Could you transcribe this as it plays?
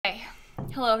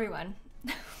Hello everyone.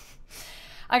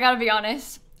 I gotta be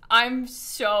honest, I'm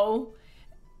so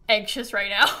anxious right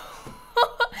now.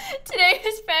 Today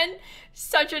has been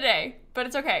such a day, but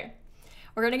it's okay.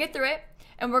 We're gonna get through it,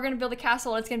 and we're gonna build a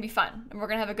castle, and it's gonna be fun, and we're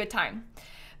gonna have a good time.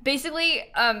 Basically,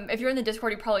 if you're in the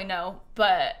Discord, you probably know,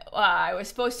 but I was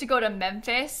supposed to go to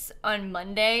Memphis on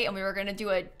Monday, and we were gonna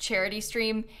do a charity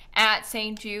stream at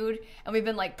St. Jude, and we've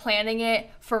been like planning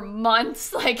it for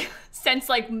months, like since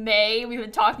like May. We've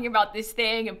been talking about this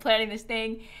thing and planning this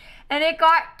thing, and it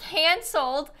got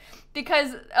canceled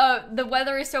because the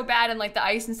weather is so bad and like the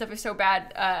ice and stuff is so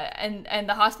bad, and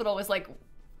the hospital was like,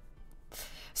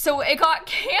 so it got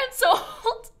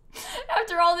canceled.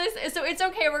 After all this, so it's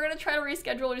okay. We're gonna try to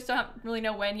reschedule. We just don't really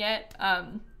know when yet,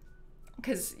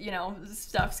 because you know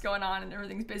stuff's going on and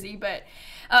everything's busy. But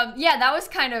yeah, that was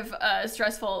kind of a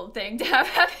stressful thing to have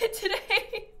happen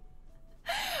today.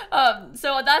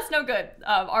 So that's no good.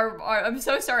 I'm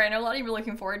so sorry. I know a lot of you were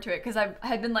looking forward to it because I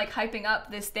had been like hyping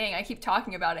up this thing. I keep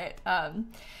talking about it, but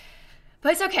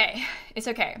it's okay. It's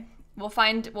okay. We'll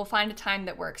find a time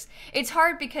that works. It's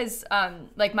hard because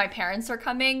like my parents are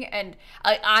coming, and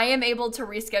I am able to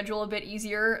reschedule a bit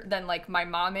easier than like my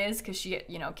mom is, because she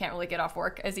can't really get off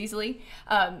work as easily,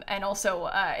 and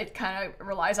also it kind of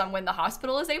relies on when the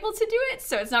hospital is able to do it,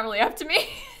 so it's not really up to me.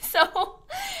 So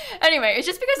anyway, it's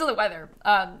just because of the weather.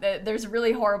 There's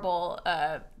really horrible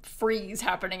freeze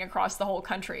happening across the whole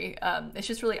country. It's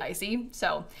just really icy,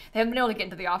 so they haven't been able to get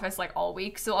into the office like all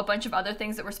week. So a bunch of other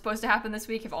things that were supposed to happen this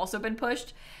week have also been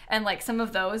pushed, and like some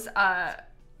of those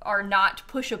are not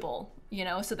pushable,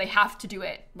 so they have to do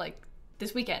it like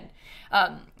this weekend.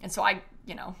 And so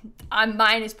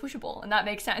mine is pushable, and that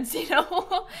makes sense.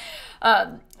 No,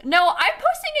 I'm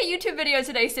posting a YouTube video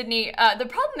today, Sydney. The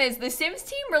problem is the Sims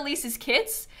team releases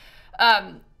kits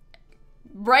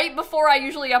right before I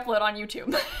usually upload on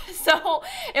YouTube. So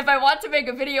if I want to make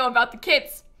a video about the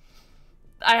kits,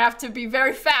 I have to be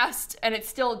very fast, and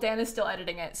Dan is still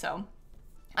editing it, so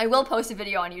I will post a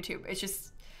video on YouTube. It's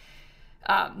just,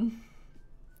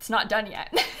 it's not done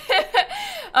yet.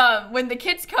 When the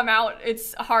kits come out,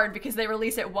 it's hard because they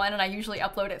release at 1 and I usually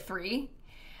upload at 3,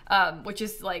 which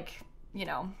is like,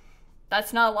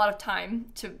 that's not a lot of time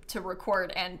to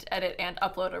record and edit and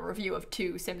upload a review of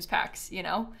 2 Sims packs,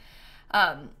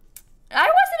 I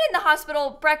wasn't in the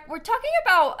hospital, Breck. We're talking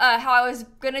about how I was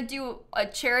gonna do a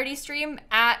charity stream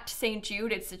at St.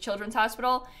 Jude. It's the children's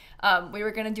hospital. We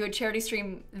were gonna do a charity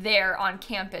stream there on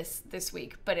campus this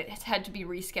week, but it had to be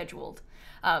rescheduled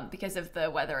because of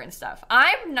the weather and stuff.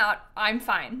 I'm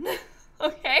fine.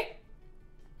 Okay.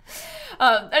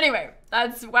 Anyway,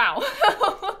 that's wow.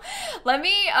 Let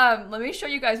me show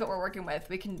you guys what we're working with.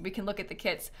 We can look at the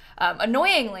kits.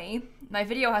 Annoyingly, my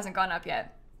video hasn't gone up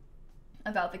yet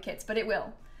about the kits, but it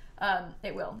will.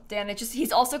 It will. Dan,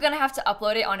 he's also gonna have to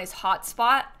upload it on his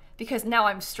hotspot because now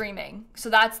I'm streaming,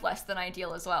 so that's less than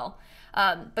ideal as well.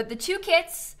 But the 2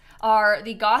 kits are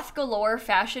the Goth Galore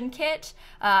fashion kit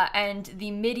and the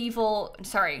medieval,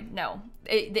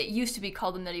 it used to be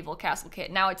called the medieval castle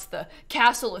kit. Now it's the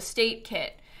castle estate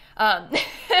kit.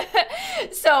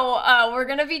 So we're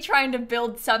gonna be trying to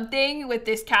build something with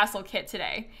this castle kit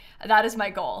today. That is my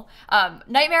goal.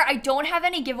 Nightmare, I don't have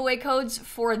any giveaway codes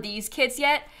for these kits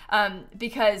yet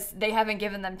because they haven't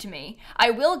given them to me.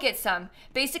 I will get some.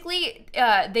 Basically,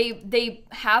 they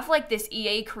have like this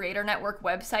EA Creator Network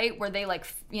website where they like,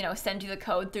 send you the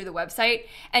code through the website.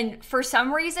 And for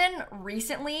some reason,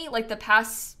 recently, like the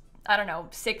past, I don't know,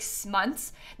 6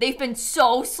 months, they've been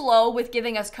so slow with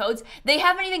giving us codes. They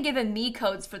haven't even given me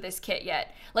codes for this kit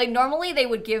yet. Like normally they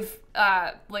would give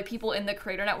like people in the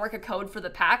creator network a code for the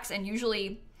packs, and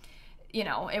usually,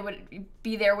 it would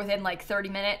be there within like 30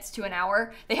 minutes to an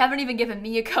hour. They haven't even given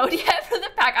me a code yet for the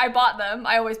pack. I bought them.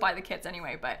 I always buy the kits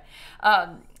anyway, but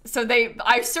so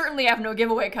I certainly have no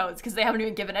giveaway codes because they haven't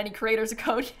even given any creators a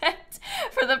code yet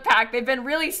for the pack. They've been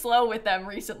really slow with them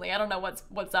recently. I don't know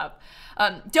what's up.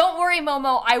 Don't worry,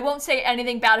 Momo. I won't say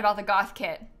anything bad about the goth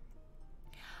kit.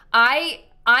 I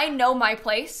know my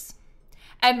place,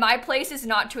 and my place is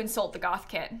not to insult the goth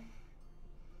kit.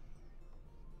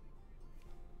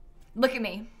 Look at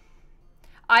me.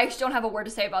 I don't have a word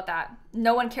to say about that.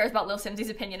 No one cares about lilsimsie's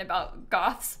opinion about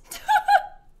goths.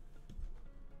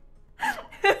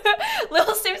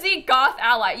 lilsimsie goth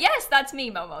ally. Yes, that's me,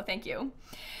 Momo. Thank you.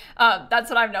 That's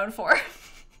what I'm known for.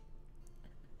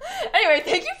 Anyway,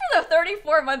 thank you for the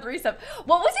 34-month resub.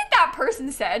 What was it that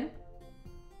person said?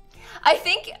 I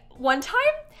think one time,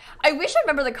 I wish I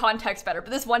remember the context better,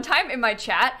 but this one time in my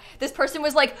chat, this person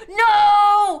was like,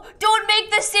 no, don't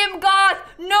make the sim goth.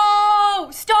 No,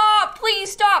 stop,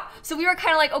 please stop. So we were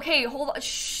kind of like, okay, hold on.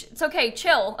 Shh, it's okay,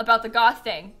 chill about the goth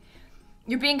thing.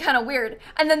 You're being kind of weird.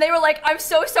 And then they were like, I'm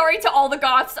so sorry to all the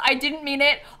goths. I didn't mean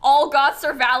it. All goths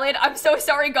are valid. I'm so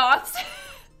sorry, goths.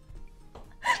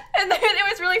 And then it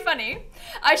was really funny.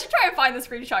 I should try and find the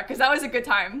screenshot because that was a good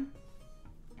time.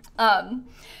 That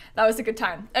was a good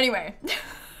time. Anyway.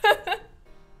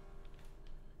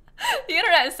 The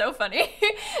internet is so funny.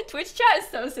 Twitch chat is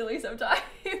so silly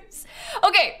sometimes.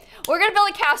 Okay, we're gonna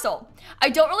build a castle. I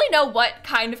don't really know what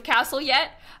kind of castle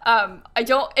yet.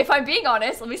 If I'm being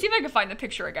honest, let me see if I can find the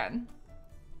picture again.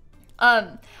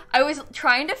 I was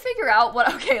trying to figure out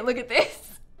okay, look at this.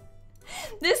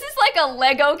 This is like a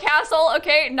Lego castle,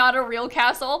 okay? Not a real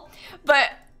castle.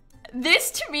 But this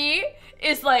to me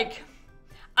is like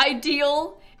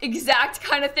ideal, exact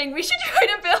kind of thing we should try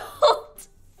to build.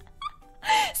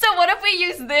 So what if we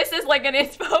use this as like an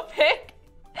inspo pic?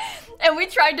 And we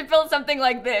tried to build something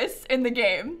like this in the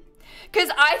game.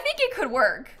 Because I think it could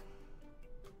work.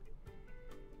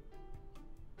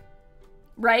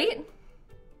 Right?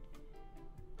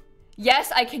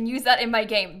 Yes, I can use that in my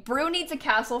game. Brew needs a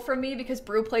castle from me because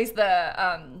Brew plays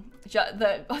I was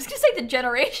gonna say the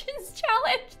Generations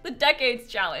Challenge, the Decades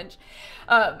Challenge.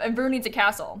 And Brew needs a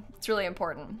castle. It's really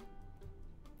important.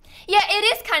 Yeah,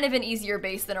 it is kind of an easier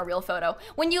base than a real photo.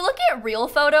 When you look at real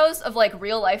photos of like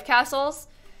real life castles,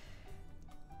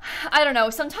 I don't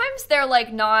know, sometimes they're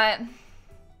like not...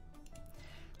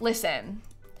 Listen,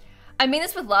 I mean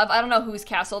this with love. I don't know whose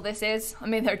castle this is. I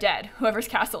mean, they're dead, whoever's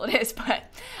castle it is, but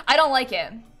I don't like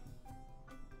it.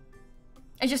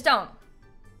 I just don't.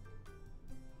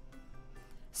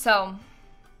 So,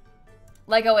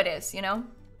 Lego it is, you know?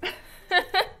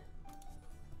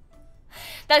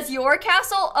 That's your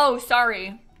castle? Oh,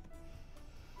 sorry.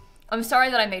 I'm sorry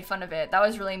that I made fun of it. That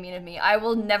was really mean of me. I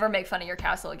will never make fun of your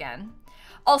castle again.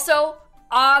 Also,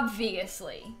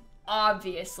 obviously,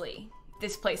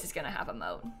 this place is gonna have a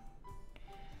moat.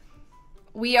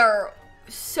 We are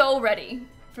so ready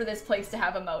for this place to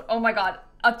have a moat. Oh my God,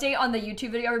 update on the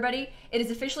YouTube video, everybody. It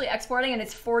is officially exporting and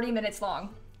it's 40 minutes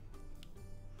long.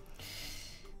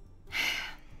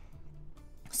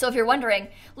 So if you're wondering,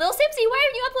 lilsimsie, why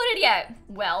haven't you uploaded yet?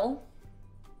 Well,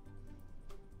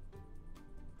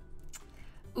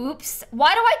 oops.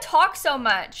 Why do I talk so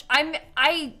much?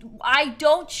 I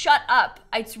don't shut up.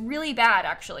 It's really bad,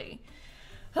 actually.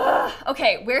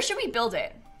 Okay, where should we build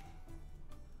it?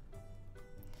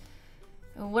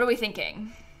 What are we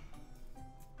thinking?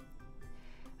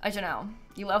 I don't know.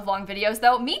 You love long videos,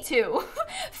 though? Me too.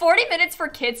 40 minutes for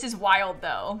kids is wild,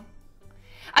 though.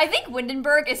 I think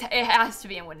Windenburg it has to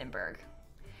be in Windenburg.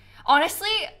 Honestly,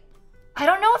 I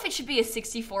don't know if it should be a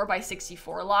 64 by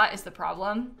 64 lot is the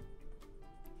problem.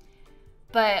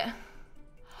 But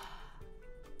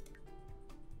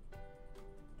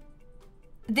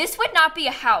this would not be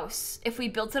a house if we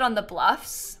built it on the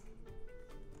bluffs.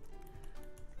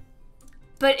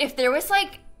 But if there was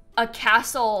like a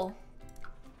castle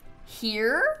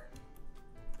here,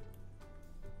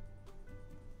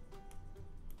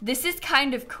 this is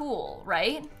kind of cool,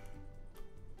 right?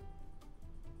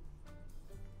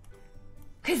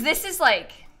 Because this is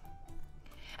like,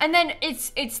 and then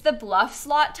it's the bluff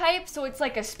slot type, so it's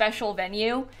like a special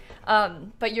venue.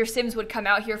 But your Sims would come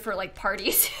out here for like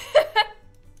parties.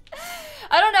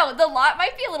 I don't know, the lot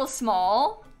might be a little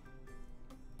small.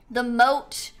 The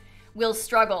moat will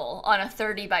struggle on a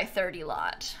 30 by 30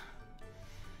 lot.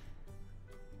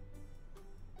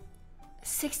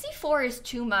 64 is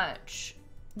too much.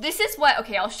 This is what,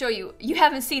 okay, I'll show you. You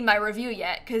haven't seen my review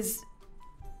yet because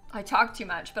I talk too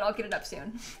much, but I'll get it up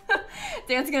soon.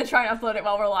 Dan's gonna try and upload it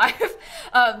while we're live.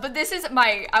 But this is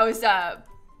my,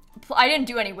 I didn't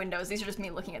do any windows. These are just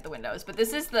me looking at the windows. But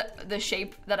this is the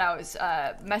shape that I was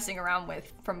messing around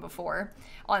with from before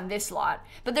on this lot.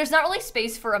 But there's not really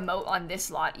space for a moat on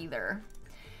this lot either.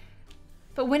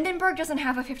 But Windenburg doesn't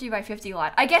have a 50 by 50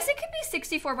 lot. I guess it could be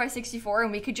 64 by 64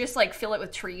 and we could just like fill it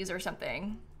with trees or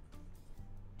something.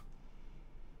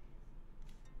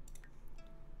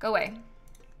 Go away.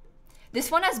 This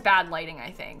one has bad lighting,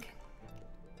 I think.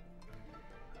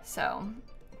 So,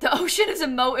 the ocean is a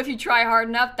moat if you try hard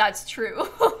enough. That's true. Little,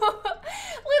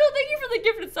 thank you for the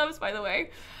gifted subs, by the way.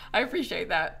 I appreciate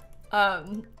that. I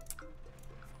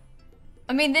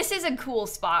mean, this is a cool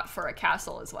spot for a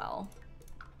castle as well.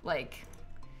 Like,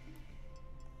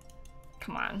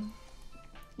 come on.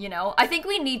 You know, I think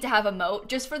we need to have a moat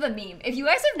just for the meme. If you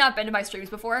guys have not been to my streams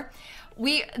before,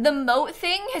 the moat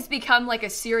thing has become like a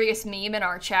serious meme in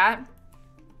our chat.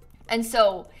 And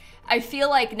so I feel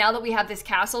like now that we have this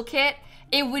castle kit,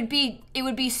 it would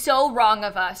be so wrong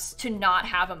of us to not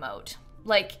have a moat.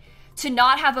 Like, to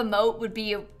not have a moat would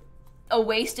be a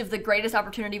waste of the greatest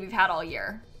opportunity we've had all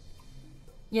year.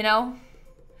 You know?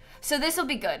 So this will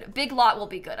be good. Big lot will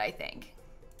be good, I think.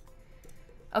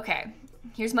 Okay,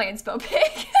 here's my inspo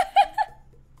pic.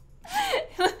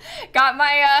 Got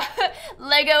my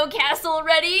Lego castle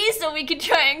ready so we can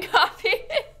try and copy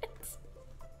it.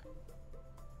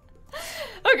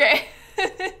 Okay.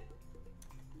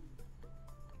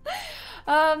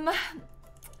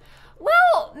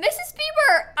 Well, Mrs.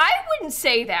 Bieber, I wouldn't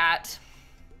say that.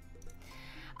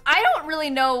 I don't really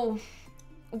know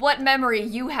what memory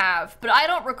you have, but I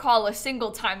don't recall a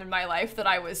single time in my life that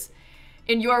I was,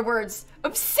 in your words,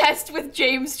 obsessed with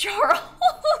James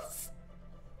Charles.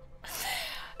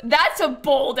 That's a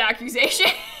bold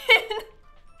accusation.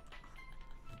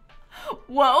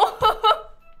 Whoa.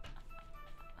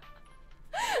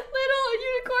 Little and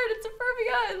Unicorn and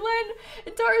Superbia and Len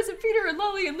and Taurus and Peter and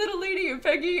Lolly and Little Lady and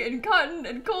Peggy and Cotton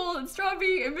and Cole and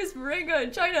Strawbee and Miss Moringa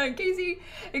and China and Casey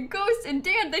and Ghost and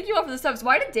Dan. Thank you all for the subs.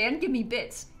 Why did Dan give me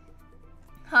bits?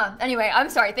 Huh. Anyway, I'm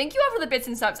sorry. Thank you all for the bits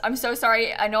and subs. I'm so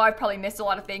sorry. I know I've probably missed a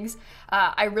lot of things.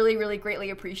 I really, really greatly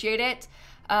appreciate it.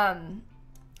 And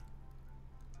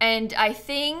I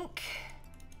think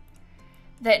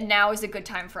that now is a good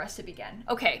time for us to begin.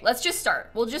 Okay, let's just start.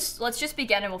 Let's just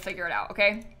begin and we'll figure it out,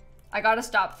 okay? I gotta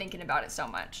stop thinking about it so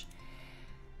much.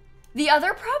 The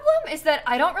other problem is that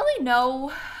I don't really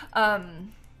know,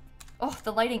 oh,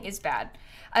 the lighting is bad.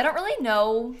 I don't really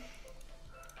know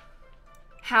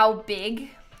how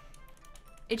big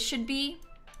it should be.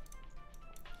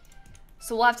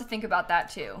 So we'll have to think about that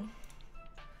too.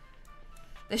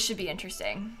 This should be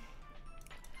interesting.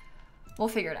 We'll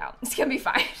figure it out. It's gonna be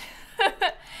fine.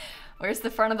 Where's the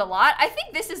front of the lot? I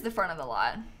think this is the front of the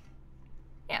lot.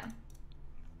 Yeah.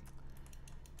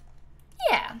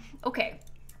 Yeah, okay.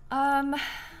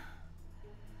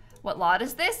 What lot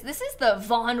is this? This is the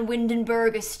Von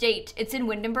Windenburg estate. It's in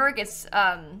Windenburg.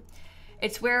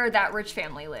 It's where that rich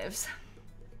family lives.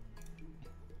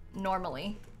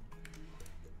 Normally.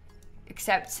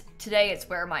 Except today it's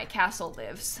where my castle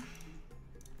lives.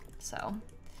 So.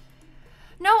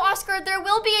 No, Oscar, there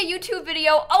will be a YouTube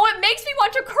video. Oh, it makes me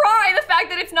want to cry, the fact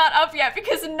that it's not up yet,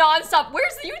 because nonstop.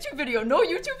 Where's the YouTube video? No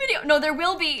YouTube video. No, there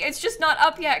will be. It's just not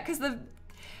up yet because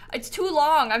it's too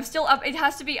long. I'm still up. It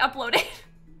has to be uploaded.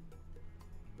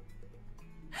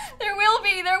 There will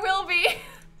be. There will be.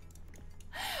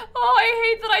 Oh,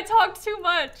 I hate that I talked too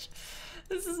much.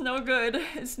 This is no good.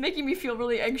 It's making me feel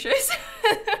really anxious.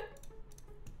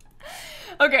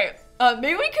 Okay.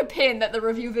 Maybe we could pin that the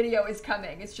review video is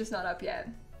coming. It's just not up yet.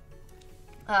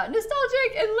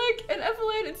 Nostalgic and Lick and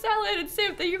Evelyn and Salad and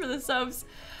Sim, thank you for the subs.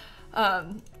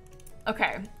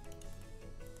 Okay.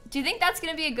 Do you think that's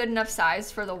gonna be a good enough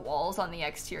size for the walls on the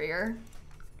exterior?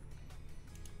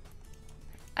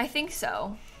 I think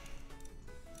so.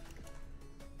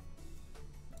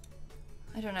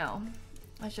 I don't know.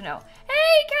 I should know.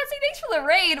 Hey, Cassie, thanks for the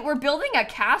raid. We're building a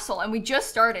castle and we just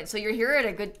started, so you're here at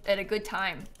a good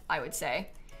time, I would say.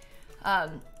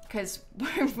 Because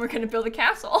we're gonna build a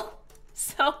castle.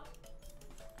 So,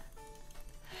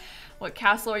 what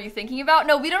castle are you thinking about?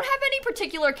 No, we don't have any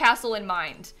particular castle in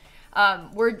mind.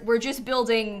 We're just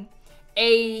building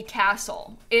a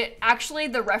castle. It actually,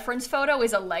 the reference photo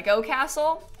is a Lego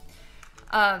castle.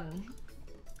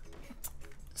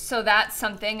 So that's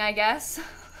something, I guess.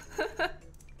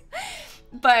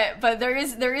 But there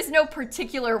is no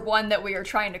particular one that we are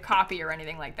trying to copy or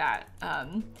anything like that.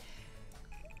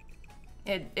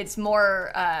 It's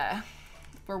more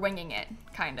we're winging it,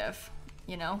 kind of,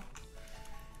 you know.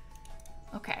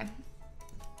 Okay.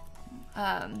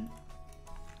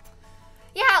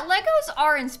 Yeah, Legos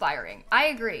are inspiring. I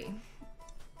agree.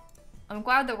 I'm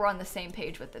glad that we're on the same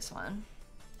page with this one.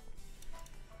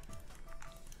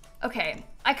 Okay,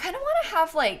 I kind of want to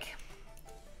have like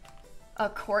a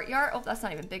courtyard. Oh, that's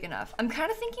not even big enough. I'm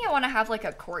kind of thinking I want to have like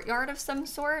a courtyard of some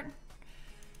sort.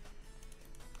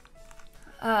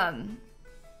 I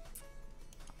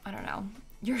don't know.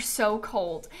 You're so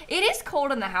cold. It is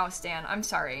cold in the house, Dan. I'm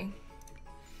sorry.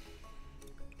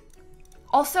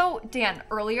 Also, Dan,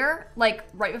 earlier, like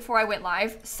right before I went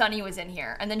live, Sunny was in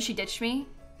here and then she ditched me.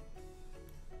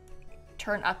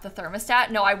 Turn up the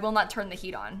thermostat. No, I will not turn the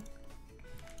heat on.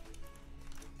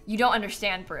 You don't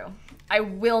understand, Brew. I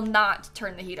will not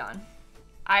turn the heat on.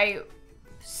 I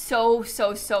so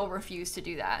refuse to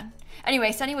do that.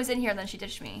 Anyway, Sunny was in here and then she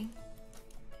ditched me.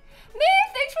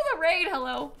 Myth, thanks for the raid,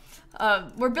 hello.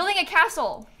 We're building a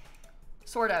castle.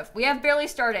 Sort of. We have barely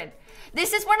started.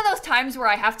 This is one of those times where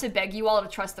I have to beg you all to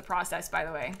trust the process, by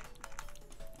the way.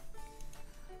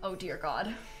 Oh dear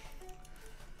God.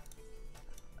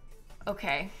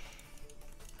 Okay.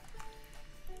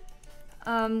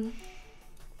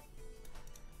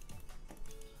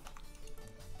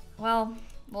 Well,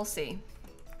 we'll see.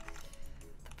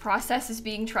 Process is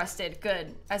being trusted.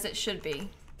 Good, as it should be.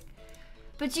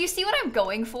 But do you see what I'm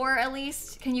going for, at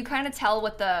least? Can you kind of tell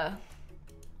what the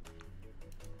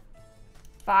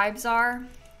vibes are?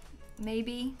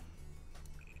 Maybe?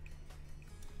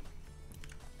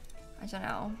 I don't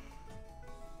know.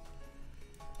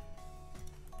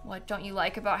 What don't you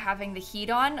like about having the heat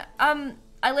on?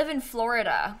 I live in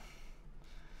Florida.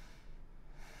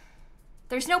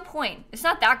 There's no point. It's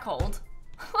not that cold.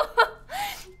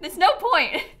 There's no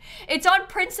point. It's on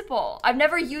principle. I've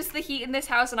never used the heat in this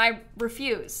house and I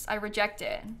refuse. I reject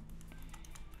it.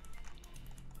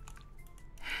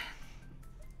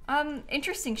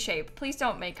 Interesting shape. Please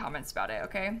don't make comments about it,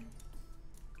 okay?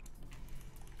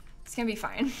 It's gonna be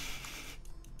fine.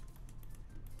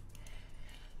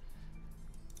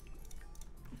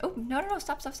 Oh, no,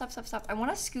 stop. I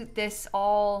wanna scoot this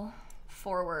all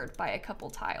forward by a couple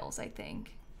tiles, I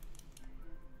think.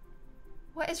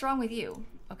 What is wrong with you?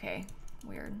 Okay,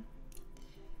 weird.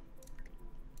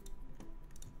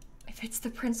 If it's the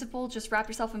principle, just wrap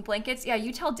yourself in blankets. Yeah,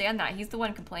 you tell Dan that. He's the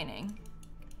one complaining.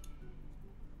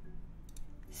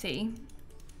 See?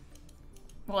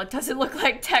 Well, it doesn't look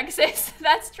like Texas.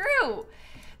 That's true.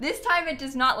 This time it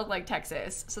does not look like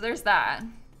Texas. So there's that.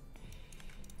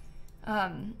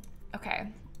 Okay.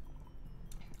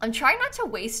 I'm trying not to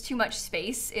waste too much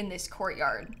space in this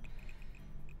courtyard.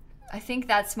 I think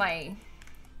that's my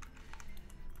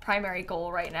primary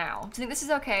goal right now. Do you think this is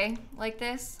okay like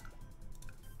this?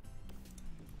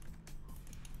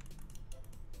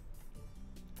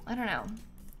 I don't know.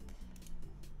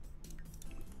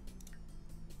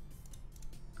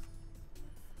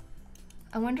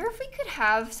 I wonder if we could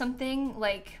have something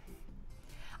like,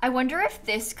 I wonder if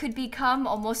this could become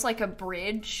almost like a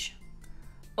bridge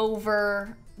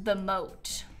over the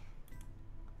moat.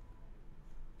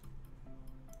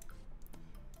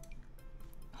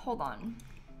 Hold on.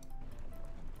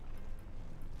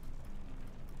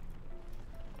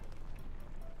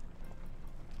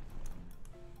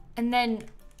 And then,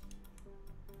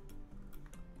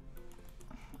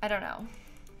 I don't know.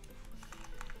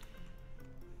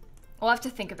 We'll have to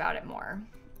think about it more.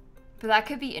 But that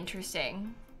could be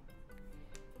interesting.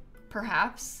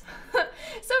 Perhaps. Sophia,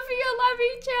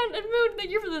 Levy, Chan, and Moon,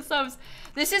 thank you for the subs.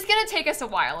 This is gonna take us a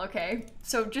while, okay?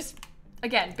 So just,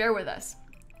 again, bear with us.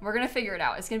 We're gonna figure it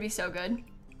out. It's gonna be so good.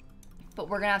 But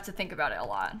we're gonna have to think about it a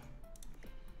lot.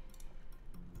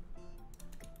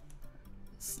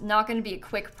 It's not gonna be a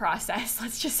quick process,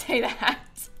 let's just say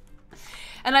that.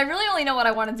 And I really only know what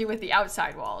I want to do with the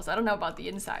outside walls. I don't know about the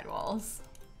inside walls.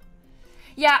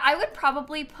 Yeah, I would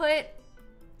probably put,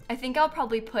 I think I'll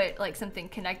probably put like something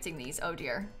connecting these. Oh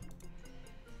dear.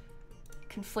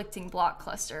 Conflicting block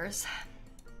clusters.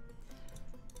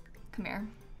 Come here.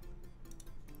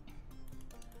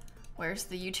 Where's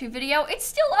the YouTube video? It's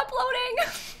still uploading.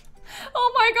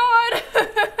 Oh my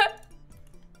God.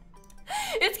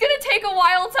 It's gonna take a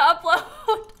while to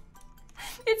upload.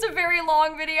 It's a very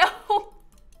long video.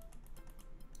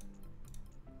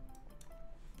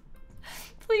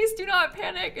 Please do not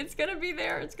panic. It's gonna be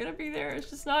there. It's gonna be there. It's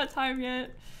just not time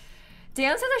yet.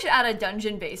 Dan says I should add a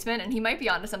dungeon basement, and he might be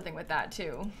onto something with that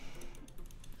too.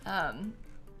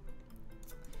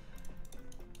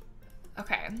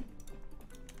 Okay.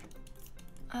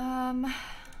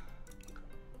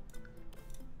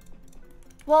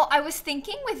 Well, I was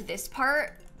thinking with this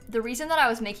part, the reason that I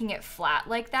was making it flat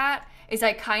like that is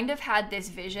I kind of had this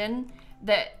vision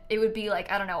that it would be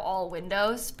like, I don't know, all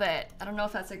windows, but I don't know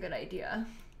if that's a good idea.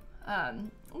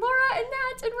 Laura and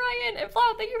Nat and Ryan and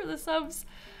Flau, thank you for the subs.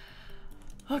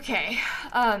 Okay,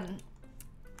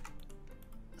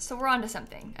 so we're on to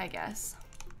something, I guess.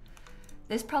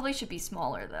 This probably should be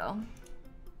smaller though.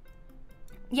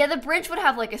 Yeah, the bridge would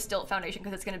have like a stilt foundation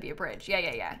because it's gonna be a bridge.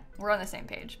 Yeah. We're on the same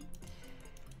page.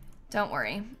 Don't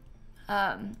worry.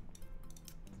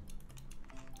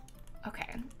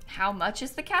 Okay, how much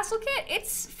is the castle kit?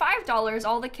 It's $5.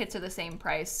 All the kits are the same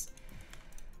price.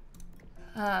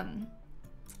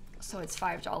 So it's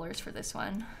 $5 for this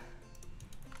one.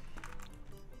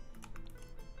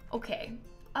 Okay,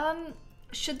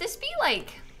 should this be like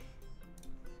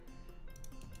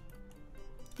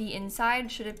the inside?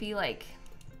 Should it be like,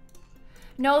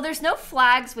 no, there's no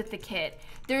flags with the kit.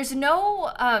 There's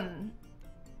no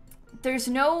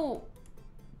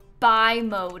buy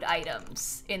mode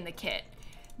items in the kit.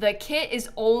 The kit is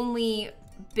only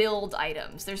build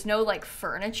items. There's no like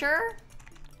furniture.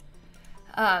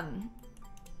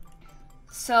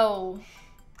 So,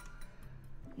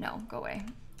 no, go away.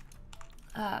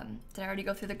 Did I already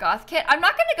go through the goth kit? I'm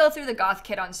not gonna go through the goth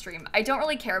kit on stream. I don't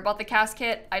really care about the cast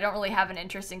kit. I don't really have an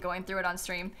interest in going through it on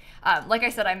stream. Like I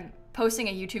said, I'm posting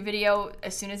a YouTube video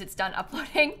as soon as it's done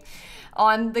uploading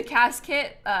on the cast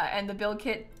kit and the build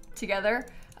kit together.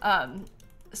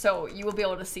 So you will be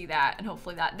able to see that, and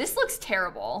hopefully that. This looks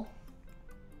terrible.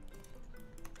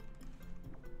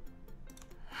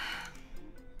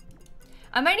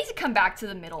 I might need to come back to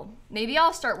the middle. Maybe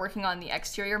I'll start working on the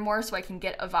exterior more so I can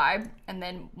get a vibe, and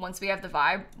then once we have the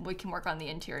vibe, we can work on the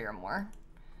interior more.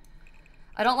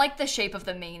 I don't like the shape of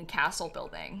the main castle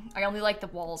building. I only like the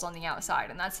walls on the outside,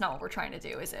 and that's not what we're trying to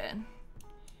do, is it?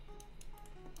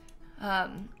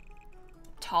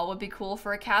 Tall would be cool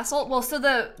for a castle. Well, so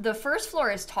the first floor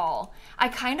is tall. I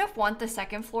kind of want the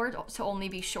second floor to only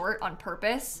be short on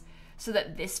purpose so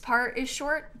that this part is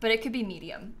short, but it could be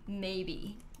medium,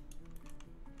 maybe.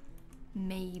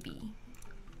 Maybe.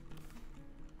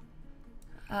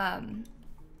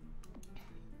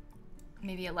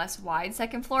 Maybe a less wide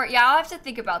second floor. Yeah, I'll have to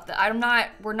think about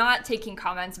that. We're not taking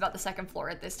comments about the second floor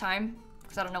at this time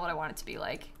because I don't know what I want it to be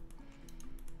like.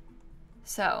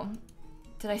 So,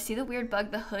 did I see the weird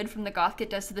bug the hood from the goth kit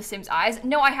does to the Sims eyes?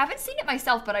 No, I haven't seen it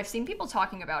myself, but I've seen people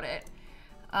talking about it.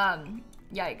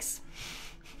 Yikes.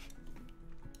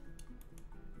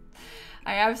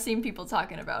 I have seen people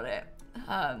talking about it.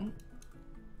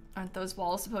 Aren't those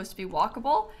walls supposed to be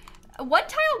walkable? One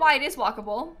tile wide is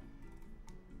walkable.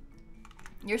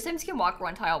 Your Sims can walk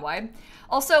one tile wide.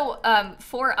 Also,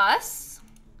 for us,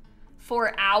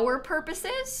 for our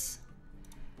purposes,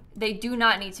 they do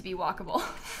not need to be walkable.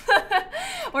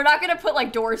 We're not gonna put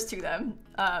like doors to them.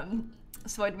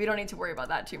 So we don't need to worry about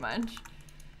that too much.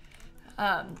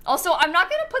 Also, I'm not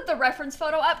gonna put the reference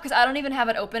photo up because I don't even have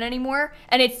it open anymore.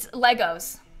 And it's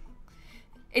Legos.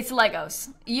 It's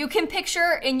Legos. You can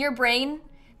picture in your brain,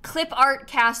 clip art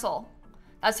castle.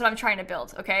 That's what I'm trying to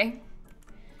build, okay?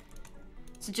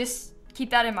 So just keep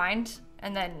that in mind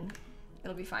and then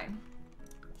it'll be fine.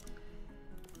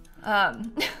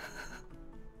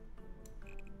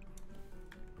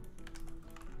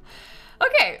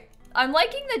 Okay, I'm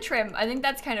liking the trim. I think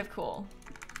that's kind of cool.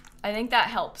 I think that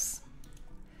helps.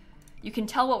 You can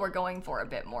tell what we're going for a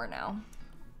bit more now.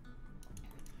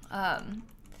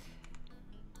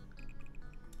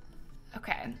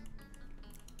 Okay.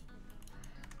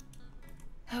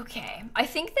 Okay, I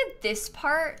think that this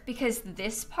part, because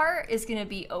this part is gonna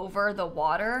be over the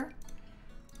water,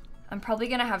 I'm probably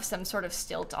gonna have some sort of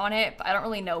stilt on it, but I don't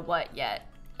really know what yet.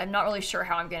 I'm not really sure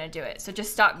how I'm gonna do it. So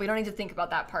just stop, we don't need to think about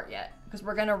that part yet, because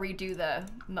we're gonna redo the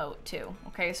moat too,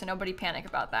 okay? So nobody panic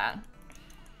about that.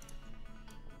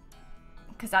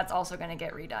 Because that's also gonna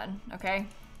get redone, okay?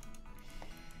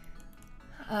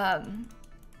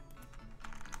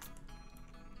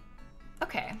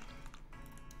 Okay.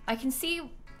 I can see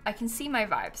my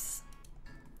vibes.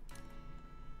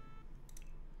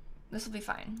 This will be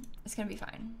fine. It's gonna be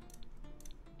fine.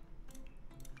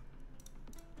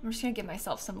 I'm just gonna give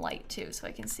myself some light too so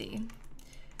I can see.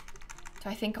 Do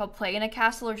I think I'll play in a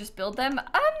castle or just build them?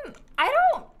 I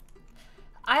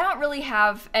don't really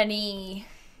have any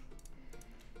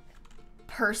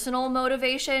personal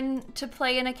motivation to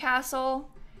play in a castle.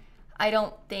 I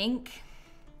don't think.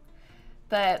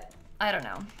 But I don't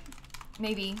know.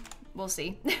 Maybe. We'll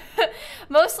see.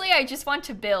 Mostly I just want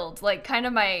to build. Like, kind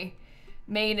of my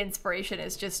main inspiration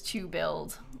is just to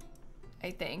build,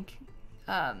 I think.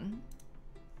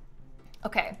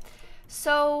 Okay.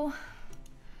 So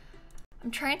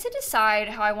I'm trying to decide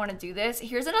how I want to do this.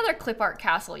 Here's another clip art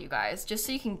castle, you guys, just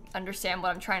so you can understand what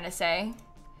I'm trying to say.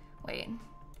 Wait.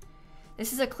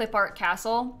 This is a clip art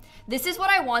castle. This is what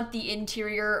I want the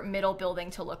interior middle building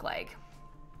to look like.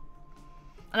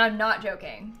 And I'm not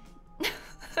joking.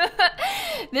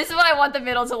 This is what I want the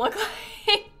middle to look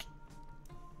like.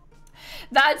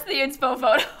 That's the inspo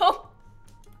photo.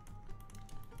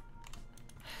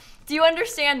 Do you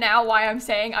understand now why I'm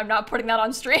saying I'm not putting that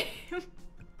on stream?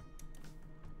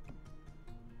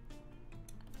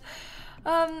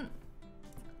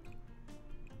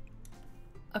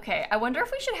 Okay, I wonder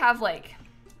if we should have like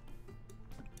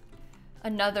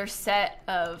another set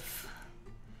of,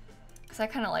 because I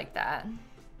kind of like that.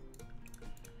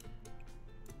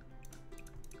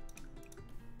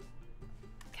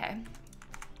 Okay.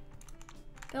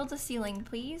 Build a ceiling,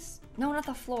 please. No, not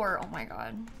the floor. Oh my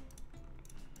god.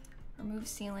 Remove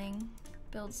ceiling.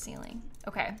 Build ceiling.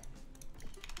 Okay.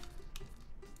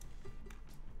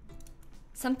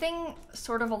 Something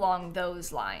sort of along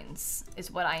those lines is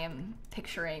what I am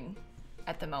picturing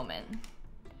at the moment.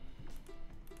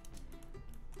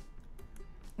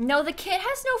 No, the kit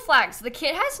has no flags. The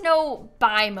kit has no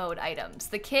buy mode items.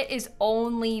 The kit is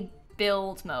only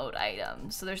build mode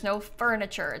items. So there's no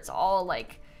furniture. It's all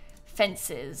like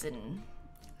fences and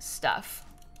stuff.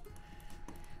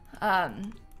 So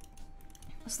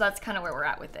that's kind of where we're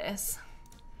at with this.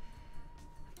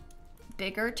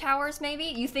 Bigger towers, maybe?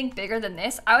 You think bigger than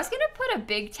this? I was gonna put a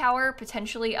big tower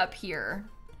potentially up here,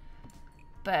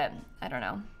 but I don't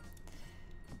know.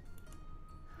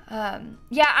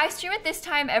 Yeah, I stream at this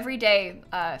time every day,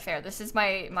 Fair. This is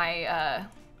my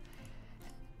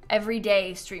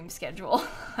everyday stream schedule.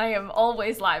 I am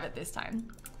always live at this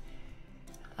time.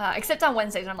 Except on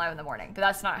Wednesdays when I'm live in the morning, but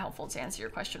that's not helpful to answer your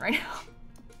question right now.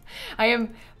 I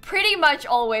am pretty much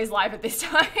always live at this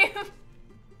time.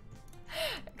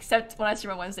 Except when I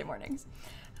stream on Wednesday mornings.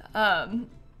 Do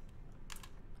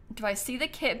I see the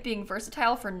kit being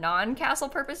versatile for non-castle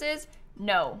purposes?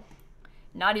 No,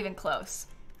 not even close.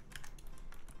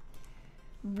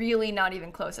 Really not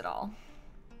even close at all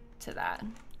to that.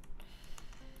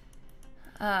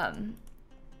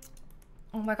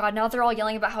 Oh my god, now they're all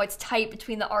yelling about how it's tight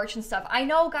between the arch and stuff. I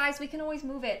know, guys, we can always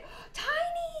move it.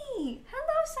 Tiny!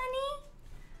 Hello, Sunny!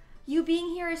 You being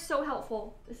here is so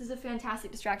helpful. This is a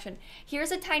fantastic distraction.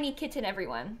 Here's a tiny kitten,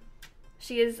 everyone.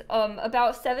 She is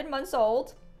about 7 months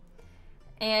old,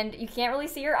 and you can't really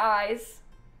see her eyes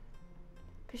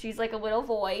because she's like a little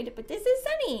void, but this is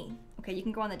Sunny. Okay, you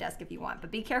can go on the desk if you want, but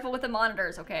be careful with the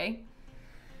monitors, okay?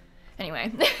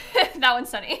 Anyway, that one's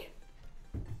Sunny.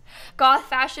 Goth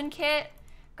fashion kit,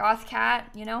 goth cat,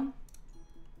 you know?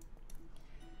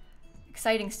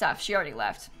 Exciting stuff. She already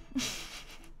left.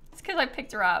 It's because I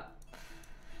picked her up.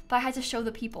 But I had to show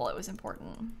the people it was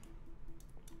important.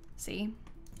 See?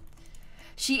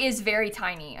 She is very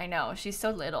tiny, I know. She's so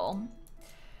little.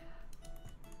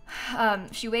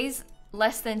 She weighs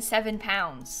less than 7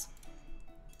 pounds.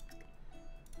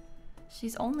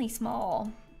 She's only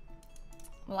small.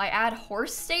 Will I add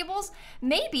horse stables?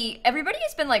 Maybe. Everybody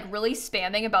has been like really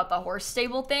spamming about the horse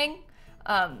stable thing.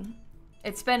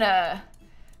 It's been a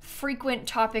frequent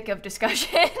topic of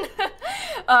discussion.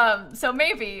 So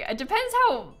maybe. It depends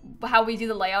how we do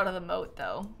the layout of the moat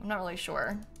though. I'm not really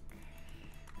sure.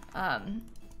 Kind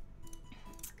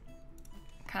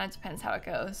of depends how it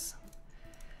goes.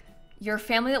 Your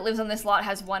family that lives on this lot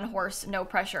has 1 horse, no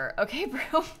pressure. Okay,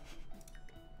 bro.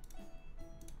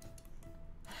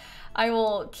 I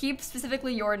will keep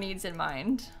specifically your needs in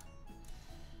mind.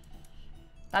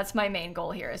 That's my main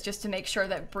goal here, is just to make sure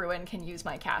that Bruin can use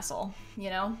my castle, you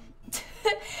know?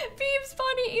 Beeps,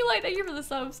 Bonnie, Eli, thank you for the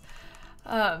subs.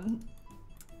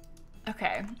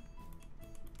 Okay.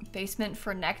 Basement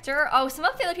for nectar. Oh, some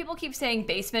of the other people keep saying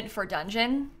basement for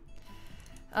dungeon.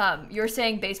 You're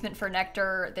saying basement for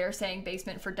nectar. They're saying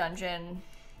basement for dungeon.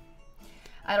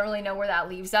 I don't really know where that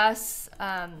leaves us.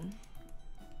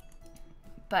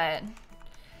 But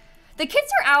the kits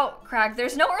are out, Craig.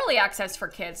 There's no early access for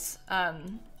kits.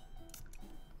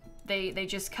 They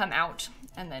just come out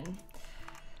and then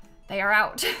they are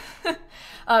out.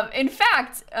 In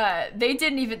fact, they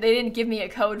didn't give me a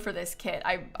code for this kit.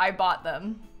 I bought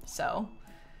them. So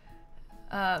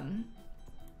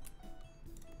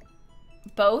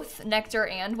both nectar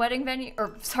and wedding venue,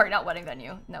 or sorry, not wedding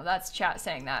venue. No, that's chat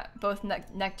saying that. Both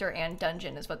nectar and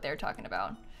dungeon is what they're talking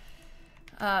about.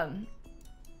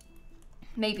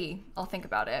 Maybe I'll think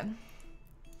about it.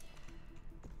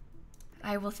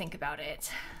 I will think about it.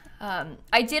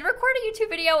 I did record a YouTube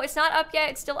video. It's not up yet.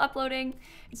 It's still uploading.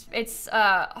 It's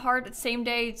hard same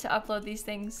day to upload these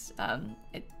things.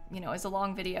 It, you know, is a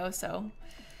long video, so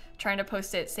trying to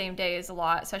post it same day is a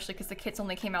lot, especially because the kits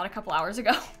only came out a couple hours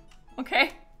ago.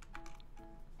 Okay.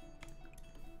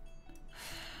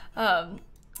 Go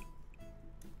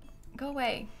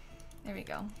away. There we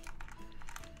go.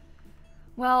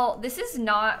 Well, this is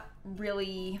not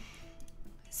really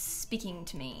speaking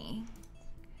to me,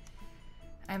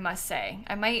 I must say.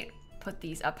 I might put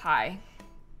these up high.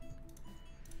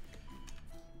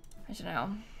 I don't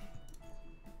know.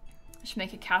 I should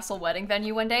make a castle wedding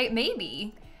venue one day.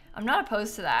 Maybe. I'm not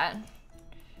opposed to that.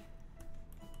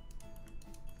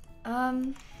 I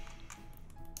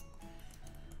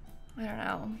don't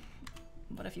know.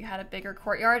 What if you had a bigger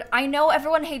courtyard? I know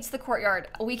everyone hates the courtyard.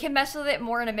 We can mess with it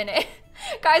more in a minute.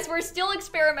 Guys, we're still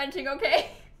experimenting,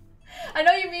 okay? I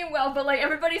know you mean well, but like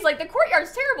everybody's like, the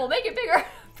courtyard's terrible, make it bigger.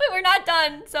 But we're not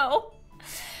done, so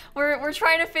we're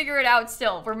trying to figure it out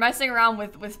still. We're messing around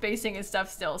with spacing and stuff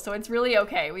still, so it's really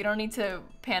okay. We don't need to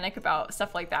panic about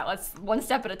stuff like that. Let's one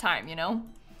step at a time, you know?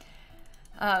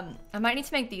 I might need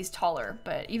to make these taller,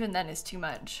 but even then is too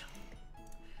much.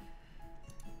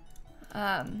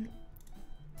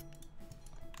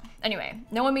 Anyway,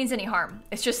 no one means any harm.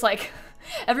 It's just like,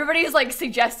 everybody's like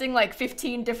suggesting like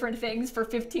 15 different things for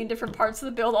 15 different parts of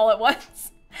the build all at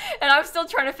once. And I'm still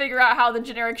trying to figure out how the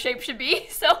generic shape should be.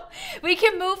 So we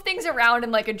can move things around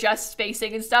and like adjust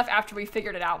spacing and stuff after we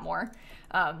figured it out more.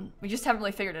 We just haven't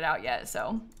really figured it out yet,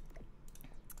 so.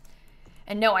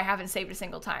 And no, I haven't saved a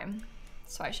single time.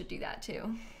 So I should do that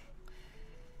too.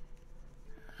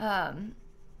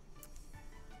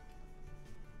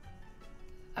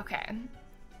 Okay.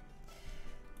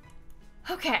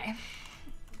 Okay.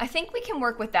 I think we can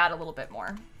work with that a little bit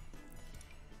more.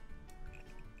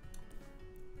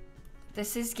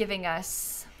 This is giving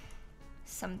us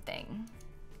something,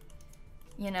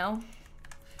 you know?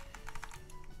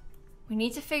 We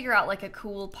need to figure out like a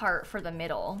cool part for the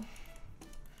middle.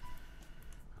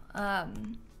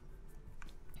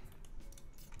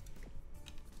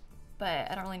 But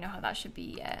I don't really know how that should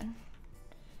be yet.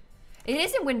 It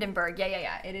is in Windenburg.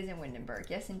 Yeah. It is in Windenburg.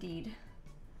 Yes, indeed.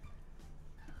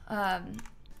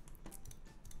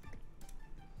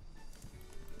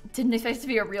 Didn't expect it to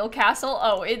be a real castle.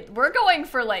 Oh, we're going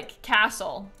for like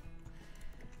castle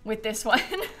with this one.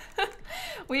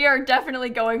 We are definitely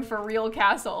going for real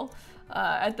castle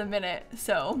at the minute.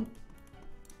 So,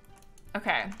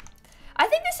 okay. I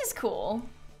think this is cool.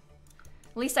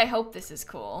 At least I hope this is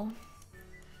cool.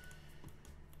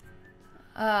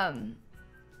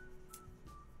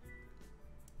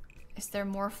 Is there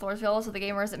more floors available so the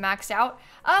game, or is it maxed out?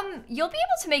 You'll be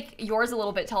able to make yours a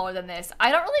little bit taller than this.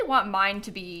 I don't really want mine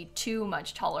to be too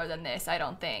much taller than this, I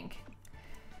don't think.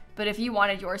 But if you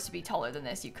wanted yours to be taller than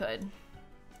this, you could.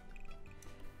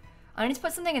 I need to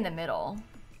put something in the middle.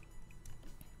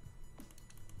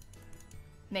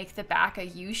 Make the back a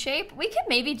U shape. We could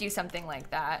maybe do something like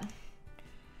that.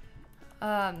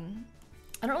 I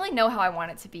don't really know how I want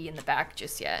it to be in the back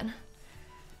just yet.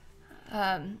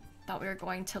 Thought we were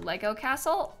going to Lego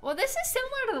Castle. Well, this is similar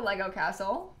to the Lego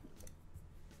Castle.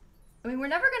 I mean, we're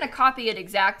never going to copy it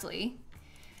exactly.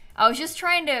 I was just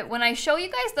trying to, when I show you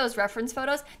guys those reference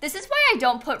photos, this is why I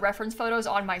don't put reference photos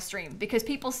on my stream, because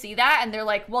people see that and they're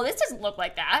like, well, this doesn't look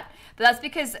like that. But that's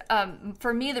because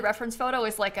for me, the reference photo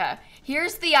is like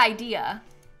here's the idea.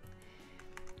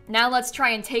 Now let's try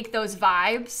and take those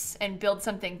vibes and build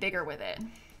something bigger with it.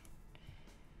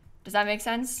 Does that make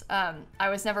sense? I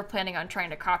was never planning on trying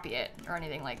to copy it or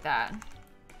anything like that.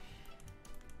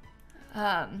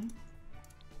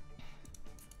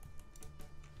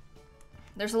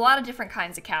 There's a lot of different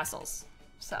kinds of castles.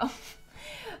 So,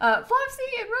 Flopsy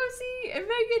and Rosie and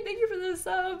Megan, thank you for the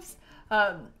subs.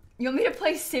 You want me to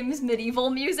play Sims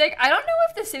Medieval music? I don't know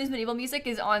if the Sims Medieval music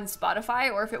is on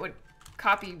Spotify or if it would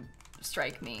copy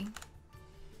strike me.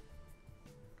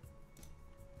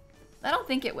 I don't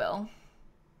think it will.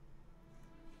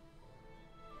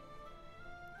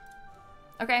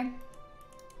 Okay.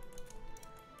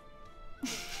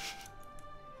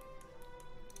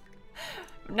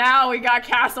 Now we got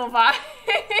castle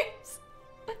vibes.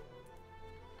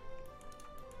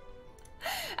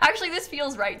 Actually, this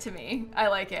feels right to me. I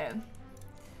like it.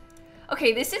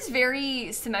 Okay, this is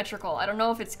very symmetrical. I don't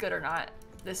know if it's good or not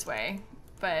this way,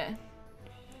 but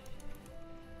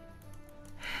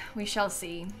we shall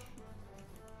see.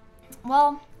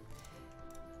 Well,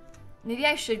 maybe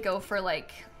I should go for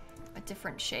like a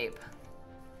different shape.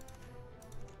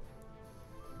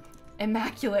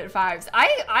 Immaculate vibes.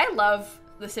 I love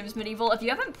The Sims Medieval. If you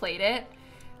haven't played it,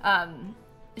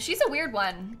 she's a weird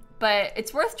one, but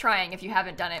it's worth trying if you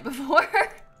haven't done it before.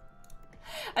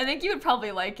 I think you would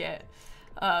probably like it.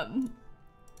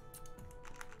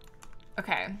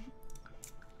 Okay.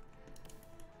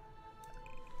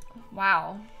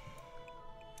 Wow.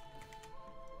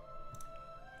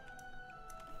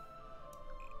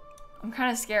 I'm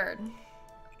kind of scared.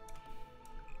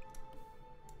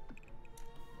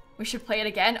 We should play it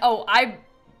again. Oh, I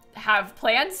have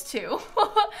plans to.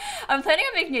 I'm planning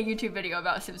on making a YouTube video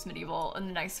about Sims Medieval in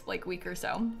the next like week or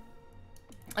so.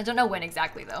 I don't know when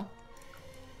exactly though.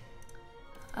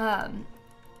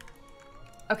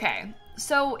 Okay,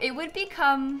 so it would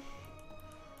become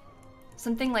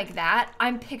something like that.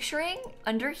 I'm picturing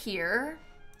under here.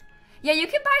 Yeah, you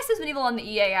can buy Sims Medieval on the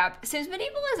EA app. Sims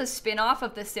Medieval is a spin-off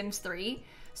of The Sims 3,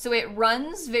 so it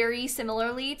runs very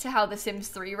similarly to how The Sims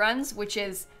 3 runs, which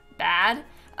is bad.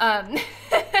 But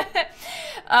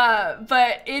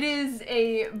it is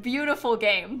a beautiful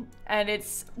game, and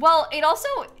it's, well,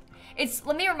 it's,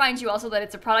 let me remind you also that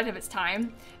it's a product of its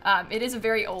time. It is a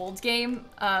very old game,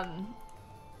 and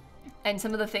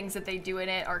some of the things that they do in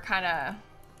it are kind of,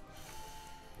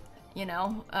 you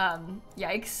know,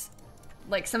 yikes.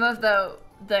 Like some of the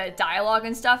dialogue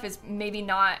and stuff is maybe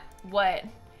not what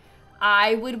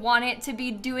I would want it to be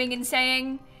doing and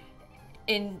saying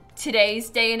in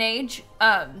today's day and age.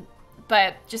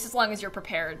 But just as long as you're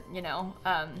prepared, you know.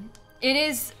 It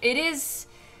is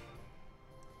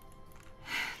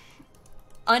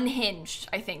unhinged,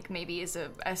 I think maybe is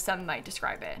as some might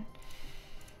describe it.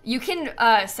 You can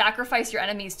sacrifice your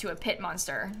enemies to a pit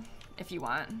monster if you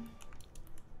want.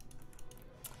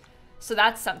 So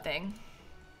that's something.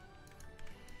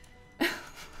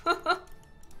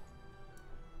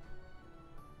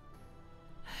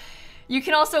 You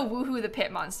can also woohoo the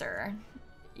pit monster.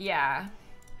 Yeah.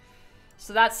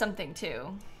 So that's something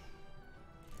too.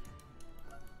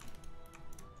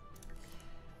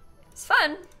 It's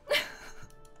fun.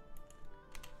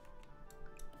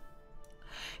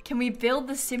 Can we build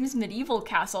the Sims medieval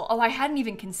castle? Oh, I hadn't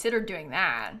even considered doing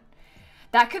that.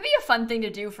 That could be a fun thing to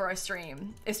do for a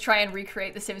stream, is try and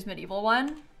recreate the Sims medieval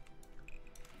one.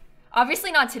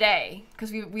 Obviously not today,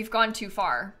 because we've gone too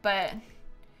far, but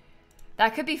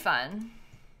that could be fun.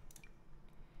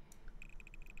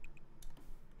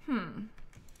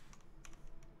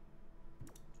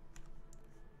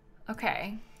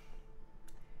 Okay.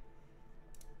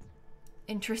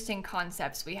 Interesting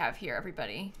concepts we have here,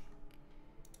 everybody.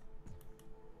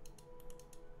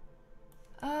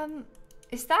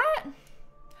 Is that?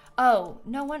 Oh,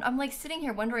 no one, I'm like sitting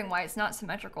here wondering why it's not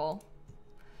symmetrical.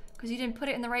 Because you didn't put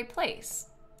it in the right place.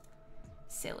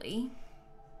 Silly.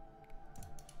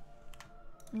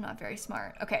 I'm not very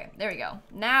smart. Okay, there we go.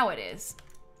 Now it is.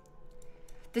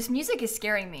 This music is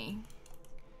scaring me.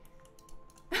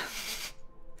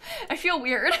 I feel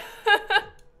weird.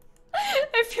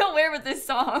 I feel weird with this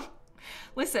song.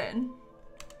 Listen.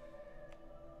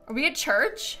 Are we at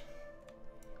church?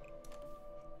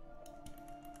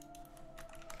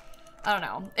 I don't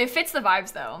know. It fits the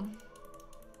vibes though.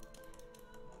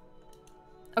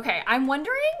 Okay, I'm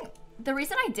wondering, the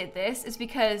reason I did this is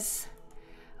because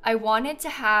I wanted to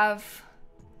have,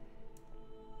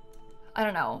 I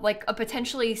don't know, like a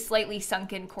potentially slightly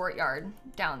sunken courtyard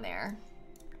down there.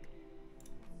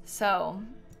 So,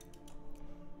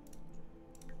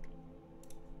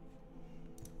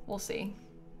 we'll see.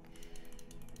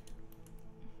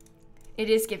 It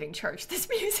is giving church, this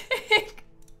music.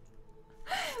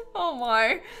 Oh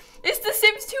my. It's the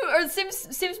Sims 2 or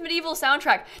Sims Medieval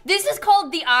soundtrack. This is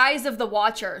called The Eyes of the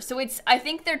Watcher. So it's, I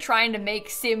think they're trying to make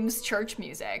Sims church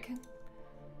music.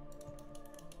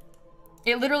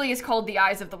 It literally is called The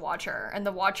Eyes of the Watcher, and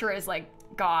the Watcher is like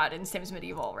God in Sims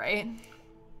Medieval, right?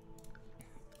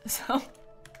 So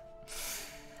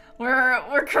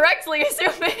we're correctly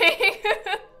assuming.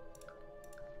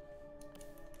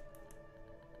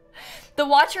 The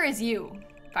Watcher is you,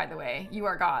 by the way. You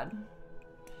are God.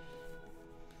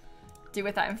 Do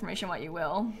with that information what you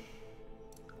will.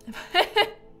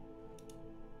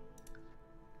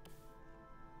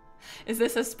 Is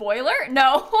this a spoiler?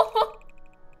 No.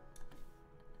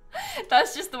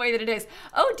 That's just the way that it is.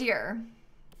 Oh dear.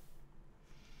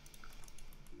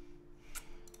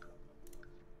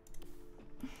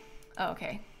 Oh,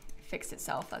 okay. Fixed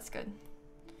itself. That's good.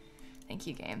 Thank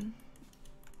you, game.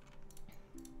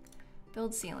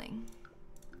 Build ceiling.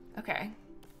 Okay.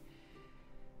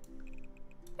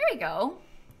 There we go.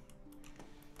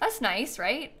 That's nice,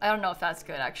 right? I don't know if that's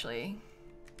good, actually.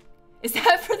 Is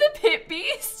that for the pit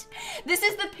beast? This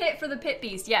is the pit for the pit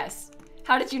beast, yes.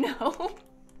 How did you know?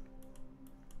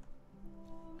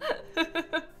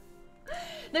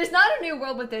 There's not a new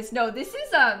world with this. No, this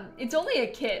is, it's only a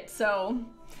kit, so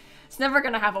it's never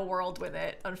gonna have a world with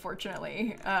it,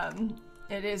 unfortunately.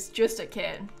 It is just a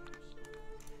kit.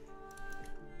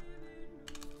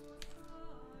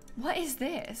 What is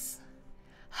this?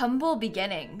 Humble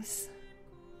beginnings.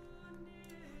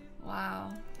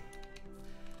 Wow.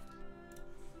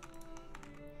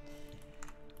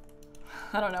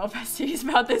 I don't know if I'm serious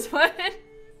about this one.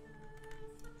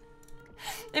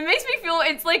 It makes me feel,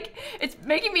 it's like, it's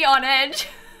making me on edge.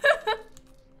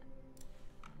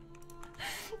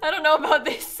 I don't know about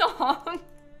this song.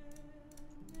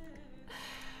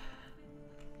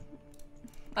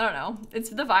 I don't know. It's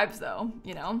the vibes though,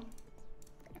 you know?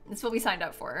 It's what we signed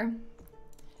up for.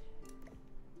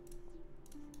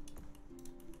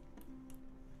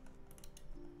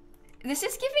 This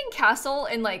is giving castle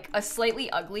in like a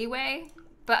slightly ugly way,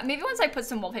 but maybe once I put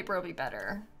some wallpaper it'll be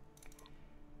better.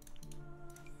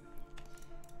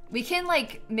 We can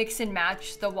like mix and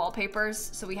match the wallpapers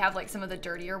so we have like some of the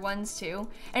dirtier ones too.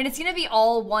 And it's gonna be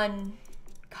all one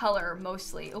color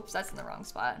mostly. Oops, that's in the wrong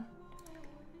spot.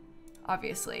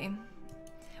 Obviously.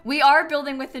 We are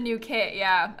building with the new kit,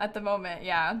 yeah, at the moment,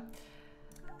 yeah.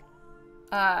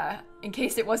 In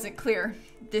case it wasn't clear,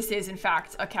 this is in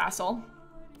fact a castle.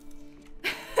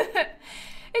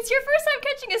 It's your first time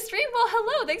catching a stream? Well,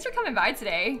 hello, thanks for coming by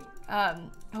today.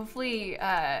 Hopefully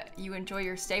you enjoy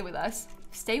your stay with us.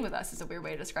 Stay with us is a weird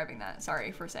way of describing that.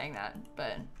 Sorry for saying that,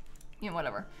 but you know,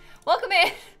 whatever. Welcome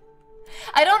in.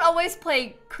 I don't always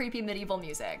play creepy medieval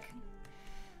music.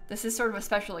 This is sort of a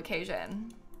special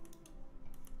occasion.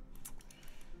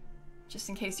 Just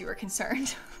in case you were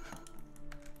concerned.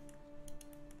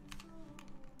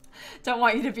 Don't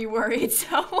want you to be worried,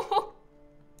 so.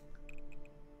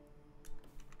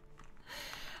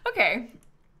 Okay.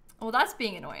 Well, that's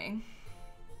being annoying.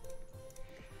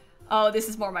 Oh, this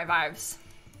is more my vibes.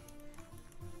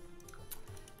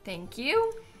 Thank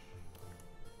you.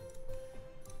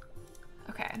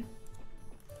 Okay.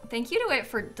 Thank you to it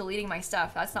for deleting my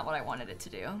stuff. That's not what I wanted it to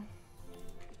do.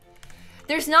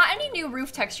 There's not any new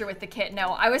roof texture with the kit. No,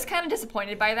 I was kind of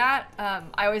disappointed by that.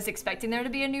 I was expecting there to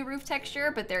be a new roof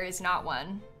texture, but there is not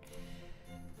one.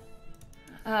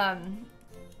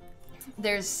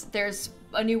 There's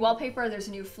a new wallpaper, there's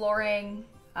new flooring,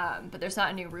 but there's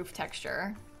not a new roof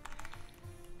texture.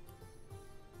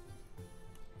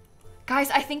 Guys,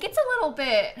 I think it's a little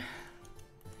bit...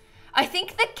 I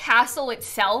think the castle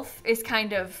itself is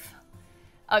kind of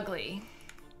ugly.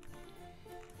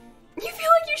 You feel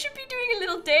like you should be doing a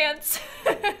little dance.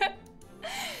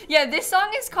 Yeah, this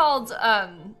song is called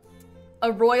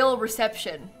A Royal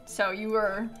Reception. So you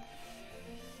were...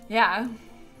 Yeah.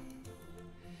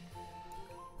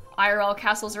 IRL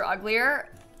castles are uglier.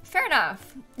 Fair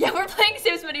enough. Yeah, we're playing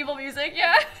Sims medieval music,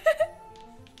 yeah.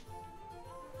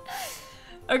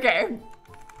 Okay.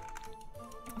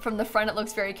 From the front, it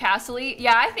looks very castle-y.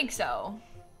 Yeah, I think so.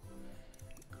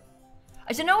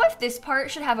 I don't know if this part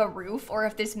should have a roof or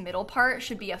if this middle part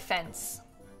should be a fence.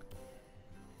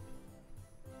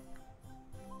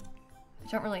 I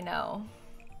don't really know.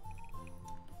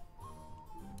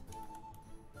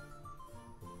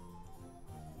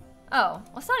 Oh,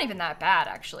 well, it's not even that bad,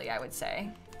 actually, I would say.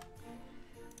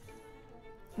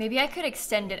 Maybe I could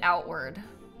extend it outward.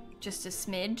 Just a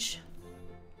smidge.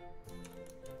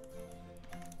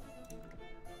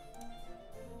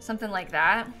 Something like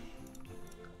that.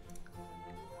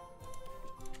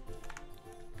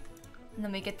 And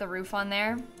then we get the roof on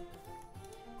there.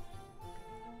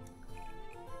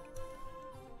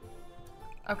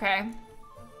 Okay.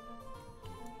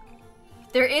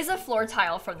 There is a floor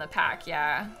tile from the pack,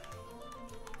 yeah.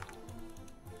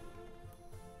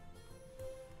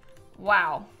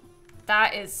 Wow.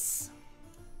 That is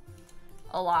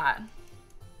a lot.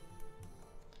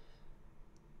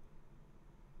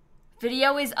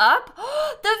 Video is up?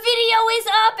 The video is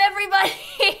up,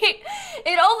 everybody!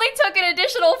 It only took an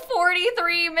additional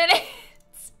 43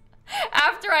 minutes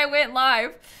after I went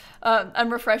live.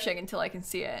 I'm refreshing until I can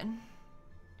see it.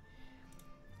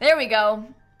 There we go.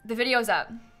 The video's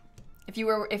up. If you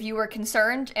were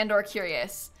concerned and or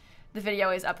curious, the video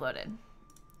is uploaded.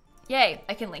 Yay,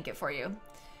 I can link it for you.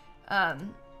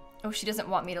 Oh, she doesn't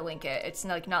want me to link it. It's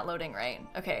like not loading right.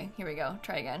 Okay, here we go.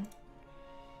 Try again.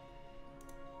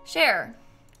 Share.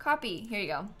 Copy. Here you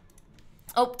go.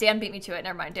 Oh, Dan beat me to it.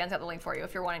 Never mind. Dan's got the link for you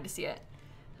if you're wanting to see it.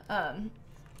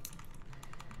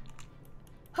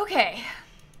 Okay.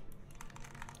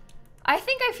 I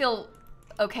think I feel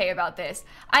okay about this.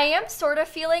 I am sort of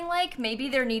feeling like maybe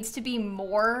there needs to be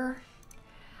more.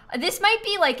 This might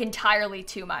be like entirely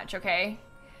too much, okay?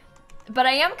 But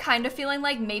I am kind of feeling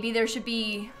like maybe there should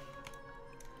be...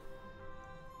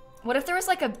 What if there was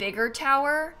like a bigger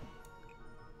tower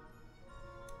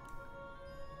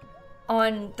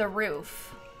on the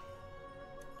roof?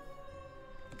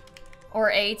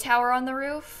 Or a tower on the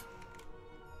roof?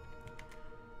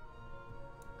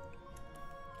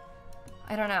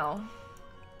 I don't know.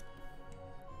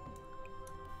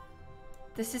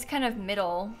 This is kind of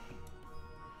middle.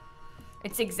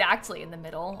 It's exactly in the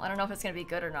middle. I don't know if it's gonna be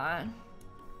good or not.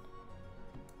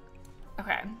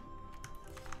 Okay.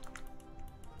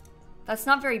 That's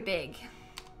not very big.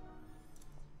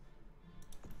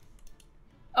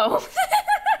 Oh.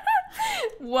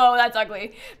 Whoa, that's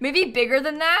ugly. Maybe bigger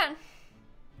than that?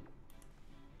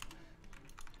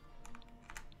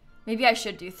 Maybe I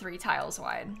should do 3 tiles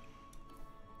wide.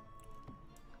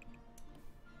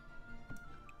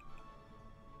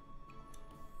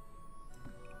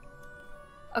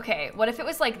 Okay, what if it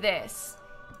was like this?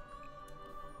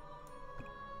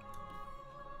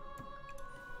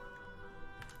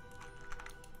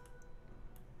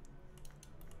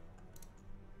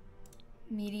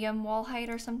 Medium wall height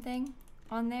or something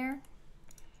on there?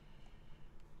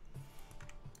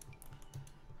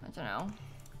 I don't know.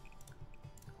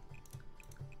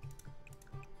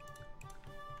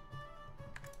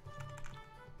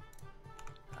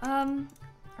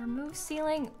 Remove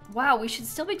ceiling. Wow, we should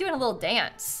still be doing a little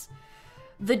dance.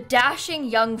 The Dashing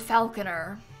Young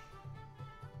Falconer.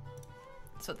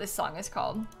 That's what this song is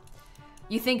called.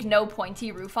 You think no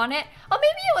pointy roof on it? Oh, maybe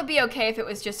it would be okay if it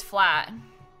was just flat.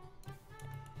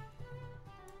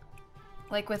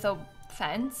 Like with a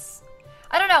fence?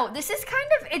 I don't know. This is kind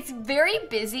of, it's very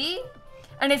busy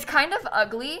and it's kind of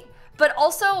ugly, but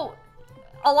also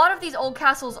a lot of these old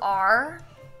castles are.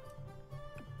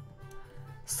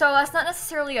 So that's not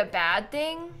necessarily a bad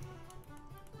thing.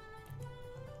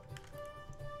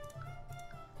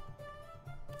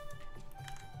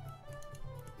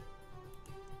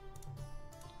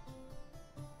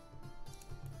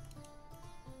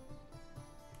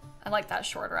 I like that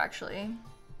shorter, actually.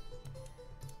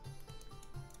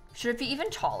 Should it be even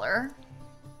taller?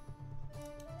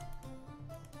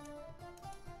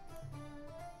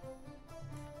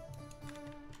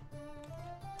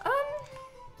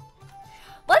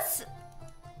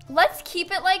 Let's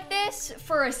keep it like this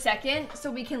for a second so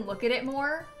we can look at it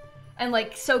more and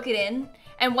like soak it in.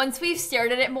 And once we've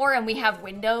stared at it more and we have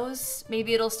windows,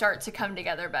 maybe it'll start to come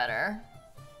together better.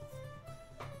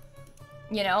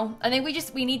 You know, I think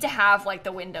we need to have like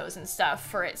the windows and stuff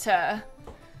for it to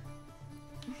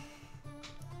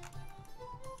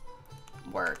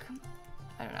work.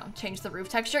 I don't know, change the roof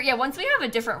texture. Yeah, once we have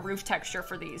a different roof texture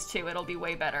for these too, it'll be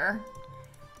way better.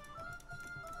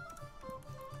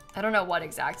 I don't know what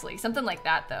exactly. Something like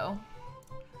that though.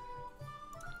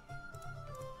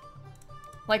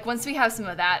 Like once we have some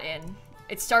of that in,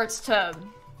 it starts to,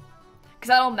 because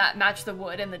that'll match the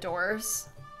wood and the doors.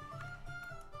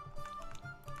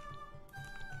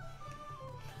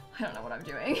 I don't know what I'm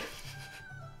doing.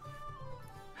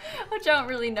 I don't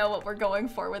really know what we're going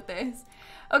for with this.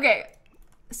 Okay,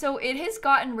 so it has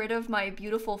gotten rid of my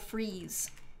beautiful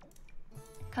frieze.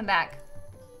 Come back.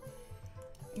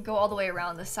 And go all the way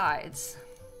around the sides.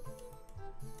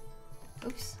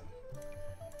 Oops.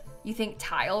 You think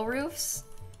tile roofs?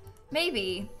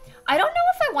 Maybe. I don't know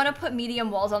if I want to put medium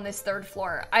walls on this third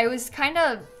floor. I was kind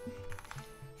of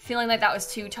feeling like that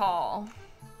was too tall.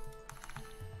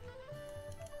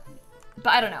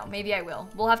 But I don't know, maybe I will.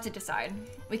 We'll have to decide.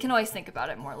 We can always think about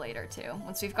it more later too,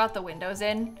 once we've got the windows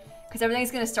in, because everything's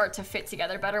gonna start to fit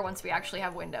together better once we actually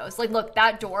have windows. Like look,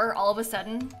 that door, all of a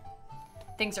sudden,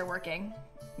 things are working,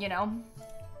 you know?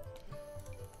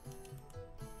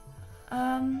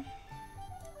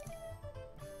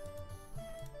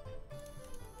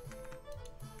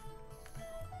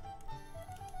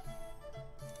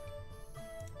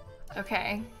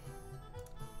 Okay.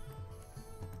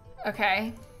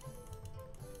 Okay.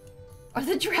 Are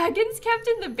the dragons kept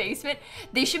in the basement?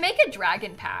 They should make a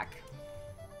dragon pack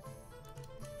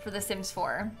for The Sims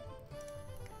 4.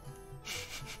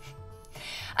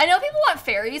 I know people want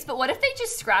fairies, but what if they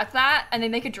just scrap that and they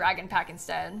make a dragon pack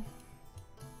instead?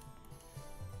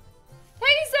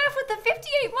 Hey, Zeph with the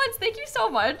 58 months. Thank you so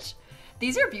much.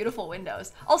 These are beautiful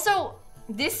windows. Also,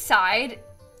 this side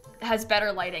has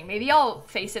better lighting. Maybe I'll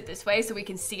face it this way so we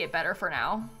can see it better for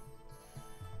now.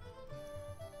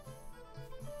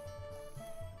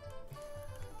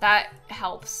 That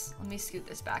helps. Let me scoot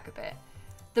this back a bit.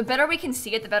 The better we can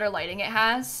see it, the better lighting it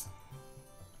has,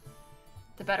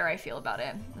 the better I feel about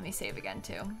it. Let me save again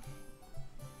too.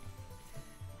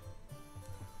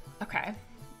 Okay.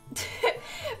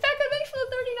 Becca, thanks for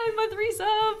the 39-month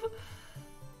resub.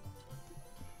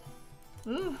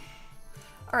 Ooh.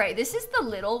 All right, this is the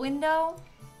little window.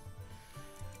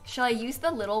 Shall I use the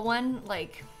little one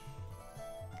like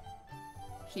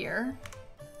here?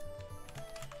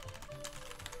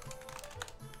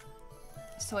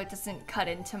 So it doesn't cut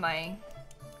into my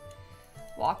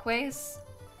walkways.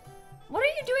 What are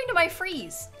you doing to my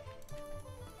frieze?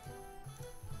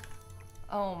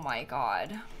 Oh my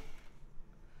god.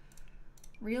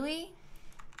 Really?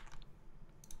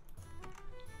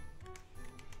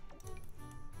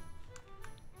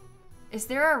 Is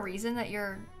there a reason that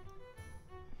you're...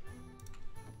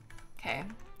 Okay.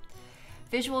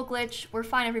 Visual glitch. We're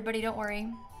fine, everybody. Don't worry.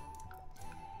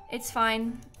 It's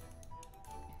fine.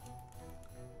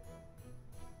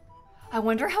 I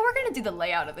wonder how we're gonna do the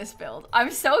layout of this build.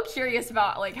 I'm so curious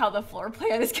about like how the floor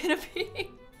plan is gonna be.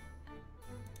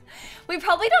 We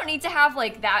probably don't need to have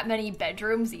like that many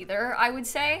bedrooms either, I would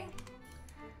say.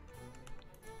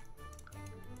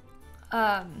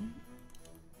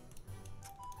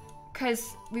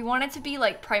 Cause we want it to be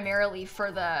like primarily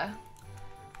for the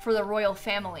royal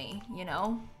family, you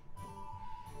know?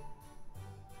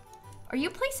 Are you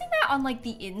placing that on like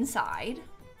the inside?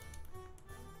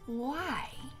 Why?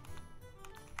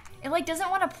 It like doesn't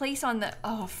want to place on the,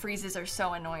 oh, freezes are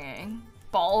so annoying.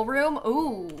 Ballroom,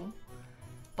 ooh.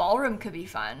 Ballroom could be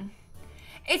fun.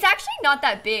 It's actually not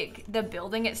that big, the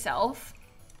building itself.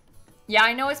 Yeah,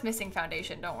 I know it's missing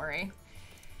foundation, don't worry.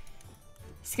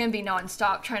 It's gonna be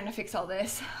non-stop trying to fix all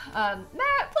this. Matt,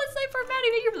 plus Sniper, Maddie,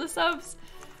 thank you for the subs.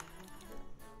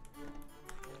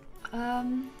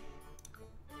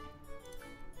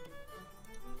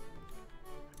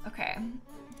 Okay.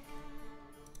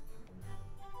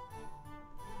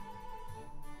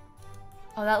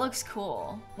 Oh, that looks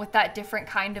cool with that different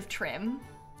kind of trim.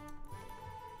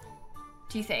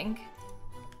 Do you think?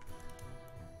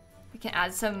 We can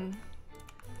add some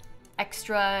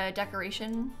extra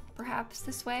decoration, perhaps,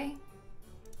 this way.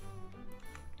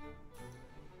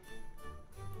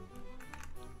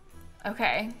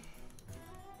 Okay.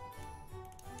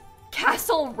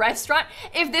 Castle restaurant?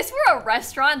 If this were a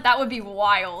restaurant, that would be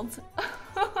wild.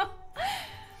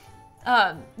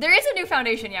 There is a new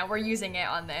foundation, yeah, we're using it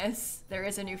on this. There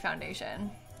is a new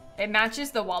foundation. It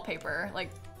matches the wallpaper, like,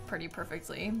 pretty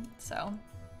perfectly, so.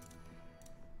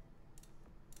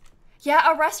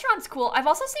 Yeah, a restaurant's cool. I've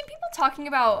also seen people talking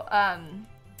about,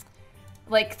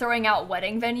 like, throwing out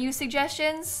wedding venue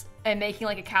suggestions and making,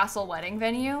 like, a castle wedding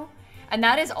venue. And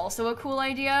that is also a cool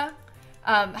idea.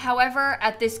 However,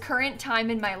 at this current time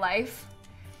in my life,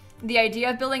 the idea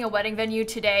of building a wedding venue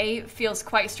today feels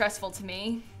quite stressful to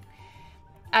me,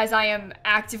 as I am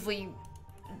actively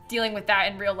dealing with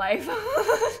that in real life.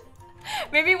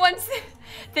 Maybe once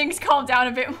things calm down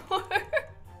a bit more.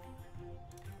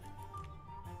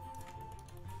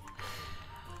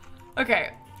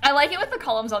 Okay, I like it with the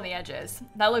columns on the edges.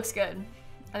 That looks good.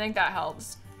 I think that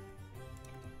helps.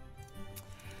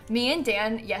 Me and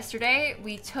Dan yesterday,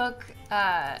 we took,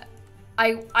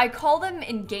 I call them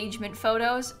engagement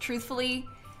photos. Truthfully,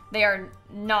 they are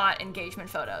not engagement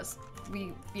photos.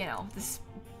 We, you know, this,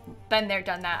 been there,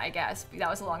 done that, I guess. That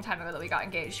was a long time ago that we got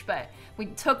engaged, but we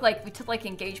took like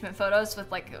engagement photos with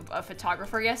like a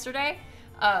photographer yesterday.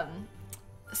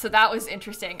 So that was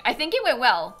interesting. I think it went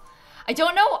well. I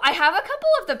don't know, I have a couple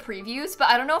of the previews, but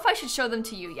I don't know if I should show them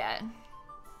to you yet.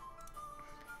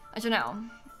 I don't know.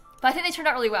 But I think they turned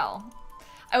out really well.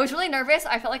 I was really nervous.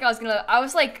 I felt like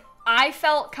I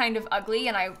felt kind of ugly,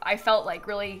 and I felt like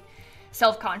really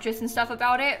self-conscious and stuff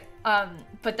about it.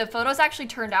 But the photos actually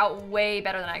turned out way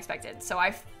better than I expected. So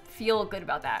I feel good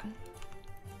about that.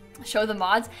 Show the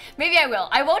mods? Maybe I will.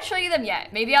 I won't show you them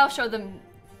yet. Maybe I'll show them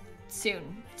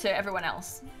soon to everyone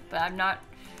else. But I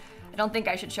don't think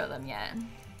I should show them yet.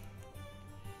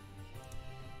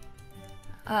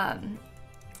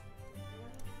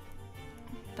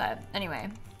 But anyway.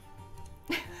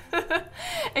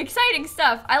 Exciting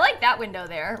stuff. I like that window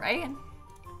there, right?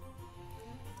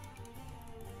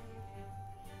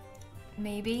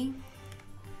 Maybe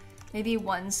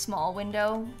one small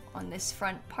window on this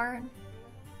front part.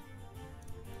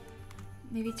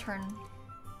 Maybe turn.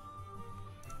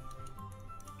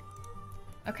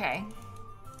 Okay.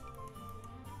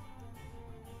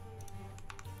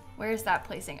 Where is that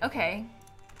placing? Okay.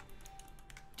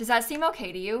 Does that seem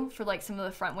okay to you for like some of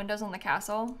the front windows on the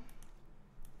castle?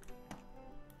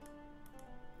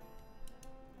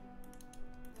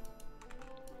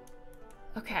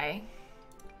 Okay.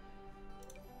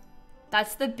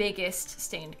 That's the biggest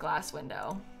stained glass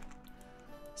window.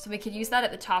 So we could use that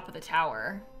at the top of the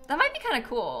tower. That might be kind of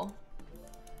cool.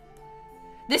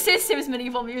 This is Sims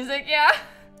Medieval music, yeah.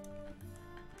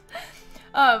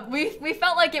 We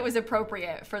felt like it was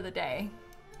appropriate for the day.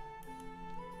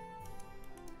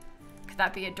 Could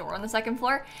that be a door on the second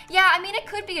floor? Yeah, I mean, it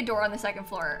could be a door on the second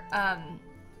floor.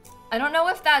 I don't know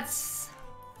if that's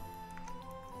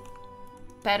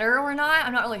better or not.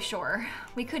 I'm not really sure.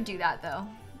 We could do that though.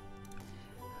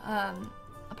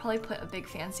 I'll probably put a big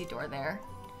fancy door there.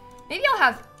 Maybe I'll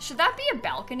have, should that be a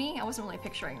balcony? I wasn't really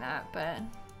picturing that, but.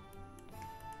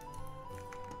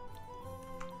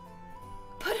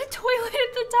 Put a toilet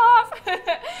at the top.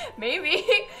 Maybe.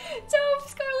 Dope,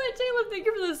 Scarlett, Caleb, thank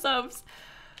you for the subs.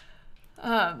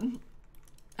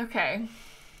 Okay.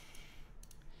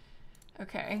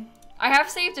 Okay. I have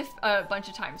saved a bunch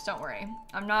of times, don't worry.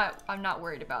 I'm not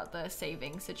worried about the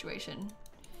saving situation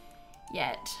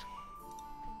yet.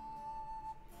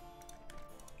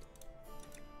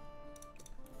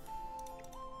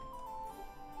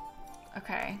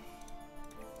 Okay.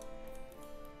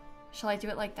 Shall I do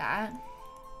it like that?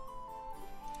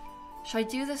 Should I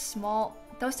do the small?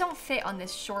 Those don't fit on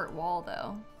this short wall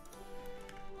though.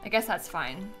 I guess that's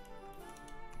fine.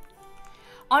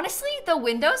 Honestly, the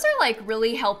windows are like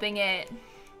really helping it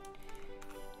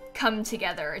come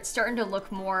together. It's starting to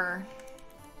look more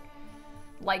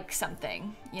like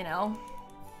something, you know?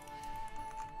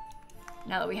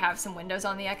 Now that we have some windows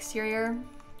on the exterior.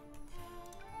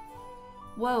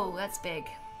 Whoa, that's big.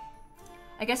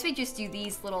 I guess we just do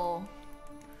these little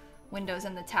windows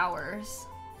in the towers.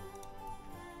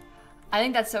 I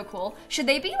think that's so cool. Should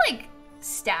they be like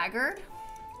staggered?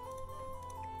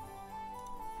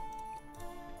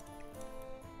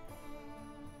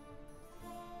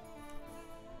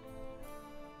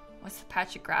 What's the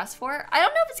patch of grass for? I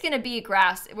don't know if it's gonna be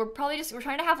grass. We're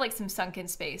trying to have like some sunken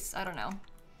space. I don't know.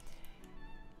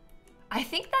 I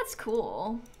think that's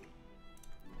cool.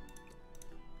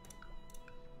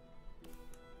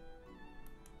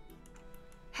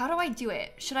 How do I do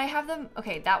it? Should I have them?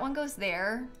 Okay, that one goes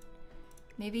there.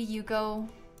 Maybe you go.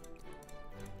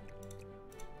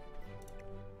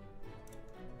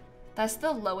 That's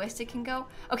the lowest it can go.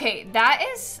 Okay, that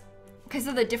is because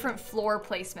of the different floor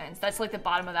placements. That's like the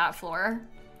bottom of that floor.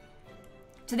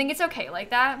 Do you think it's okay like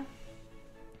that?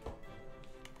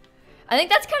 I think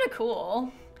that's kind of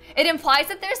cool. It implies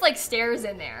that there's like stairs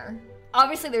in there.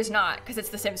 Obviously there's not because it's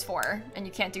The Sims 4 and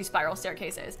you can't do spiral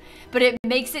staircases. But it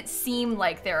makes it seem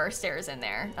like there are stairs in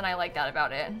there and I like that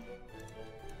about it.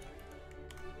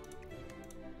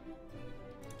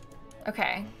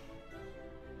 Okay.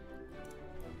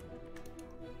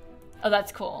 Oh,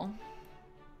 that's cool.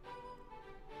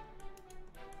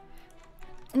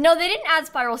 No, they didn't add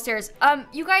spiral stairs.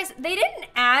 You guys, they didn't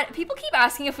add, people keep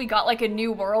asking if we got like a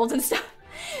new world and stuff.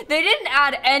 They didn't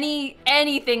add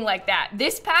anything like that.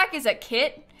 This pack is a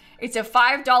kit. It's a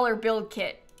 $5 build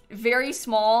kit. Very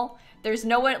small. There's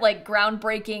no like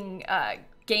groundbreaking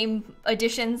game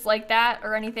additions like that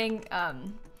or anything.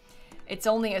 It's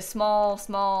only a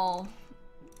small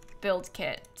build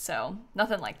kit. So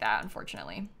nothing like that,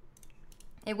 unfortunately.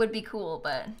 It would be cool,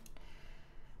 but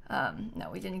no,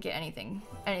 we didn't get anything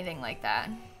like that.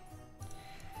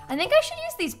 I think I should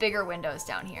use these bigger windows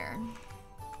down here.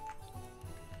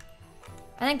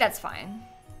 I think that's fine.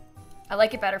 I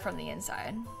like it better from the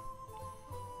inside. Do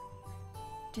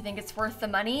you think it's worth the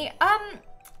money?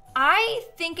 I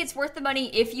think it's worth the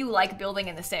money if you like building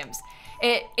in The Sims.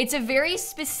 It's a very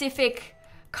specific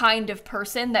kind of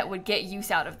person that would get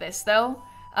use out of this, though.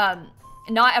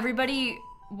 Not everybody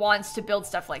wants to build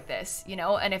stuff like this, you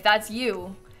know? And if that's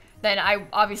you, then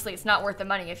obviously it's not worth the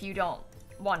money if you don't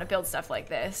want to build stuff like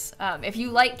this. If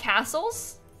you like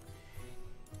castles,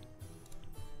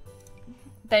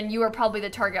 then you are probably the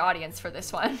target audience for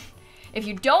this one. If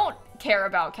you don't care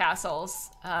about castles,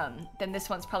 then this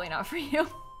one's probably not for you.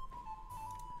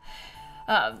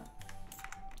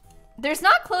 There's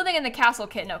not clothing in the castle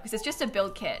kit, no, because it's just a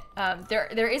build kit.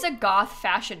 There is a goth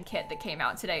fashion kit that came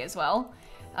out today as well,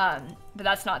 but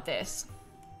that's not this.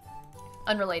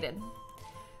 Unrelated.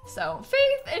 So,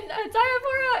 Faith and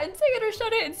Diabora and Take It or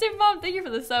Shut It and Sim Mom, thank you for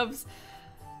the subs.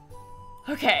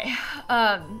 Okay,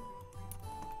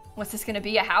 what's this gonna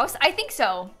be, a house? I think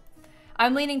so.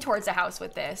 I'm leaning towards a house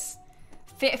with this.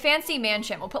 Fancy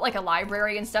mansion, we'll put like a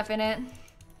library and stuff in it.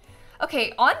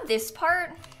 Okay, on this part,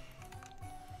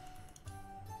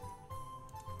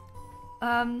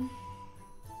 I'm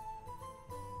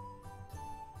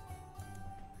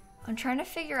trying to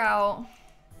figure out,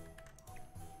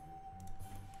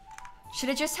 should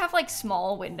it just have like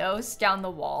small windows down the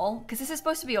wall? Because this is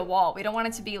supposed to be a wall. We don't want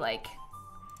it to be like,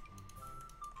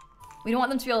 we don't want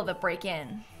them to be able to break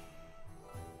in,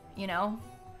 you know?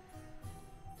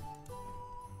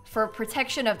 For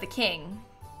protection of the king.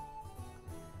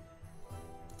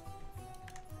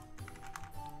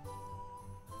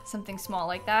 Something small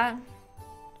like that.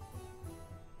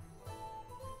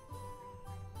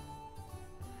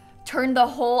 Turn the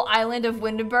whole island of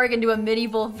Windenburg into a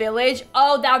medieval village.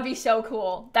 Oh, that would be so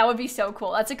cool. That would be so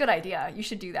cool. That's a good idea. You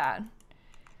should do that.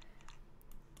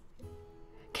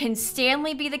 Can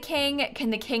Stanley be the king? Can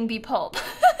the king be Pulp?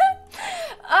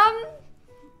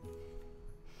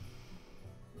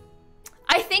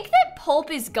 I think that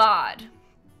Pulp is God.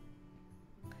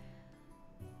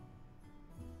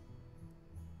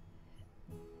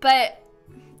 But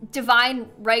divine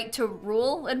right to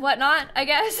rule and whatnot, I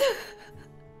guess.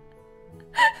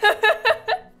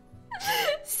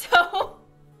 So,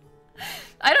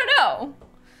 I don't know.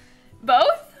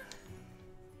 Both?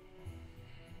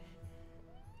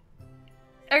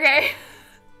 Okay.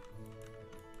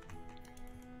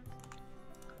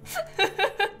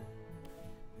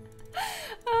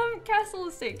 Castle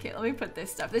estate kit. Let me put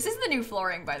this stuff. This is the new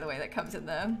flooring, by the way, that comes in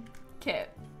the kit.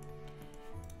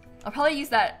 I'll probably use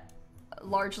that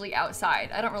largely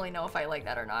outside. I don't really know if I like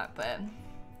that or not, but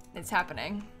it's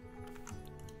happening.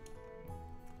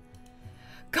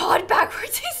 God,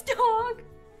 backwards his dog.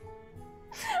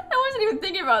 I wasn't even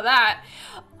thinking about that.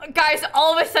 Guys,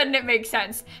 all of a sudden it makes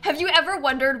sense. Have you ever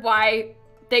wondered why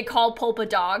they call Pulp a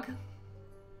dog?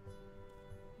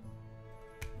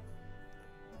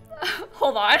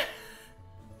 Hold on.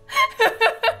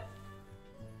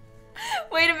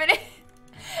 Wait a minute.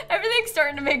 Everything's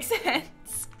starting to make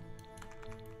sense.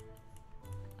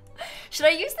 Should I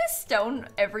use this stone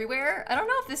everywhere? I don't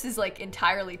know if this is like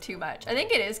entirely too much. I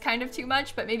think it is kind of too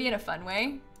much, but maybe in a fun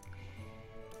way.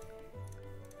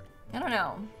 I don't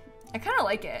know. I kind of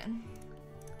like it.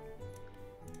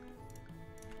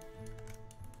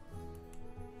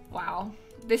 Wow.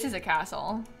 This is a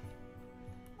castle.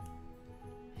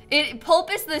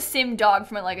 Pulp is the sim dog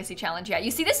from a Legacy challenge. Yeah,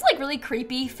 you see this like really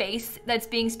creepy face that's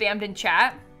being spammed in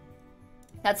chat?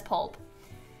 That's Pulp.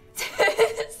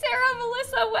 Sarah,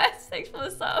 Melissa, West, thanks for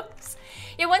the subs.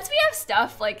 Yeah, once we have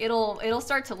stuff, like it'll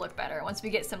start to look better once we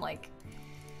get some like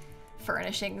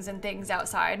furnishings and things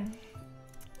outside.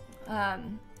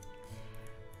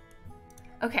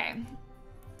 Okay.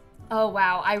 Oh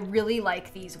wow, I really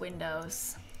like these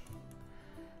windows.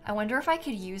 I wonder if I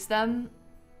could use them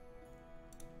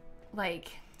like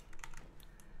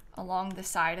along the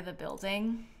side of the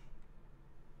building.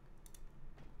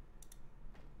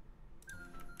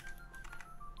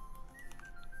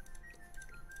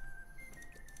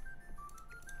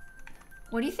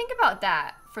 What do you think about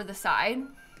that for the side?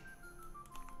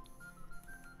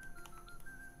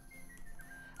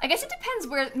 I guess it depends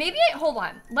where, maybe, hold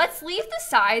on. Let's leave the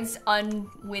sides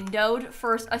unwindowed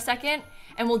for a second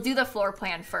and we'll do the floor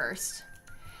plan first.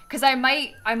 Cause I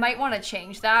might want to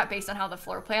change that based on how the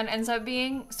floor plan ends up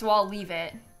being. So I'll leave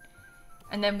it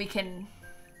and then we can,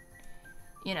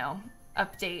 you know,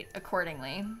 update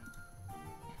accordingly.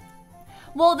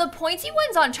 Well, the pointy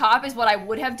ones on top is what I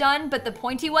would have done, but the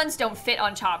pointy ones don't fit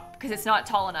on top because it's not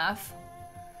tall enough.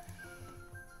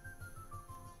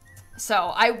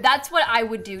 So that's what I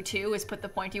would do too, is put the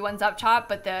pointy ones up top,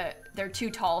 but they're too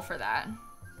tall for that.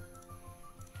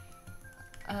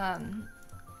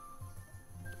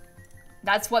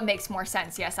 That's what makes more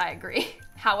sense. Yes, I agree.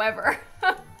 However,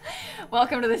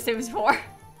 welcome to The Sims 4.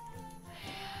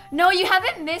 No, you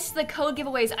haven't missed the code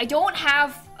giveaways. I don't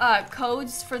have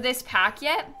codes for this pack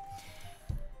yet.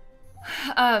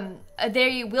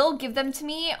 They will give them to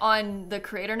me on the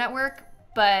Creator Network,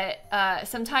 but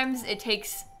sometimes it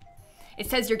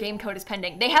says your game code is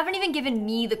pending. They haven't even given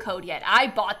me the code yet. I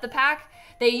bought the pack.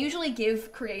 They usually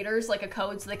give creators like a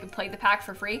code so they can play the pack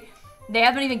for free. They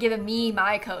haven't even given me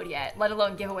my code yet, let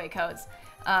alone giveaway codes.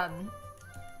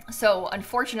 So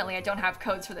unfortunately, I don't have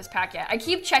codes for this pack yet. I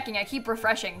keep checking, I keep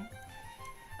refreshing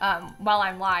while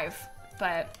I'm live,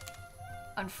 but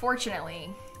unfortunately,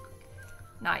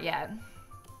 not yet.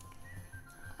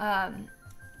 But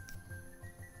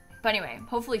anyway,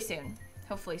 hopefully soon.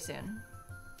 Hopefully soon.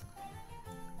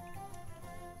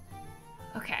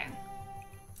 Okay.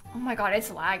 Oh my god,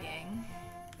 it's lagging.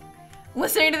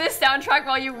 Listening to this soundtrack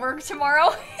while you work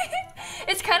tomorrow?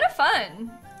 It's kind of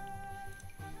fun.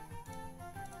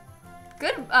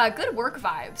 Good work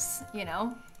vibes, you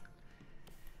know?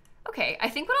 Okay, I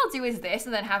think what I'll do is this,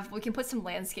 and then we can put some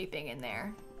landscaping in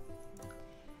there.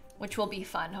 Which will be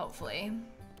fun, hopefully.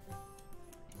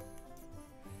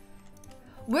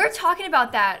 We're talking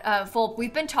about that, Volp.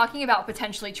 We've been talking about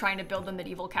potentially trying to build a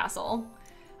medieval castle.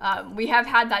 We have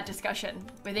had that discussion.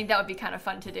 We think that would be kind of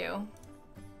fun to do.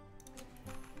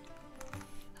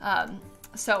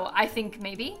 So I think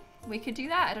maybe we could do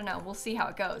that. I don't know. We'll see how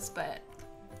it goes, but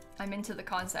I'm into the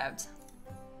concept.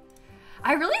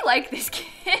 I really like this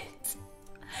kit.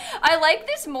 I like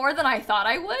this more than I thought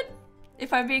I would,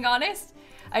 if I'm being honest.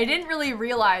 I didn't really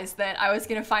realize that I was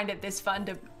gonna find it this fun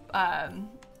to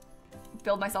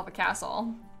build myself a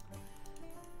castle.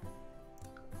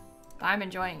 But I'm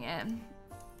enjoying it.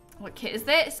 What kit is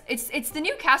this? It's the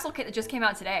new castle kit that just came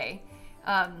out today.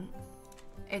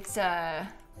 It's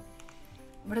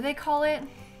what do they call it?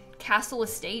 Castle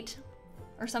Estate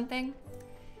or something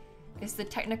is the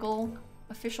technical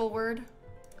official word.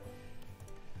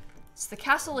 It's the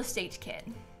Castle Estate kit.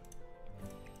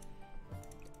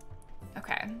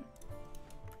 Okay.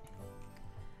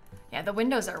 Yeah, the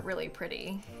windows are really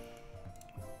pretty.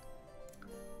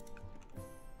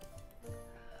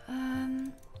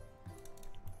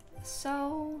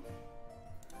 So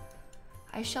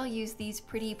I shall use these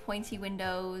pretty pointy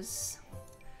windows.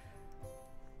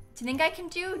 Do you think I can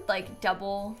do like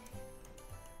double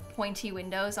pointy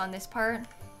windows on this part?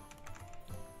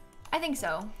 I think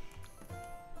so.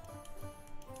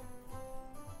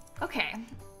 Okay.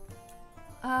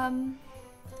 And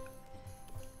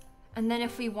then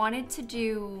if we wanted to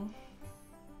do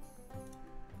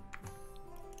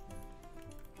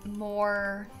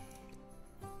more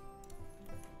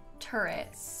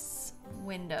turrets,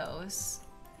 windows,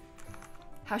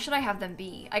 how should I have them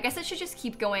be? I guess it should just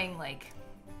keep going like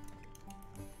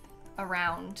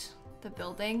around the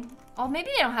building. Oh, maybe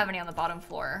they don't have any on the bottom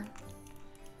floor.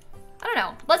 I don't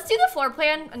know. Let's do the floor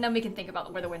plan and then we can think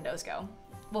about where the windows go.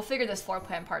 We'll figure this floor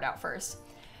plan part out first.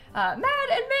 Matt and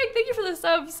Meg, thank you for the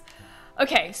subs.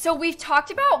 Okay, so we've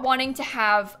talked about wanting to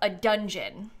have a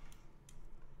dungeon.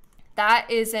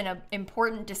 That is an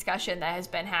important discussion that has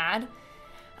been had.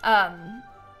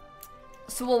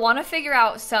 So we'll want to figure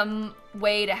out some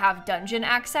way to have dungeon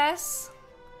access.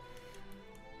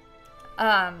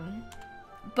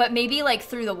 But maybe like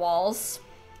through the walls,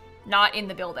 not in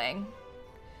the building.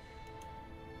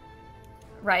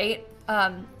 Right?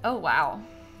 Oh wow.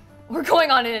 We're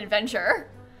going on an adventure.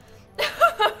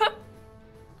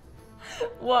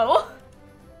 Whoa.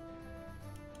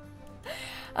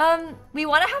 We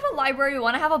want to have a library, we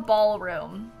want to have a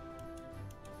ballroom.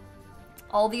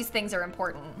 All these things are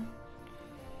important.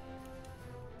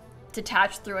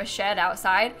 Detached through a shed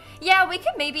outside. Yeah, we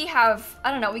could maybe have,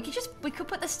 I don't know, we could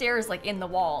put the stairs like in the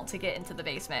wall to get into the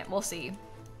basement. We'll see.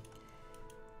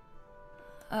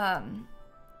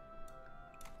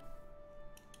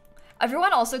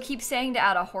 Everyone also keeps saying to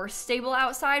add a horse stable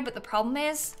outside, but the problem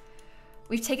is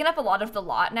we've taken up a lot of the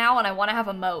lot now and I want to have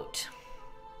a moat.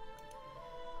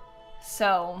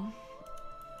 So,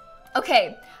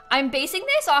 okay, I'm basing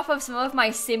this off of some of my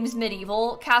Sims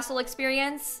Medieval castle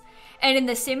experience. And in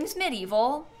the Sims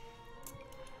Medieval,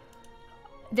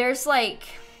 there's like,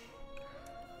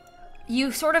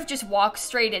 you sort of just walk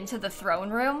straight into the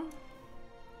throne room.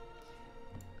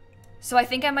 So I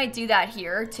think I might do that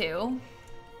here too.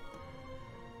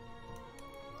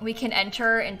 We can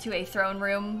enter into a throne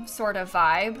room sort of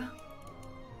vibe.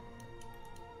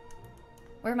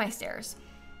 Where are my stairs?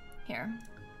 Here.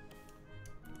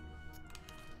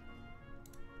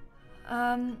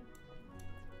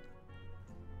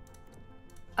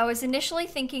 I was initially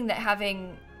thinking that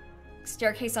having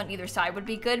staircase on either side would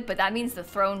be good, but that means the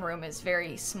throne room is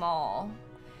very small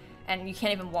and you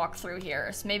can't even walk through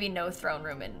here. So maybe no throne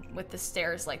room with the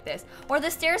stairs like this. Or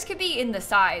the stairs could be in the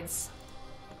sides.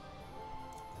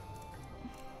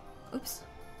 Oops.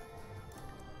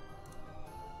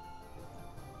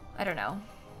 I don't know.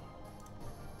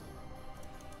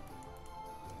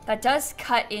 That does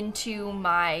cut into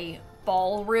my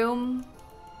ballroom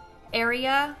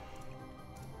area.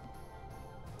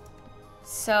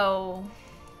 So,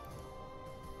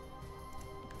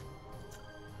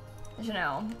 I don't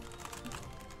know.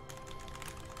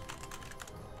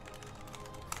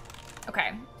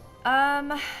 Okay.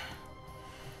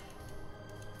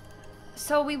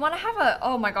 So we want to have a,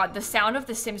 oh my god, the sound of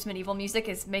the Sims Medieval music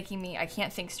is making me, I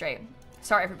can't think straight.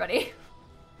 Sorry, everybody.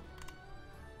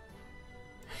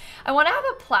 I want to have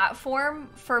a platform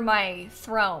for my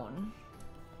throne.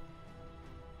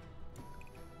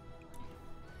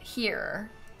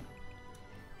 Here.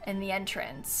 In the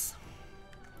entrance.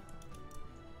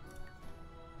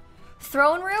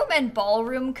 Throne room and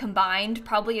ballroom combined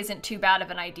probably isn't too bad of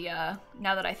an idea,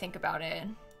 now that I think about it.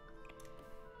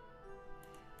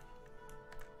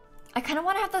 I kind of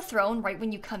want to have the throne right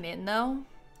when you come in, though.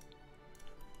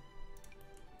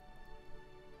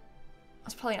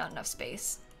 That's probably not enough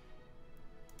space.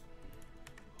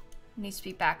 Needs to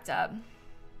be backed up.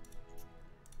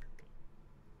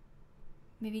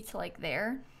 Maybe to like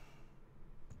there.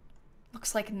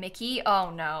 Looks like Mickey.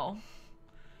 Oh no.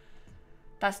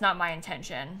 That's not my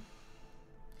intention.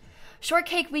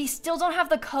 Shortcake, we still don't have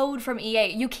the code from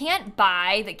EA. You can't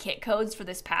buy the kit codes for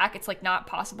this pack. It's like not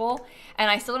possible. And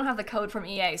I still don't have the code from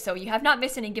EA. So you have not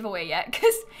missed any giveaway yet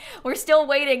because we're still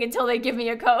waiting until they give me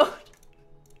a code.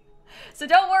 So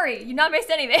don't worry, you've not missed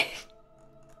anything.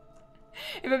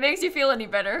 If it makes you feel any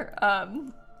better,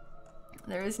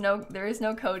 there is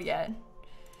no code yet.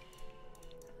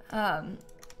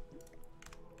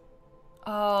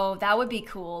 Oh, that would be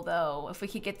cool though, if we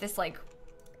could get this like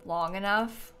long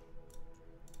enough.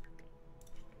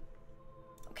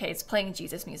 Okay, it's playing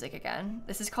Jesus music again.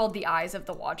 This is called The Eyes of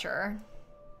the Watcher.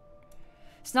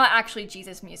 It's not actually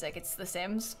Jesus music, it's The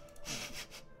Sims.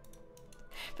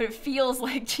 But it feels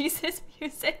like Jesus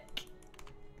music.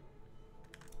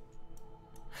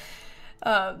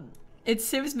 It's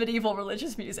Sims Medieval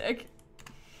religious music.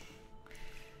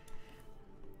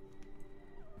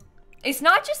 It's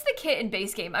not just the kit and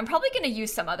base game. I'm probably going to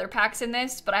use some other packs in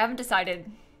this, but I haven't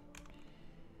decided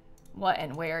what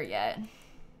and where yet.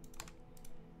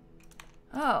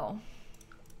 Oh.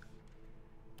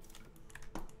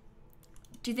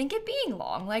 Do you think it being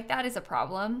long like that is a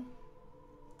problem?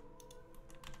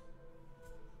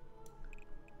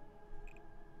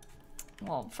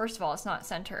 Well, first of all, it's not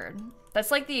centered. That's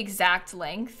like the exact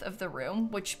length of the room,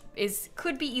 which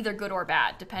could be either good or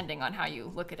bad, depending on how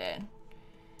you look at it.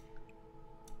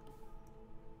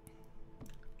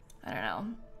 I don't know.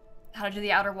 How to do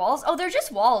the outer walls? Oh, they're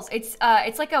just walls. It's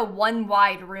like a one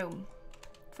wide room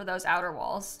for those outer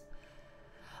walls.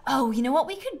 Oh, you know what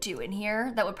we could do in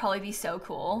here? That would probably be so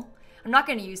cool. I'm not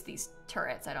going to use these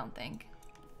turrets, I don't think.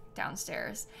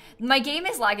 Downstairs. My game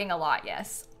is lagging a lot,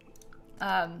 yes.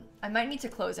 I might need to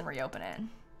close and reopen it.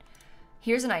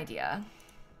 Here's an idea.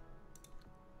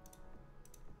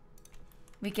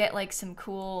 We get like some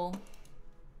cool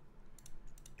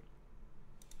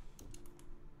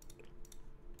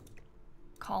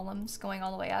columns going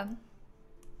all the way up,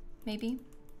 maybe.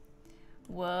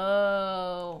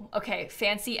 Whoa. Okay,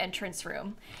 fancy entrance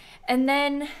room. And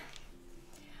then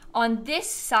on this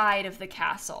side of the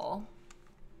castle,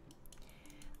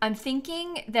 I'm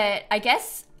thinking that I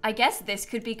guess this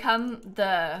could become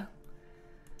the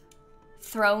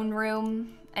throne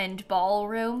room and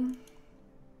ballroom.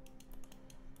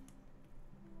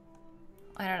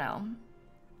 I don't know.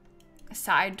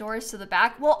 Side doors to the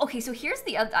back. Well, okay, so here's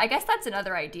the other, I guess that's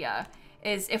another idea,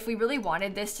 is if we really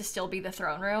wanted this to still be the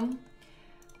throne room,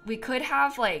 we could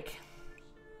have like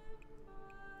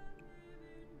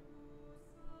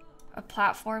a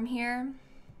platform here.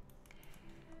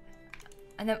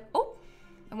 And then, oh,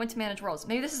 I went to manage worlds.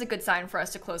 Maybe this is a good sign for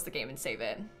us to close the game and save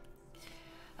it.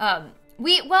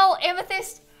 Well,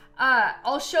 Amethyst,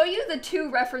 I'll show you the 2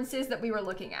 references that we were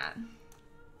looking at.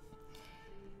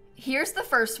 Here's the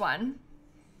first one.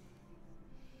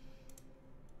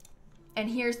 And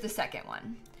here's the second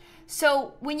one.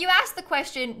 So when you ask the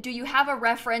question, do you have a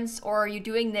reference or are you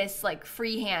doing this like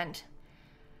freehand?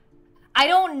 I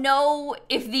don't know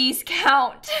if these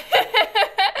count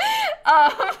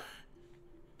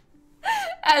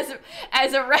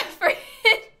as a reference.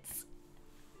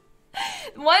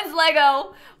 One's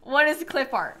Lego, one is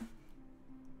clip art.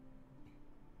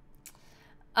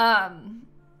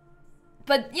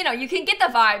 But you know, you can get the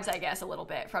vibes, I guess, a little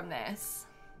bit from this.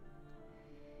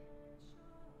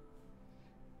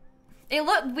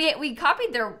 We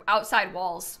copied their outside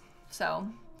walls, so.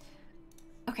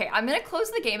 Okay, I'm gonna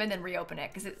close the game and then reopen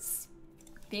it because it's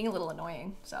being a little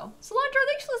annoying, so. Cilantro,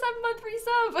 thanks for the 7-month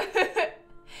resub.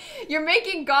 You're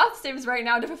making goth sims right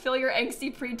now to fulfill your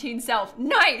angsty preteen self.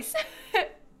 Nice!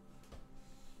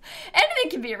 Anything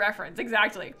can be a reference,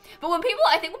 exactly. But when people,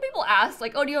 I think when people ask,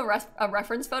 like, oh, do you have a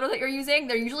reference photo that you're using?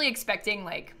 They're usually expecting,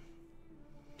 like,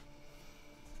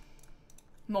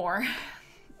 more,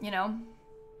 you know?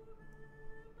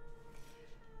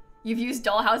 You've used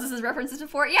dollhouses as references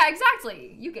before? Yeah,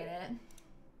 exactly. You get it.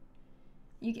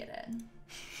 You get it.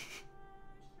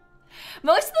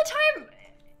 Most of the time,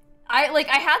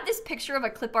 I had this picture of a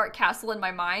clip art castle in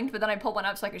my mind, but then I pulled one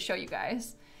up so I could show you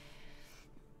guys.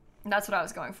 And that's what I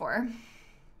was going for.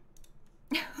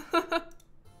 Yeah,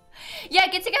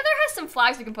 Get Together has some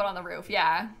flags we can put on the roof.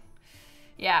 Yeah.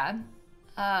 Yeah.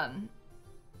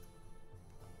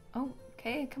 Oh,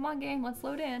 okay. Come on, game. Let's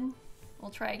load in.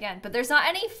 We'll try again. But there's not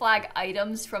any flag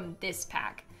items from this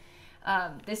pack.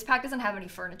 This pack doesn't have any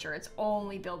furniture. It's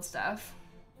only build stuff.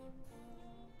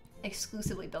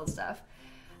 Exclusively build stuff.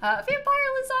 Vampire,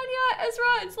 Lasagna,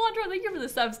 Ezra, and Cilantro, thank you for the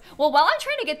subs. Well, while I'm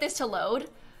trying to get this to load,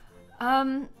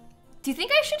 do you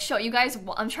think I should show you guys?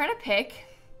 I'm trying to pick.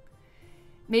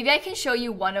 Maybe I can show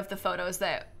you one of the photos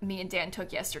that me and Dan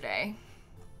took yesterday.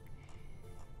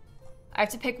 I have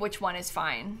to pick which one is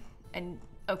fine and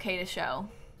okay to show.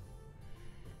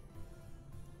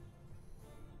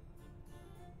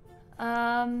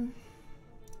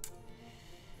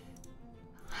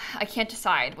 I can't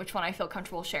decide which one I feel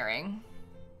comfortable sharing.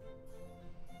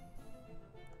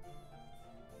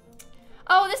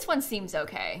 Oh, this one seems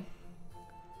okay.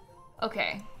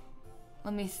 Okay.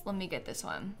 Let me get this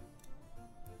one.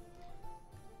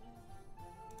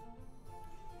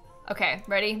 Okay,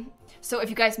 ready? So if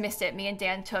you guys missed it, me and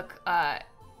Dan took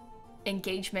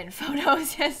engagement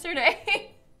photos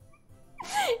yesterday.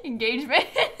 Engagement.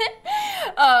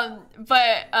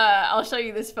 But I'll show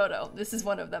you this photo. This is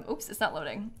one of them. Oops, it's not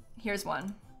loading. Here's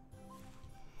one.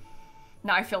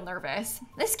 Now I feel nervous.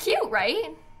 This is cute,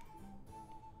 right?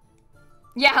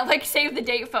 Yeah, like save the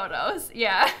date photos.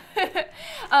 Yeah.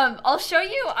 I'll show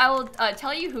you, I will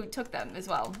tell you who took them as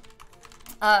well.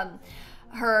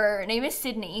 Her name is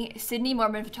Sydney. Sydney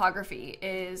Mormon Photography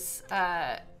is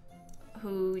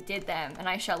who did them, and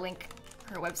I shall link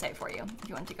her website for you if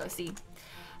you want to go see.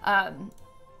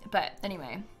 But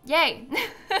anyway, yay.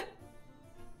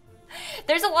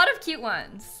 There's a lot of cute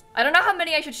ones. I don't know how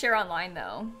many I should share online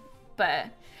though, but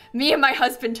me and my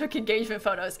husband took engagement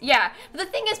photos. Yeah, but the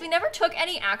thing is we never took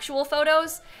any actual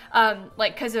photos,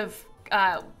 like because of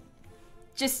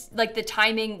just like the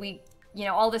timing. You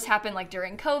know, all this happened like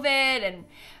during COVID, and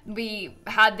we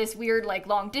had this weird like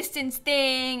long distance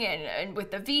thing and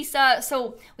with the visa.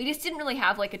 So we just didn't really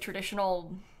have like a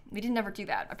traditional, we didn't ever do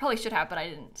that. I probably should have, but I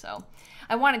didn't. So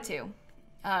I wanted to.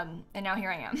 And now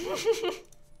here I am.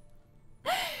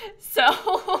 So,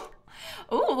 oh,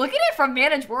 look at it from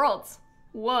Manage Worlds.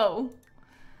 Whoa.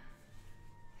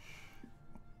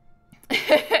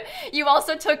 You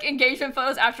also took engagement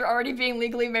photos after already being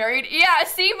legally married. Yeah,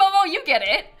 see, Momo, you get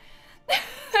it.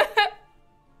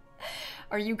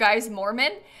 Are you guys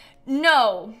Mormon?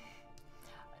 No.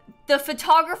 The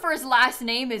photographer's last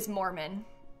name is Mormon.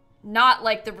 Not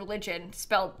like the religion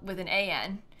spelled with an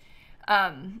A-N.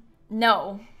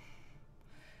 No.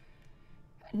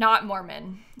 Not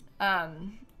Mormon.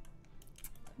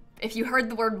 If you heard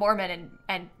the word Mormon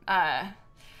and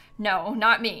no,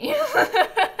 not me.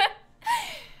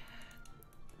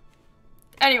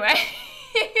 Anyway.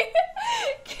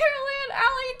 Carolyn,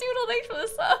 Allie, Doodle, thanks for the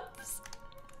subs.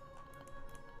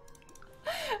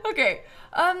 Okay,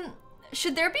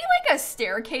 should there be like a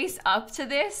staircase up to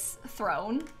this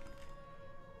throne?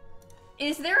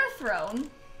 Is there a throne?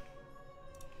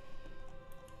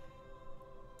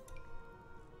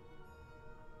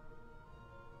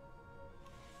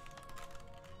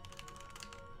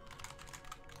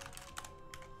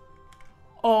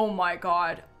 Oh my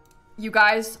god. You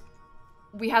guys,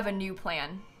 we have a new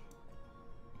plan.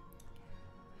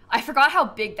 I forgot how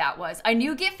big that was. I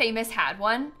knew Get Famous had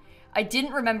one. I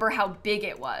didn't remember how big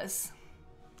it was.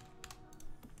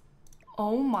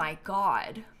 Oh my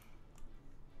god.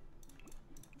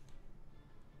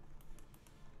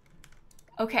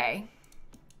 Okay.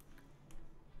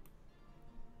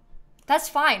 That's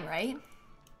fine, right?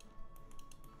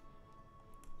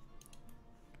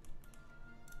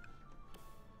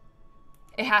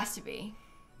 It has to be.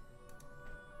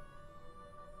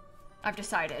 I've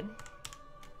decided.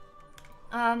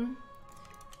 F5,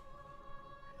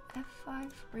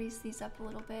 raise these up a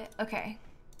little bit. Okay.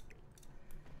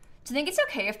 Do you think it's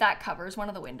okay if that covers one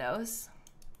of the windows?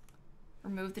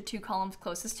 Remove the two columns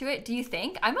closest to it. Do you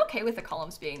think? I'm okay with the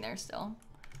columns being there still.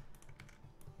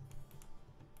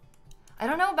 I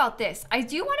don't know about this. I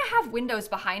do want to have windows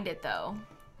behind it though.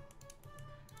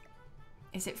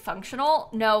 Is it functional?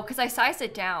 No, because I sized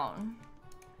it down.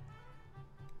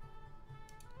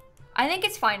 I think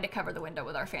it's fine to cover the window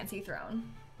with our fancy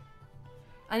throne.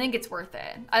 I think it's worth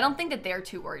it. I don't think that they're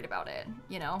too worried about it,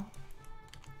 you know?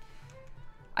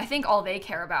 I think all they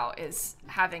care about is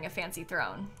having a fancy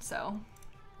throne, so.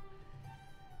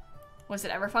 Was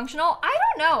it ever functional? I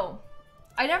don't know.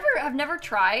 I've never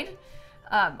tried.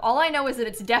 All I know is that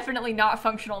it's definitely not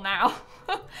functional now.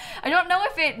 I don't know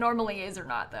if it normally is or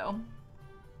not though.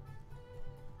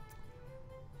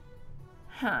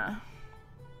 Huh.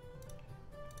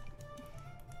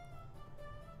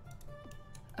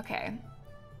 Okay.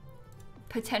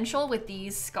 Potential with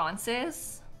these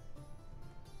sconces.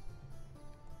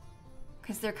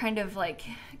 Because they're kind of like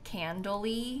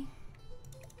candle-y.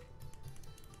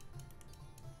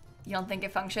 You don't think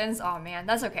it functions? Oh man,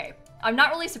 that's okay. I'm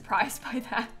not really surprised by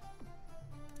that.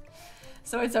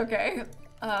 So it's okay.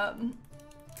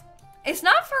 It's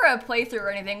not for a playthrough or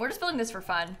anything. We're just building this for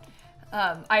fun.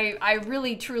 I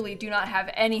really, truly do not have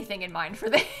anything in mind for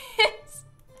this.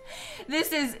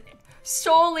 This is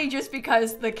solely just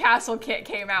because the castle kit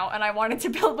came out and I wanted to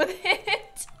build with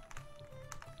it.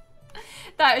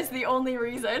 That is the only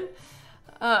reason.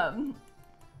 Are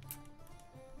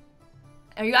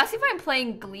you asking if I'm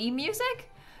playing Glee music?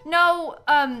 No,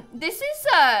 this is,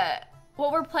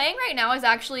 what we're playing right now is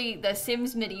actually the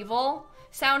Sims Medieval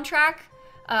soundtrack.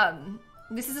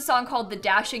 This is a song called The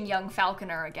Dashing Young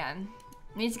Falconer again.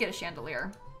 Needs to get a chandelier.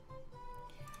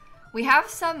 We have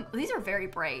some, these are very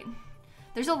bright.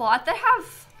 There's a lot that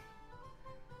have,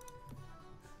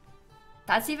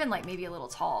 that's even like maybe a little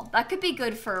tall. That could be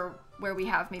good for where we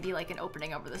have maybe like an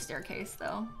opening over the staircase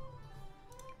though.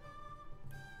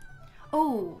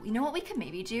 Oh, you know what we could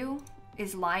maybe do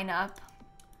is line up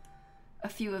a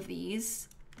few of these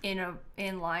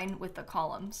in line with the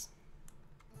columns.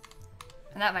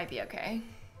 And that might be okay.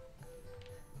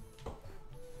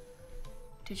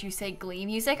 Did you say Glee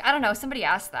music? I don't know, somebody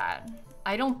asked that.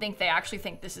 I don't think they actually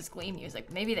think this is Glee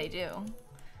music. Maybe they do.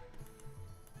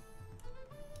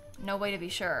 No way to be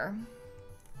sure.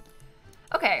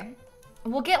 Okay,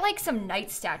 we'll get like some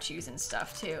knight statues and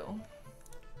stuff too.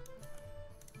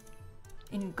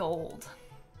 In gold.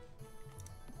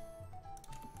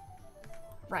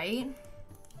 Right?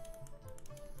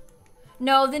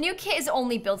 No, the new kit is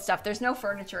only build stuff. There's no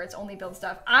furniture, it's only build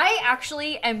stuff. I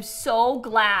actually am so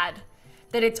glad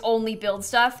that it's only build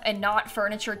stuff and not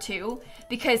furniture too,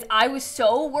 because I was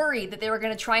so worried that they were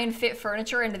gonna try and fit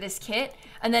furniture into this kit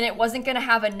and then it wasn't gonna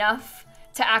have enough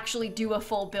to actually do a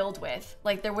full build with.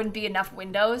 Like there wouldn't be enough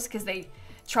windows because they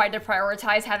tried to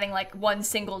prioritize having like one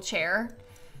single chair.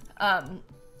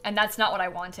 And that's not what I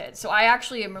wanted. So I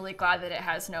actually am really glad that it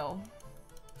has no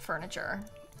furniture.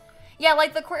 Yeah,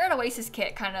 like the Courtyard Oasis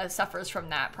kit kind of suffers from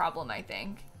that problem, I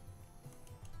think.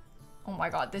 Oh my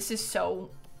god, this is so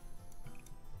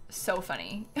So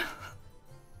funny.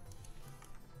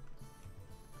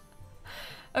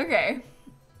 Okay.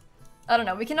 I don't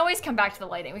know. We can always come back to the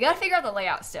lighting. We gotta figure out the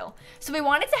layout still. So we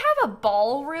wanted to have a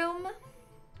ballroom.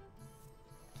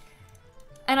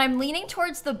 And I'm leaning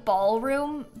towards the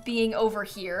ballroom being over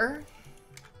here.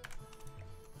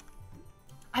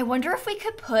 I wonder if we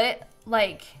could put,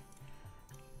 like,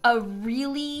 a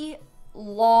really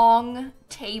long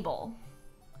table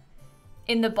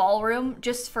in the ballroom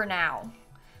just for now.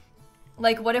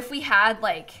 Like, what if we had,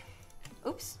 like,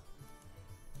 oops.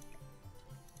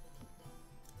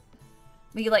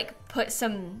 We, like, put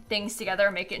some things together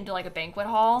and make it into, like, a banquet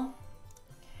hall.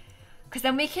 Because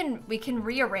then we can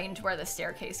rearrange where the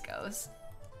staircase goes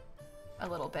a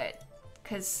little bit.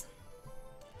 Because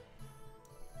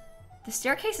the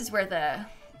staircase is where the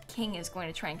king is going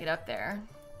to try and get up there.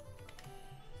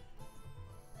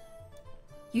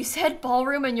 You said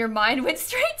ballroom and your mind went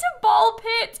straight to ball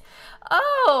pit.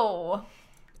 Oh.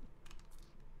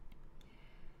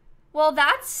 Well,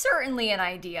 that's certainly an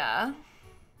idea.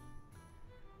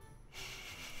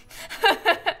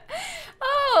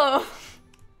 Oh.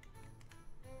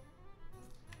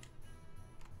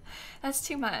 That's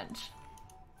too much.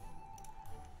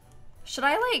 Should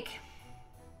I, like,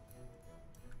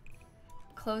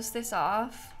 close this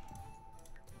off?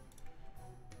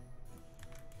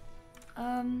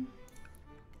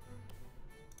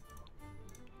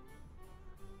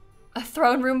 A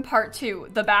throne room part 2,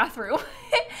 the bathroom.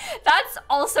 That's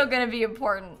also gonna be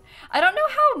important. I don't know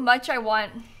how much I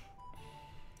want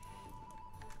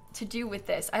to do with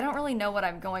this. I don't really know what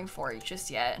I'm going for just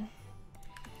yet.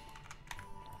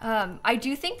 I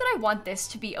do think that I want this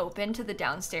to be open to the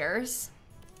downstairs.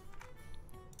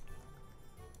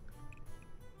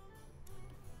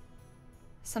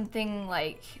 Something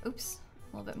like, oops,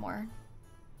 a little bit more.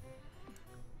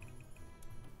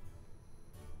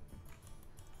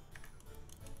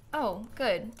 Oh,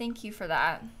 good. Thank you for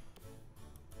that.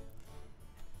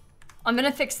 I'm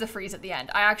gonna fix the freeze at the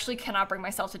end. I actually cannot bring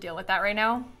myself to deal with that right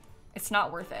now. It's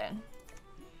not worth it.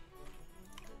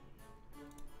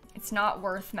 It's not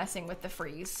worth messing with the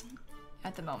freeze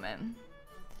at the moment.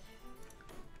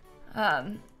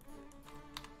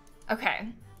 Okay,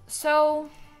 so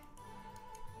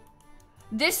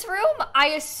this room, I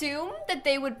assume that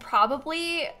they would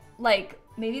probably, like,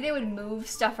 maybe they would move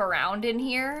stuff around in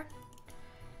here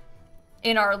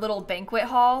in our little banquet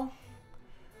hall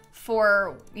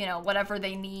for, you know, whatever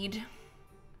they need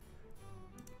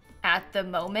at the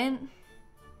moment.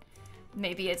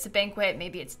 Maybe it's a banquet,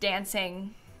 maybe it's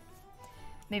dancing.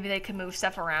 Maybe they could move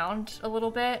stuff around a little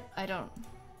bit. I don't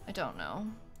know.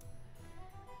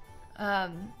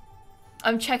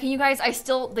 I'm checking, you guys.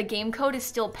 The game code is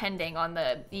still pending on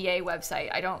the EA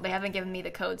website. They haven't given me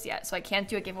the codes yet, so I can't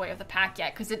do a giveaway of the pack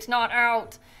yet because it's not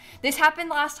out. This happened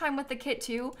last time with the kit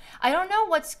too. I don't know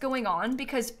what's going on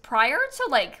because prior to,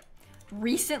 like,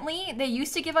 recently, they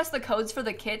used to give us the codes for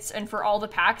the kits and for all the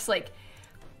packs, like,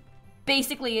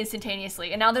 basically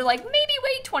instantaneously. And now they're like, maybe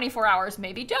wait 24 hours,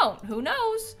 maybe don't. Who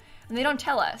knows? And they don't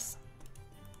tell us.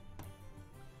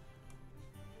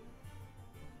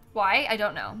 Why? I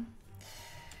don't know.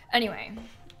 Anyway,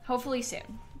 hopefully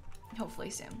soon. Hopefully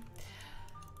soon.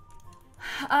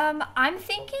 I'm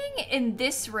thinking in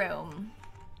this room,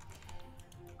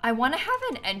 I want to have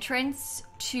an entrance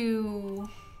to...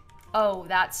 Oh,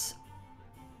 that's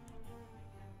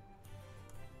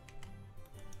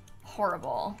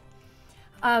horrible.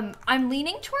 I'm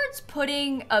leaning towards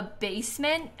putting a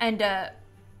basement and I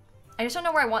just don't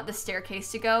know where I want the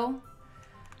staircase to go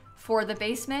for the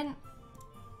basement,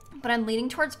 but I'm leaning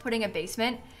towards putting a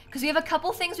basement because we have a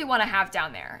couple things we want to have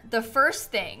down there. The first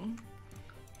thing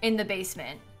in the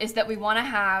basement is that we want to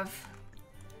have,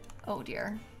 oh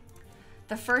dear.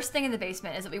 The first thing in the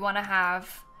basement is that we want to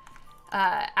have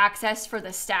access for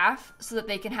the staff so that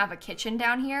they can have a kitchen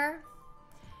down here.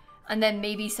 And then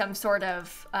maybe some sort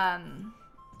of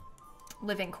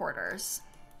living quarters.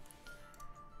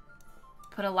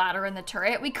 Put a ladder in the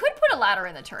turret. We could put a ladder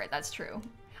in the turret, that's true.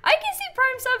 I can see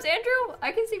Prime subs, Andrew.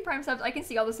 I can see Prime subs. I can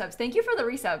see all the subs. Thank you for the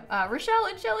resub. Rochelle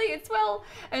and Shelly and Swell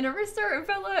and Arista and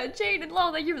Bella and Jade and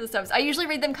Lol, thank you for the subs. I usually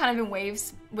read them kind of in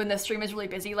waves when the stream is really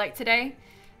busy like today.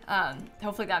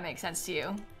 Hopefully that makes sense to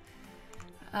you.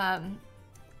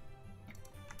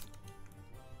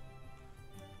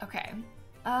 Okay.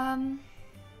 I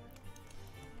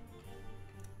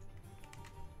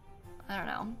don't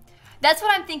know. That's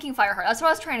what I'm thinking, Fireheart. That's what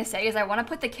I was trying to say, is I want to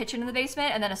put the kitchen in the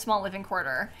basement and then a small living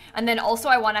quarter. And then also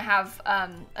I want to have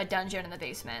a dungeon in the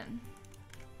basement.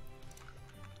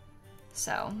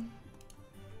 So.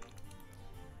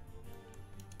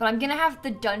 But I'm going to have,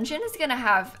 the dungeon is going to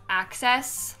have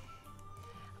access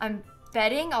I'm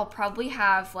betting I'll probably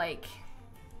have like,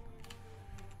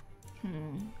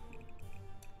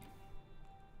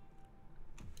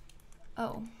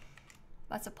 oh,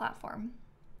 that's a platform,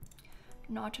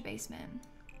 not a basement.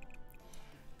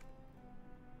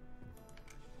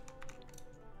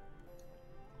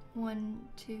 One,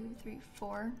 two, three,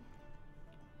 four.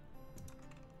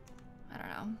 I don't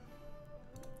know.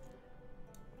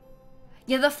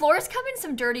 Yeah, the floors come in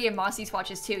some dirty and mossy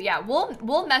swatches too. Yeah,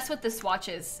 we'll mess with the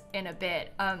swatches in a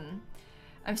bit. I'm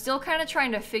still kind of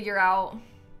trying to figure out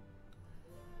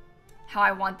how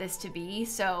I want this to be,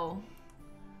 so...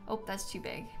 Oh, that's too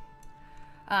big.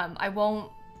 I won't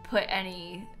put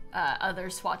any other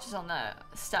swatches on the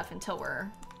stuff until we're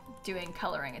doing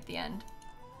coloring at the end.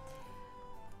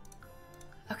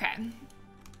 Okay.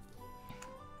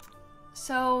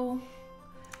 So...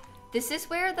 this is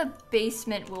where the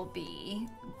basement will be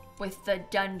with the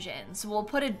dungeons. We'll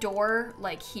put a door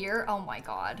like here. Oh my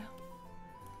god.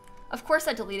 Of course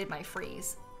I deleted my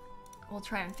freeze. We'll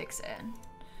try and fix it.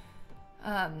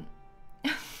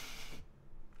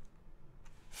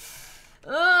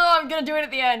 Oh, I'm gonna do it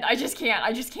at the end. I just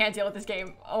can't deal with this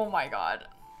game. Oh my god.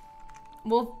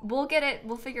 We'll get it.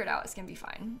 We'll figure it out. It's gonna be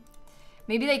fine.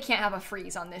 Maybe they can't have a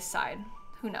freeze on this side.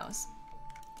 Who knows?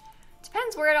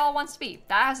 Depends where it all wants to be.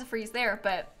 That has a freeze there,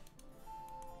 but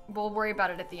we'll worry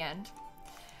about it at the end.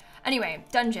 Anyway,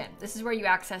 dungeon. This is where you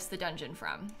access the dungeon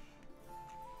from.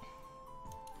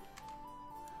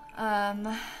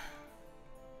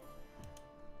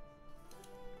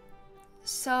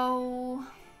 So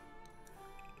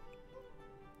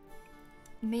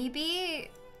maybe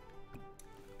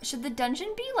should the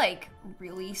dungeon be like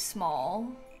really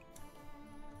small?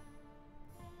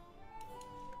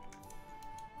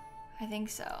 I think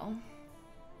so.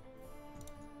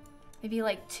 Maybe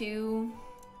like 2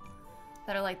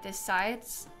 that are like this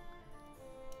sides.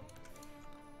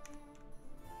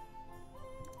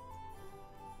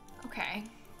 Okay.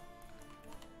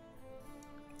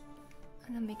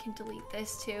 And then we can delete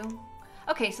this too.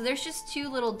 Okay, so there's just 2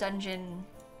 little dungeon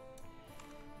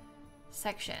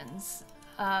sections.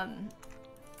 And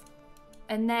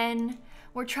then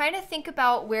we're trying to think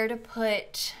about where to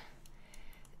put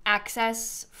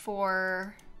access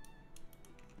for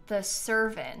the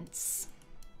servants.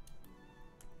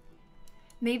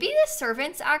 Maybe the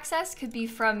servants access could be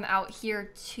from out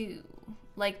here too.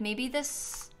 Like maybe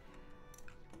this,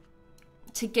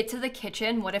 to get to the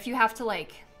kitchen, what if you have to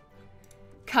like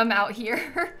come out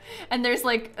here and there's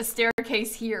like a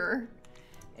staircase here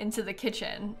into the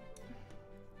kitchen.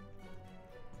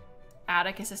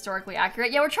 Attic is historically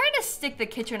accurate. Yeah, we're trying to stick the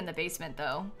kitchen in the basement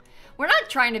though. We're not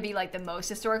trying to be like the most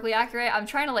historically accurate. I'm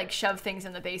trying to like shove things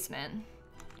in the basement.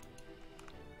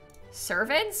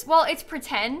 Servants? Well, it's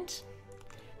pretend,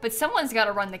 but someone's got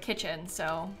to run the kitchen,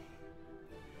 so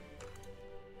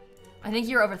I think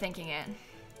you're overthinking it.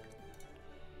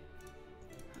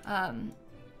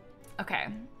 Okay.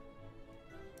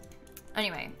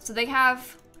 Anyway, so they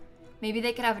have, maybe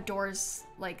they could have doors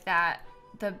like that.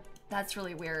 That's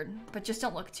really weird, but just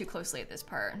don't look too closely at this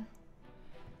part.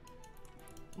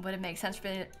 Would it make sense for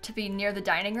it to be near the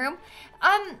dining room?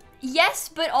 Yes,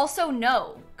 but also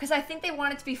no, because I think they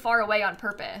want it to be far away on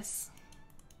purpose.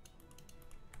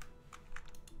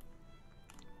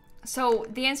 So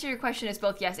the answer to your question is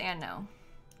both yes and no.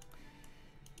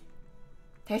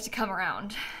 They have to come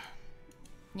around,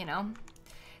 you know?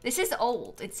 This is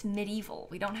old, it's medieval.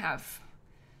 We don't have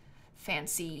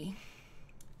fancy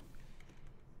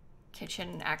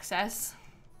kitchen access.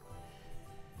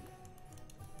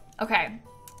 Okay.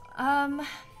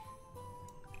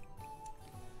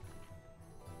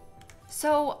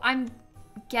 So I'm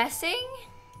guessing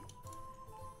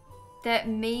that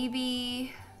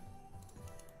maybe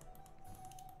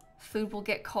food will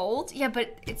get cold. Yeah,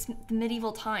 but it's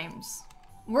medieval times.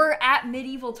 We're at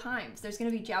medieval times. There's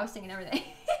gonna be jousting and everything.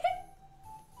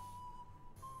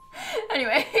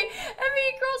 Anyway,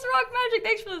 Girls Rock Magic,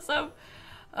 thanks for the sub.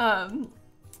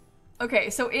 Okay,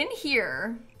 so in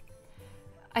here,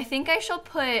 I think I shall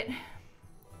put,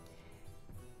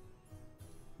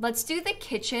 let's do the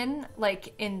kitchen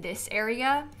like in this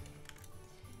area.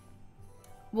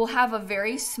 We'll have a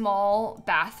very small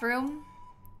bathroom.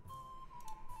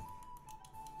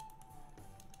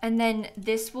 And then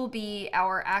this will be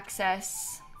our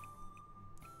access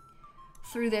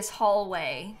through this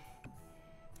hallway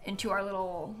into our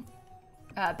little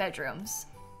bedrooms.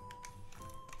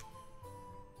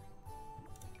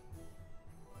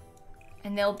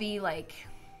 And they'll be like,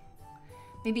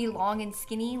 maybe long and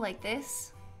skinny like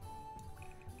this.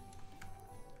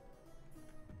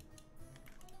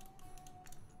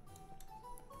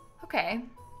 Okay.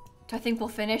 Do I think we'll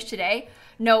finish today?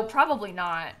 No, probably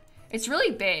not. It's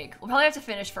really big. We'll probably have to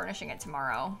finish furnishing it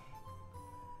tomorrow.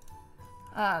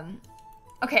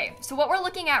 Okay, so what we're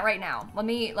looking at right now, let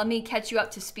me catch you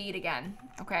up to speed again,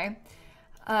 okay?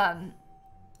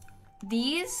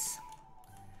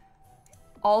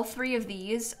 All three of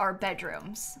these are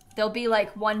bedrooms. There'll be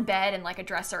like one bed and like a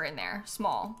dresser in there,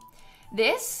 small.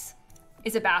 This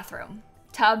is a bathroom,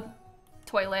 tub,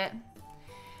 toilet.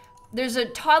 There's a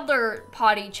toddler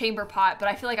potty chamber pot, but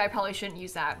I feel like I probably shouldn't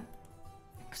use that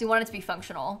because we want it to be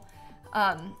functional.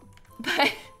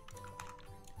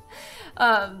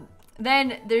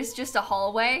 Then there's just a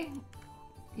hallway,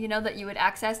 you know, that you would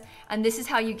access. And this is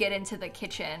how you get into the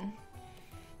kitchen.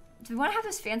 Do we want to have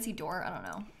this fancy door? I don't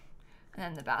know. And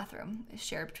then the bathroom is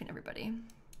shared between everybody.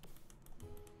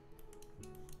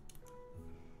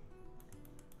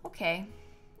 Okay.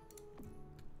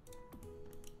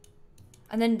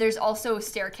 And then there's also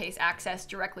staircase access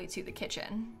directly to the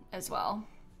kitchen as well.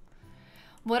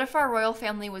 What if our royal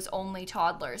family was only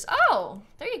toddlers? Oh,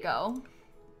 there you go.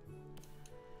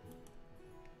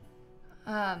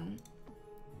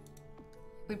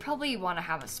 We probably want to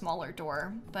have a smaller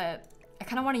door, but I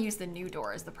kind of want to use the new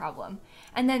door is the problem.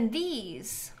 And then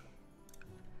this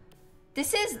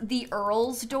is the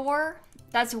Earl's door.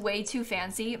 That's way too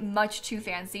fancy, much too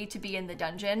fancy to be in the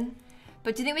dungeon.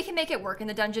 But do you think we can make it work in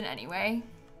the dungeon anyway?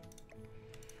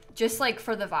 Just like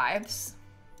for the vibes.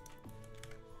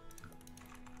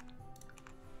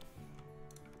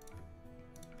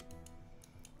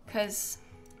 Because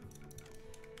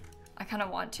I kind of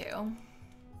want to.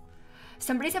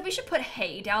 Somebody said we should put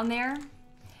hay down there.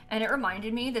 And it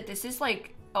reminded me that this is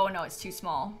like, oh no, it's too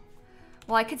small.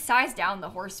 Well, I could size down the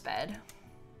horse bed.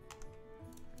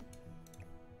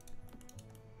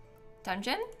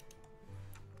 Dungeon?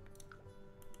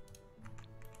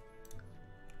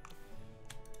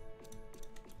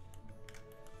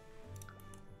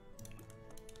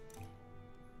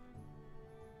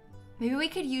 Maybe we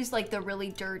could use like the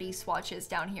really dirty swatches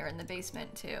down here in the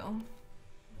basement too.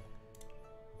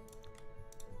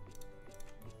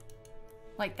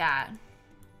 Like that.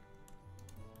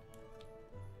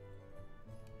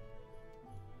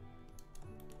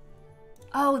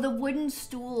 Oh, the wooden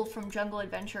stool from Jungle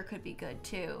Adventure could be good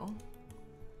too.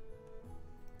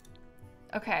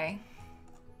 Okay.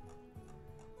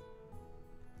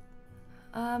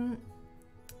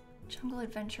 Jungle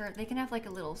Adventure, they can have like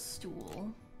a little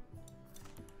stool.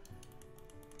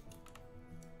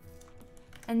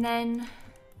 And then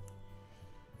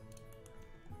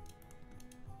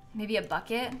maybe a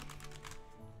bucket.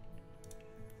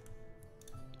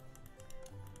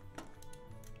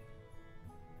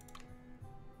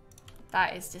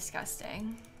 That is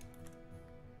disgusting.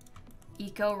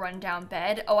 Eco rundown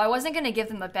bed. Oh, I wasn't gonna give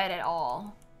them a bed at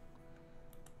all.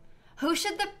 We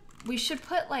should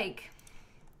put like,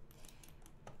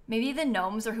 maybe the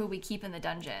gnomes are who we keep in the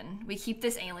dungeon. We keep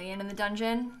this alien in the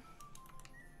dungeon.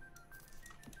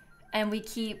 And we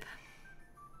keep,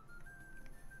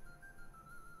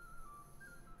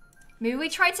 maybe we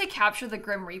try to capture the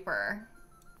Grim Reaper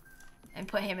and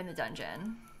put him in the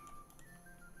dungeon.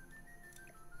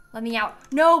 Let me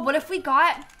out. No, what if we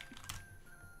got,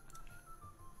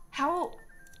 how,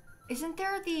 isn't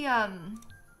there the,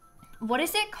 what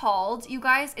is it called, you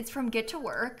guys? It's from Get to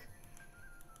Work.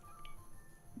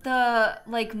 The,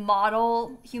 like,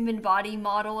 model, human body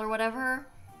model or whatever.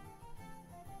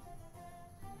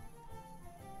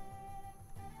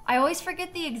 I always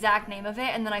forget the exact name of it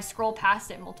and then I scroll past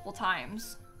it multiple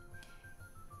times.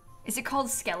 Is it called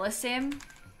Skelesim?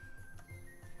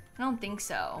 I don't think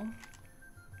so.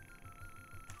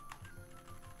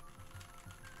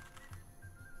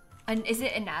 And is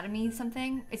it anatomy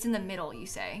something? It's in the middle, you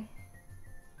say.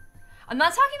 I'm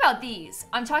not talking about these.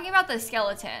 I'm talking about the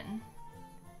skeleton.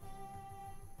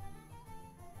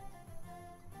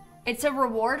 It's a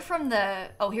reward from the,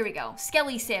 oh, here we go.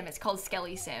 Skelly Sim, it's called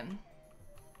Skelly Sim.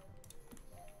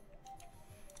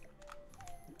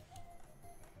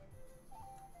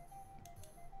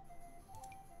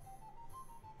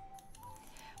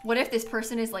 What if this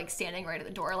person is like standing right at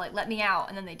the door, like, let me out,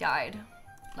 and then they died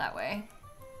that way?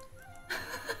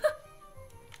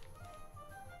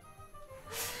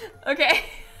 Okay.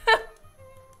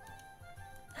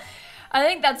 I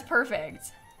think that's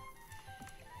perfect.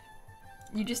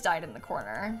 You just died in the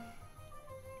corner.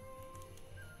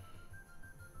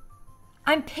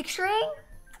 I'm picturing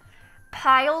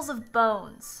piles of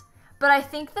bones, but I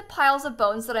think the piles of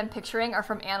bones that I'm picturing are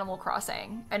from Animal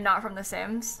Crossing and not from The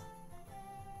Sims.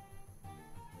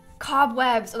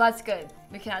 Cobwebs, oh that's good.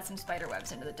 We can add some spider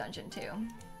webs into the dungeon too.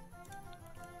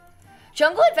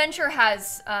 Jungle Adventure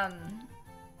has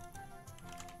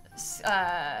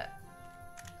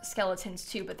skeletons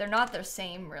too, but they're not the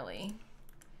same really.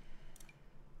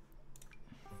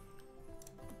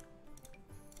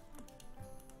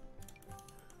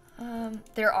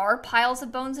 There are piles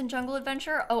of bones in Jungle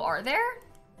Adventure. Oh, are there?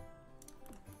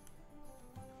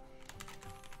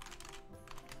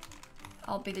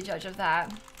 I'll be the judge of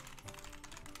that.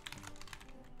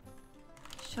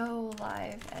 Show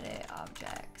live edit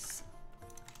objects.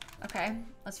 Okay,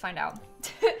 let's find out.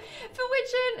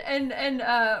 Bewitchin' and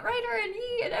Ryder and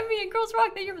Yee and Emmy and Girls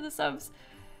Rock, thank you for the subs.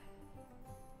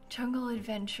 Jungle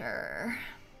Adventure.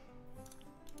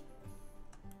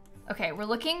 Okay, we're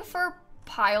looking for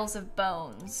piles of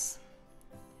bones.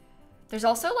 There's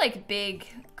also like big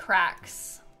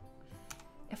cracks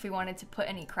if we wanted to put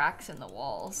any cracks in the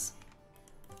walls.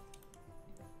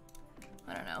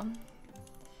 I don't know.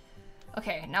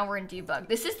 Okay, now we're in debug.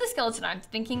 This is the skeleton I'm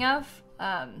thinking of,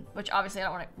 which obviously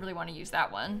I don't really want to use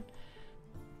that one.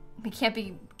 We can't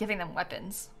be giving them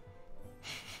weapons.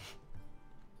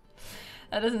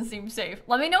 That doesn't seem safe.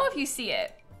 Let me know if you see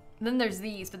it. Then there's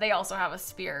these, but they also have a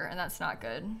spear, and that's not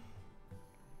good.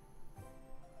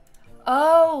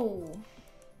 Oh!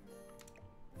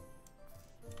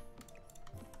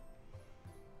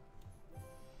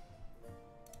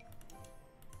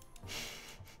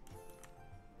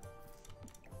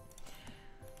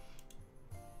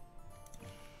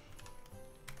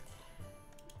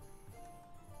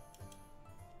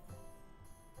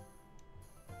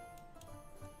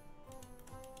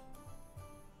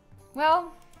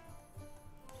 Well,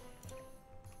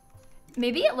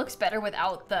 maybe it looks better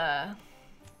without the...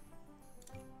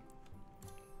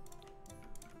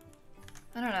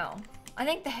 I don't know. I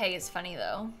think the hay is funny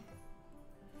though.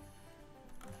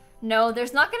 No,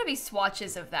 there's not gonna be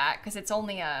swatches of that because it's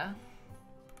only a...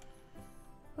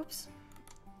 Oops.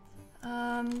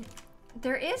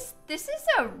 This is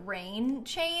a rain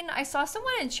chain. I saw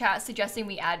someone in chat suggesting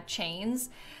we add chains.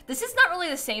 This is not really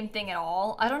the same thing at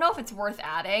all. I don't know if it's worth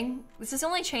adding. This is the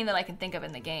only chain that I can think of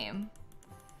in the game.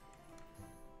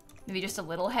 Maybe just a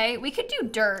little hay. We could do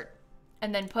dirt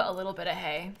and then put a little bit of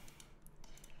hay.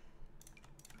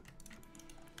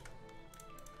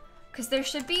 Because there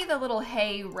should be the little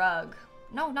hay rug.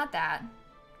 No, not that.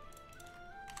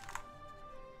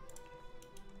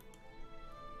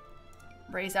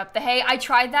 Raise up the hay. I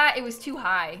tried that. It was too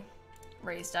high.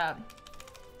 Raised up.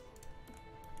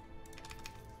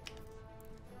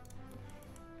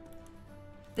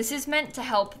 This is meant to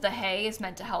help. The hay is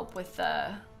meant to help with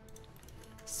the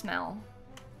smell.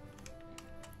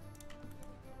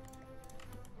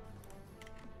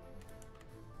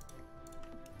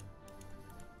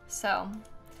 So,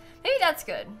 maybe that's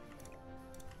good.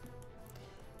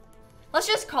 Let's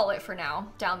just call it for now,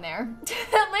 down there.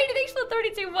 Lady, thanks for the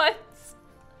 32 months.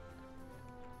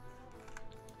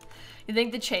 You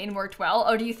think the chain worked well?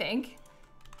 Oh, do you think?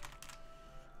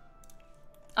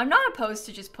 I'm not opposed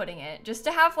to just putting it, just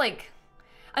to have like,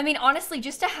 I mean, honestly,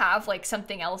 just to have like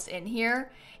something else in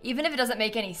here, even if it doesn't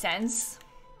make any sense.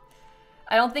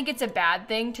 I don't think it's a bad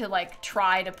thing to like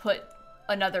try to put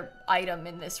another item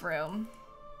in this room.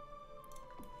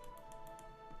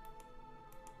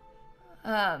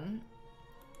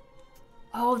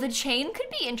 Oh, the chain could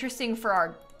be interesting for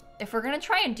our, if we're gonna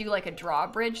try and do like a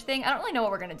drawbridge thing. I don't really know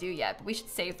what we're gonna do yet, but we should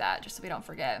save that just so we don't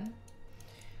forget.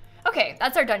 Okay,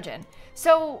 that's our dungeon.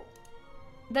 So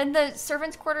then the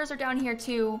servants' quarters are down here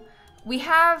too. We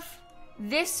have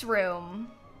this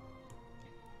room,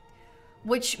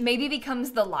 which maybe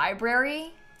becomes the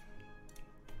library.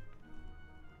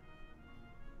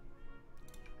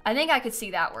 I think I could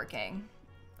see that working.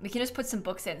 We can just put some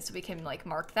books in so we can like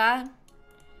mark that.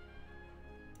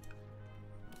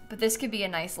 But this could be a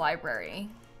nice library.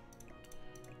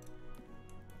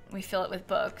 We fill it with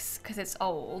books because it's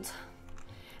old.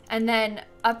 And then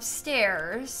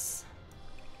upstairs,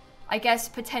 I guess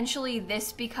potentially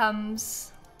this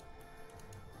becomes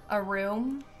a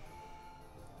room.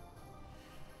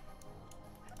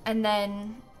 And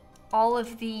then all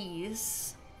of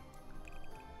these.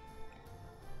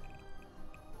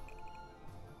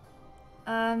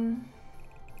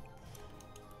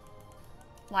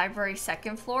 Library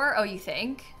second floor. Oh, you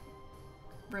think?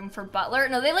 Room for butler?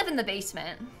 No, they live in the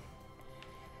basement.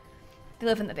 They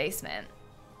live in the basement.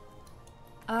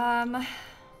 I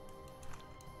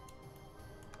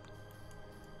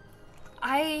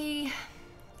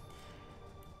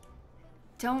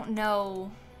don't know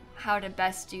how to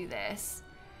best do this.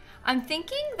 I'm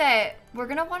thinking that we're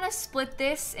gonna want to split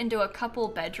this into a couple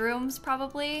bedrooms,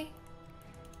 probably.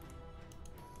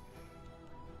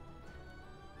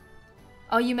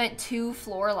 Oh, you meant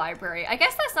 2-floor library. I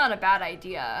guess that's not a bad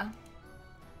idea.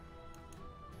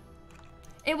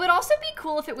 It would also be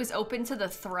cool if it was open to the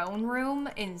throne room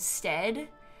instead.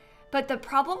 But the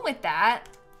problem with that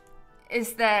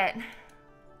is that, I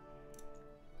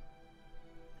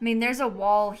mean, there's a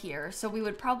wall here, so we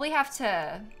would probably have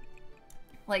to,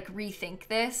 like, rethink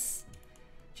this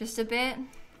just a bit.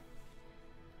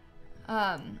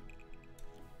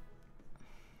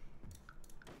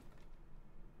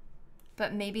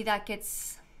 But maybe that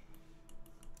gets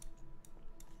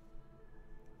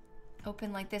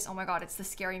open like this. Oh my god, it's the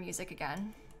scary music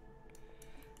again.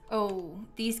 Oh,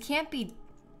 these can't be...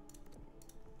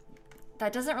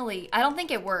 That doesn't really... I don't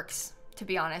think it works, to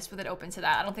be honest, with it open to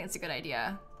that. I don't think it's a good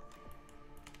idea.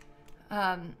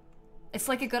 It's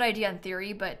like a good idea in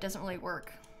theory, but it doesn't really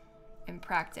work in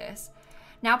practice.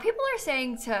 Now people are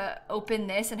saying to open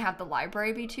this and have the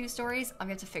library be 2 stories. I'm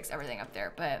gonna have to fix everything up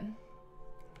there, but...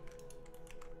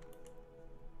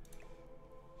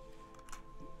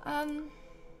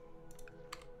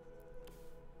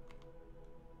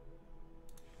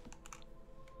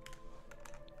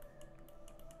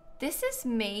 This is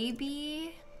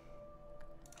maybe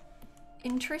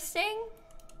interesting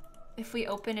if we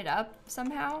open it up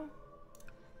somehow.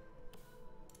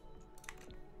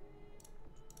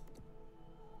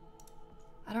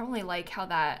 I don't really like how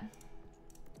that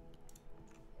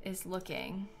is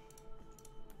looking.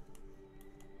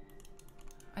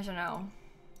 I don't know.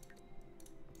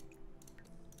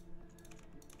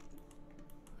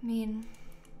 I mean,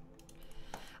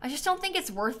 I just don't think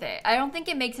it's worth it. I don't think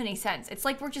it makes any sense. It's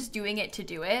like we're just doing it to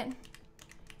do it.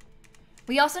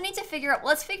 We also need to figure out,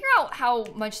 let's figure out how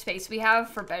much space we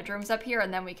have for bedrooms up here,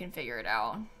 and then we can figure it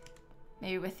out.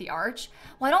 Maybe with the arch.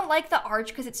 Well, I don't like the arch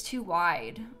because it's too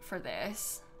wide for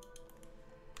this.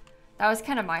 That was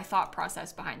kind of my thought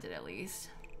process behind it, at least.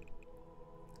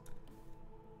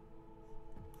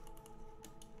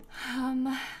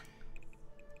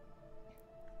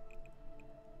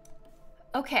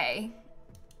 Okay.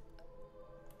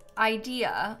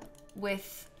 Idea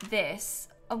with this.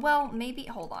 Well, maybe,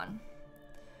 hold on.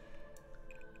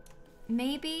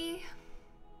 Maybe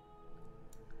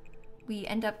we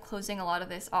end up closing a lot of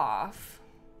this off.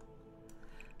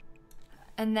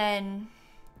 And then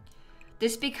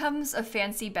this becomes a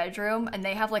fancy bedroom, and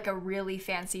they have like a really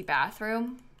fancy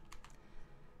bathroom.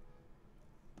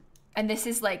 And this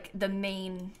is like the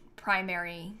main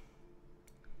primary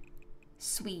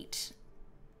suite.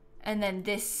 And then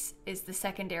this is the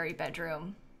secondary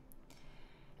bedroom.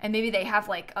 And maybe they have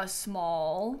like a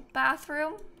small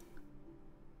bathroom.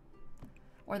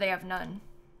 Or they have none.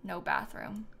 No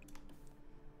bathroom.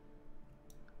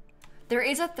 There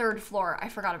is a 3rd floor. I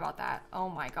forgot about that. Oh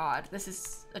my god. This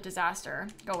is a disaster.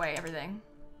 Go away, everything.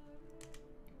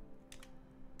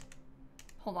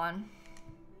 Hold on.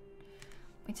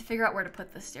 We need to figure out where to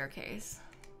put the staircase.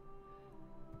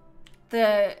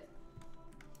 The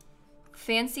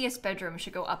fanciest bedroom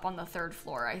should go up on the 3rd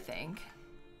floor, I think.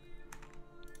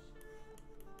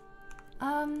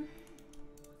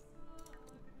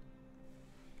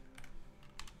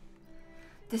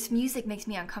 This music makes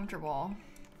me uncomfortable.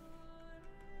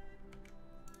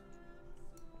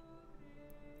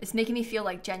 It's making me feel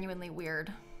like genuinely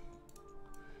weird.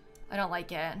 I don't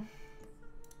like it.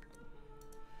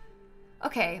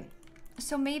 Okay,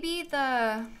 so maybe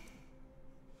the...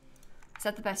 Is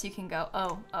that the best you can go?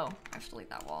 Oh, I have to delete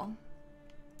that wall.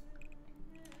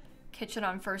 Kitchen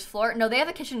on 1st floor. No, they have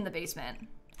a kitchen in the basement.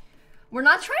 We're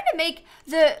not trying to make...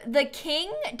 The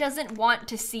king doesn't want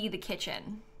to see the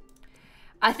kitchen.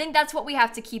 I think that's what we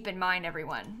have to keep in mind,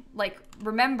 everyone. Like,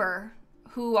 remember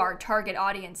who our target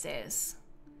audience is.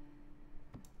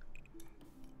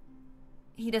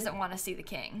 He doesn't want to see the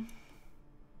king.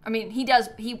 I mean, he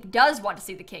does want to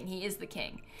see the king. He is the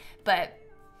king. But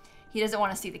he doesn't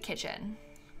want to see the kitchen.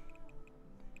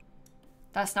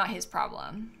 That's not his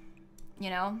problem, you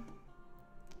know?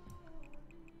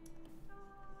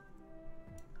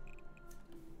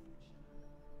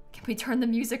 Can we turn the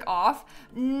music off?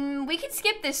 We can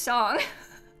skip this song.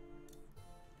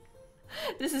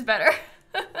 This is better.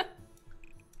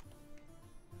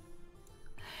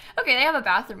 Okay, they have a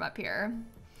bathroom up here.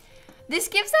 This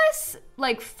gives us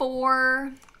like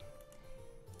 4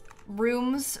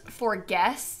 rooms for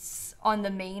guests on the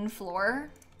main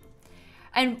floor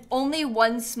and only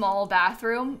 1 small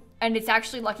bathroom. And it's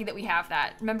actually lucky that we have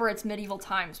that. Remember, it's medieval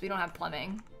times. We don't have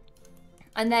plumbing.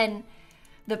 And then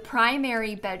the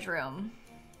primary bedroom.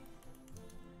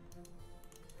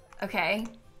 Okay.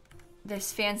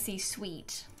 This fancy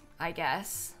suite, I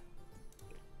guess.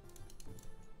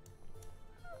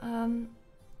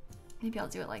 Maybe I'll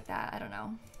do it like that. I don't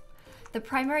know. The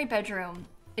primary bedroom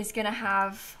is gonna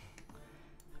have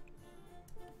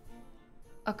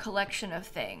a collection of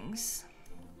things.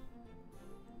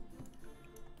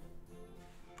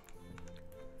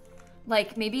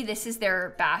 Like maybe this is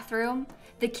their bathroom.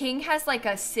 The king has like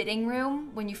a sitting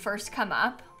room when you first come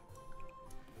up.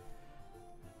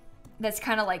 That's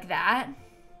kind of like that.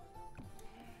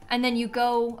 And then you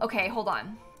go, okay, hold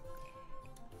on.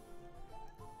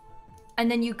 And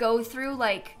then you go through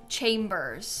like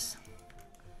chambers.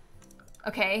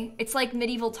 Okay, it's like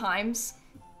medieval times.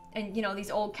 And you know,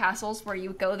 these old castles where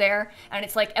you go there and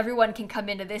it's like everyone can come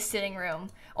into this sitting room.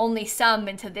 Only some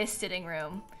into this sitting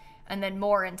room. And then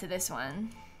more into this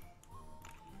one.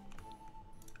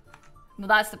 Well,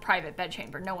 that's the private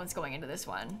bedchamber. No one's going into this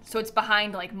one. So it's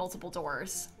behind like multiple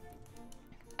doors.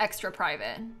 Extra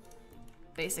private,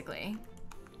 basically.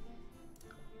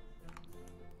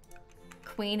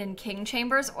 Queen and king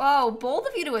chambers. Whoa, bold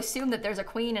of you to assume that there's a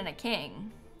queen and a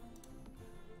king.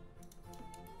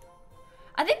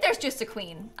 I think there's just a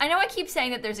queen. I know I keep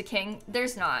saying that there's a king.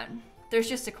 There's not. There's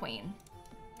just a queen.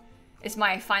 Is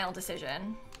my final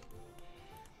decision.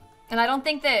 And I don't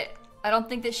think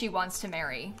that she wants to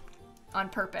marry on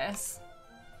purpose.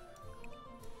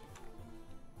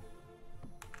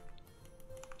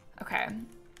 Okay.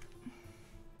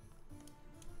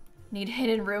 Need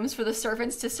hidden rooms for the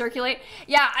servants to circulate.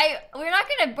 Yeah, we're not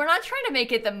trying to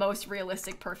make it the most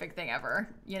realistic perfect thing ever,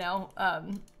 you know?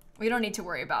 We don't need to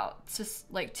worry about just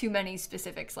like too many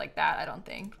specifics like that, I don't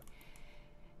think.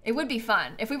 It would be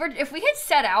fun. If we had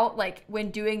set out like when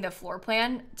doing the floor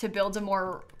plan to build a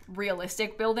more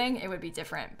realistic building, it would be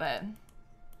different, but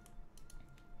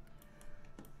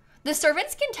the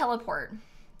servants can teleport.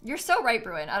 You're so right,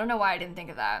 Bruin. I don't know why I didn't think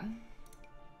of that.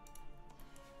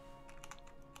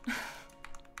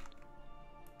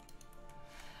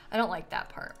 I don't like that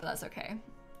part, but that's okay.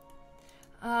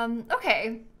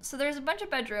 Okay, so there's a bunch of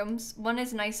bedrooms. One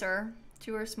is nicer,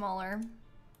 2 are smaller.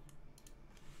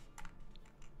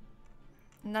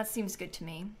 And that seems good to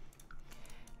me.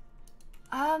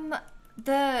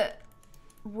 The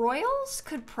royals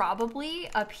could probably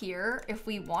up here if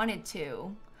we wanted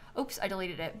to. Oops, I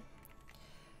deleted it.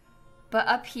 But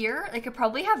up here, they could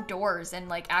probably have doors and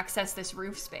like access this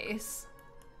roof space.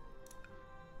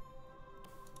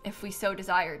 If we so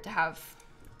desired to have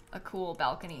a cool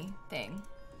balcony thing.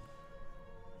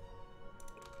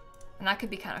 And that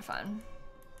could be kind of fun.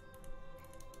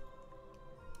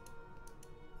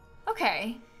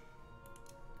 Okay.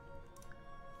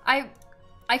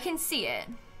 I can see it.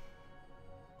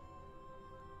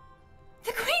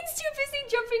 The queen's too busy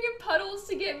jumping in puddles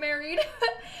to get married.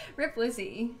 Rip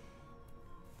Lizzie.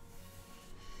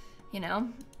 You know?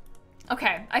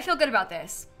 Okay, I feel good about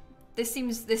this. This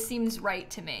seems right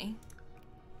to me.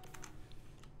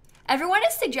 Everyone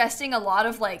is suggesting a lot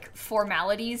of like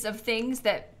formalities of things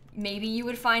that maybe you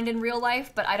would find in real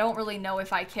life, but I don't really know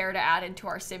if I care to add into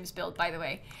our Sims build, by the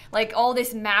way. Like all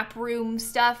this map room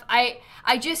stuff. I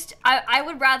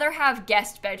would rather have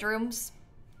guest bedrooms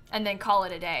and then call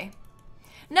it a day.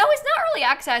 No, it's not early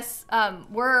access.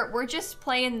 We're just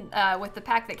playing with the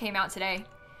pack that came out today.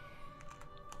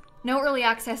 No early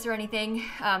access or anything.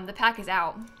 The pack is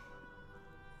out.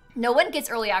 No one gets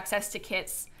early access to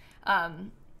kits.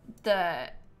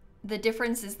 The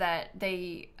difference is that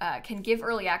they can give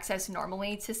early access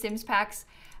normally to Sims packs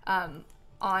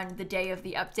on the day of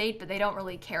the update, but they don't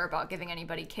really care about giving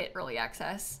anybody kit early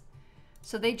access.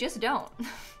 So they just don't.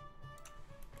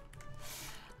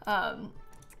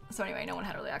 So anyway, no one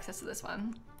had early access to this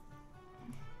one.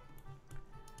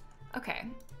 Okay.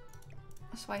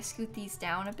 So I scoot these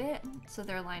down a bit so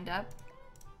they're lined up.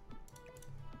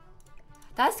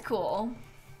 That's cool.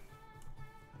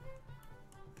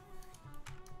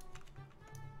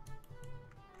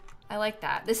 I like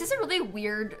that. This is a really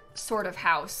weird sort of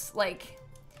house. Like,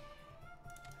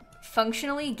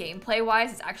 functionally,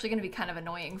 gameplay-wise, it's actually going to be kind of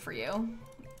annoying for you.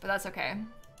 But that's okay.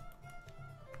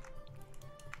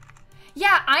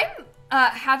 Yeah, I'm,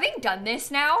 having done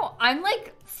this now, I'm,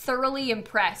 like, thoroughly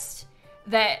impressed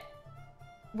that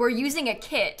we're using a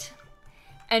kit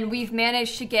and we've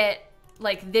managed to get,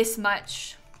 like, this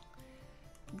much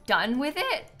done with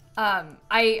it.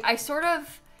 I sort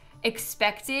of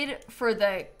expected for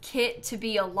the kit to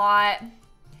be a lot,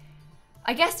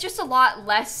 I guess just a lot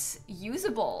less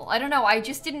usable. I don't know, I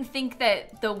just didn't think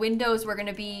that the windows were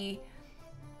gonna be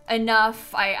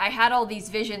enough. I had all these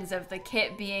visions of the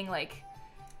kit being like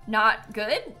not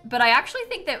good, but I actually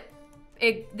think that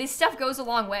this stuff goes a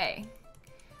long way.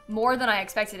 More than I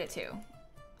expected it to.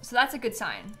 So that's a good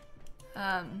sign.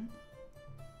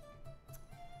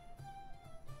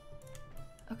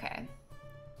 Okay.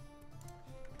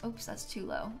 Oops, that's too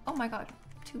low. Oh my god,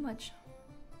 too much.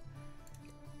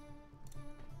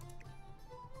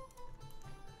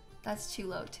 That's too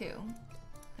low too.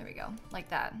 There we go, like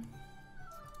that.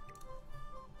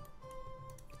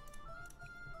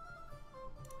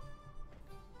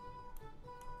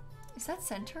 Is that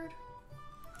centered?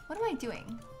 What am I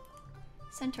doing?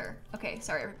 Center. Okay,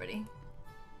 sorry everybody.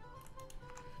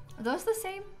 Are those the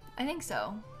same? I think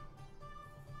so.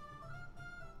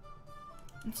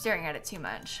 I'm staring at it too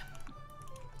much.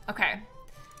 Okay.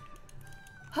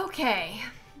 Okay.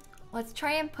 Let's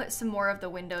try and put some more of the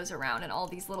windows around in all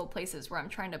these little places where I'm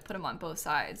trying to put them on both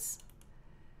sides.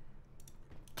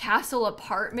 Castle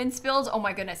apartments builds? Oh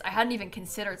my goodness, I hadn't even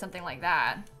considered something like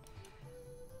that.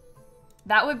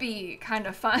 That would be kind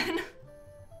of fun.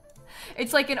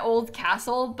 It's like an old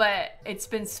castle, but it's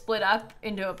been split up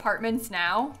into apartments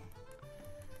now.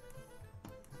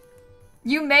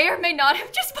 You may or may not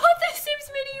have just bought The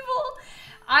Sims Medieval.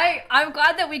 I'm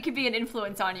glad that we could be an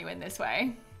influence on you in this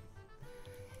way.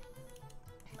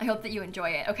 I hope that you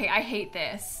enjoy it. Okay, I hate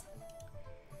this.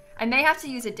 I may have to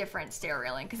use a different stair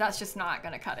railing because that's just not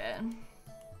gonna cut it.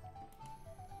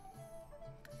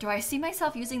 Do I see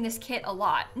myself using this kit a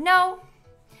lot? No.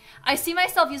 I see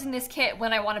myself using this kit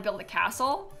when I want to build a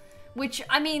castle, which,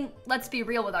 I mean, let's be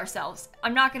real with ourselves.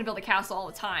 I'm not gonna build a castle all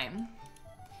the time.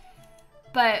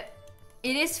 But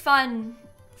it is fun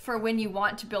for when you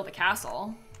want to build a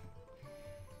castle.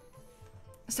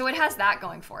 So it has that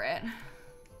going for it.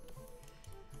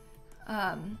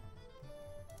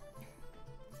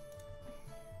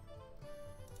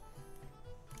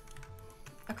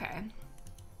 Okay,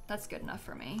 that's good enough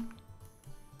for me.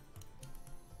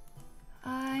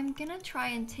 I'm gonna try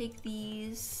and take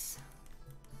these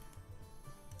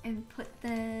and put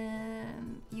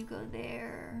them, you go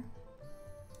there,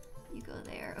 you go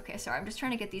there. Okay, sorry, I'm just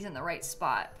trying to get these in the right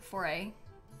spot before I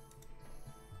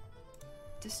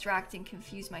distract and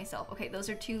confuse myself. Okay, those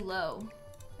are too low.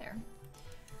 There.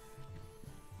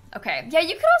 Okay, yeah,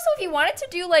 you could also, if you wanted to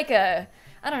do like a,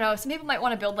 I don't know, some people might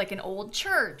want to build like an old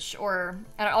church or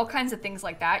all kinds of things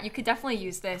like that. You could definitely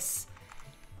use this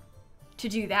to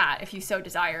do that if you so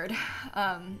desired.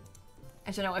 I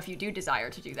don't know if you do desire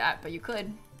to do that, but you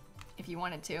could if you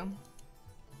wanted to.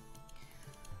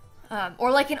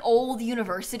 Or like an old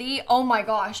university. Oh my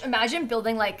gosh, imagine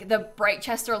building like the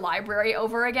Brightchester Library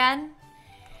over again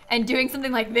and doing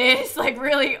something like this, like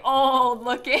really old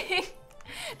looking.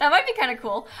 That might be kind of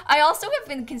cool. I also have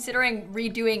been considering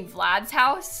redoing Vlad's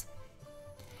house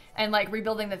and like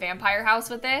rebuilding the vampire house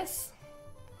with this.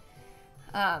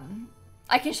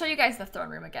 I can show you guys the throne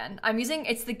room again. I'm using,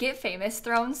 it's the Get Famous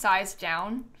throne sized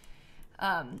down.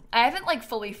 I haven't like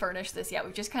fully furnished this yet.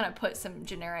 We've just kind of put some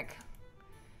generic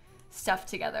stuff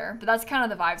together, but that's kind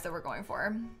of the vibes that we're going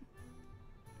for.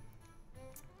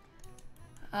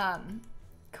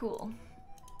 Cool.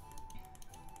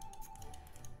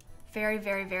 Very,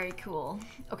 very, very cool.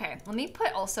 Okay, let me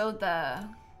put also the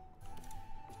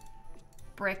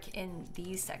brick in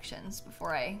these sections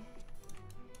before I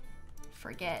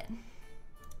forget.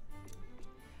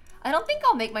 I don't think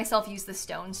I'll make myself use the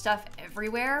stone stuff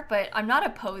everywhere, but I'm not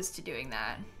opposed to doing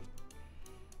that.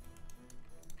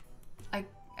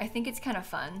 I think it's kind of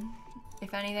fun,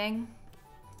 if anything.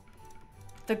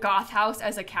 The Goth house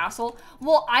as a castle.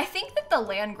 Well, I think that the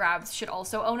Landgrabs should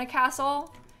also own a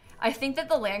castle. I think that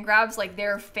the Landgrabs, like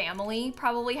their family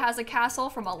probably has a castle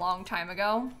from a long time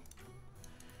ago.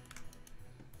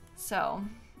 So,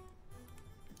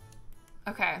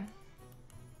 okay.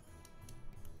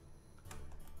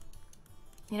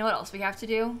 You know what else we have to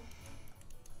do?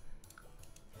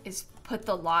 Is put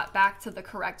the lot back to the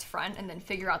correct front and then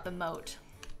figure out the moat.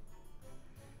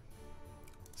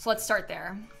 So let's start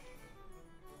there.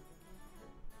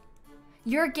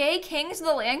 You're gay kings of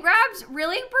the Landgrabs?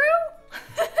 Really,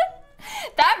 Brew?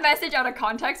 That message out of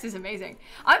context is amazing.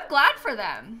 I'm glad for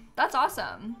them. That's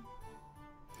awesome.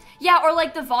 Yeah, or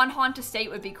like the Von Haunt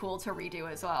estate would be cool to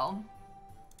redo as well.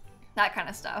 That kind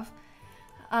of stuff.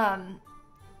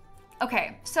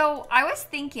 Okay, so I was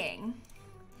thinking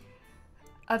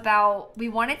about, we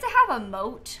wanted to have a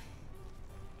moat.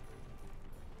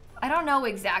 I don't know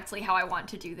exactly how I want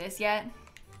to do this yet.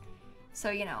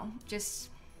 So, you know, just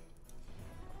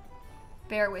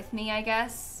bear with me, I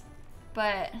guess.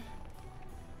 But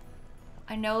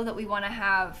I know that we want to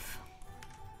have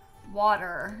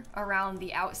water around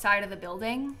the outside of the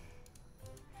building.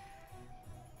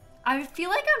 I feel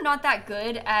like I'm not that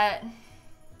good at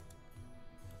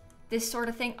this sort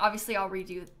of thing. Obviously, I'll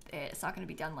redo it. It's not going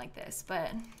to be done like this,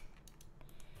 but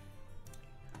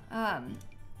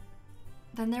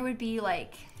then there would be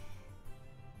like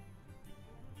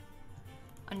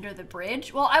under the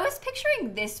bridge. Well, I was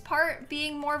picturing this part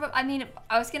being more of a, I mean,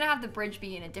 I was gonna have the bridge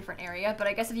be in a different area, but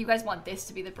I guess if you guys want this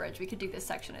to be the bridge, we could do this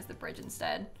section as the bridge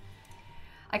instead.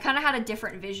 I kind of had a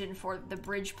different vision for the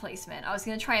bridge placement. I was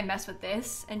gonna try and mess with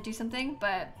this and do something,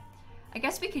 but I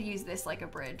guess we could use this like a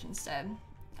bridge instead.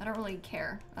 I don't really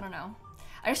care. I don't know.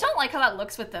 I just don't like how that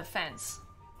looks with the fence.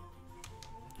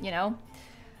 You know?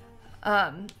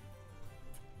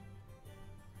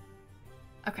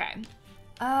 Okay.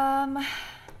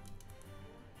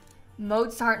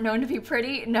 Moats aren't known to be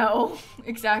pretty? No,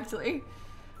 exactly.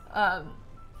 I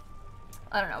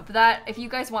don't know, but that, if you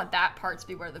guys want that part to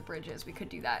be where the bridge is, we could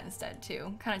do that instead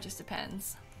too. Kind of just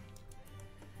depends.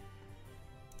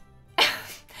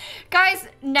 Guys,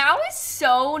 now is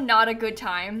so not a good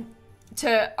time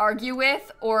to argue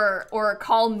with or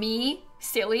call me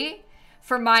silly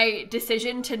for my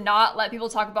decision to not let people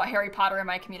talk about Harry Potter in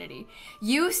my community.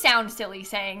 You sound silly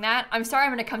saying that. I'm sorry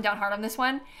I'm gonna come down hard on this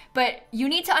one, but you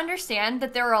need to understand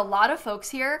that there are a lot of folks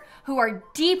here who are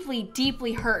deeply,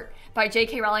 deeply hurt by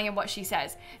J.K. Rowling and what she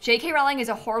says. J.K. Rowling is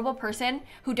a horrible person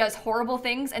who does horrible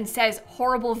things and says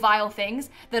horrible, vile things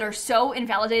that are so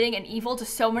invalidating and evil to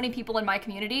so many people in my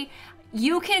community.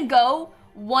 You can go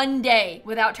one day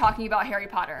without talking about Harry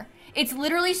Potter. It's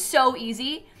literally so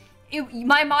easy.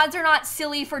 My mods are not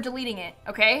silly for deleting it,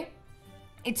 okay?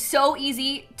 It's so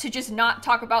easy to just not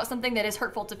talk about something that is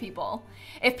hurtful to people.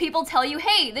 If people tell you,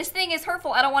 hey, this thing is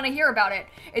hurtful, I don't want to hear about it,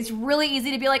 it's really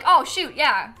easy to be like, oh, shoot,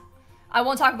 yeah, I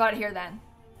won't talk about it here then.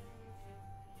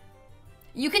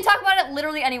 You can talk about it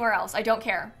literally anywhere else, I don't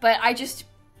care. But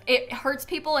it hurts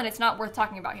people and it's not worth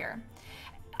talking about here.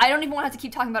 I don't even want to have to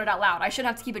keep talking about it out loud. I shouldn't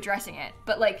have to keep addressing it.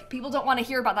 But like, people don't want to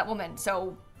hear about that woman,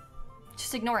 so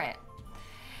just ignore it.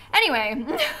 Anyway,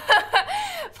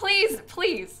 please,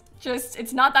 please, just,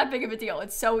 it's not that big of a deal.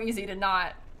 It's so easy to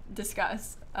not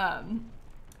discuss.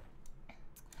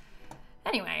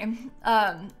 Anyway,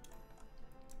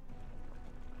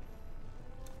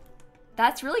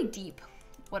 that's really deep,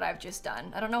 what I've just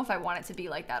done. I don't know if I want it to be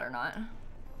like that or not.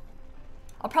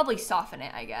 I'll probably soften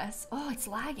it, I guess. Oh, it's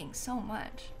lagging so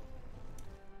much.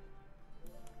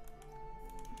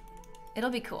 It'll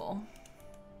be cool.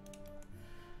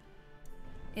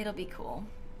 It'll be cool.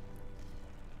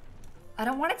 I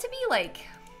don't want it to be like,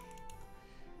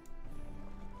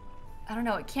 I don't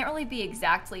know, it can't really be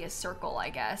exactly a circle, I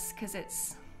guess, because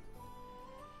it's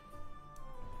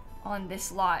on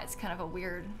this lot. It's kind of a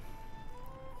weird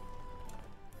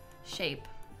shape.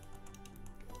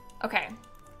 Okay.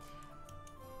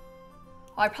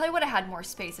 Oh, I probably would have had more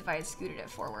space if I had scooted it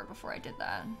forward before I did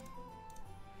that.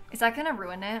 Is that gonna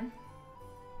ruin it?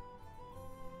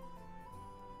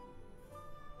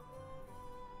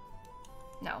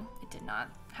 No, it did not.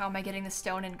 How am I getting the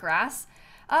stone and grass?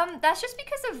 That's just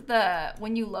because of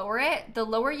when you lower it, the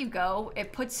lower you go,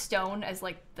 it puts stone as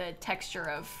like the texture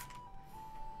of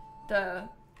the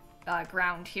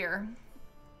ground here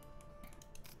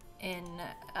in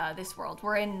this world.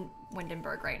 We're in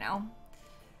Windenburg right now.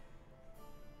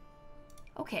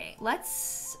 Okay,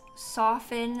 let's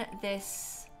soften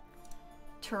this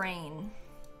terrain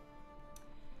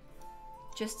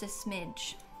just a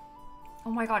smidge. Oh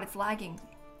my god, it's lagging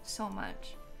so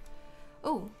much.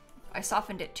 Oh, I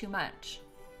softened it too much.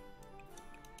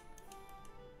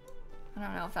 I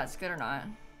don't know if that's good or not.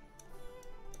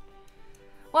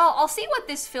 Well, I'll see what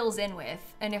this fills in with,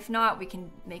 and if not, we can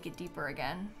make it deeper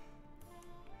again.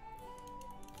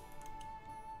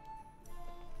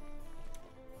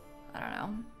 I don't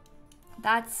know.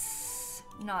 That's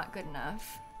not good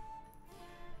enough.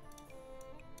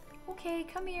 Okay,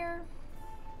 come here.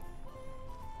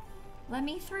 Let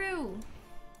me through.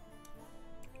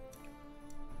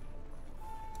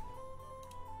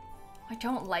 I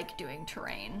don't like doing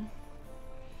terrain.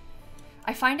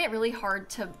 I find it really hard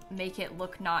to make it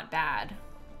look not bad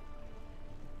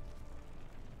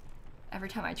every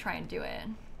time I try and do it.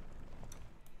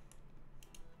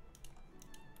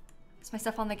 Is my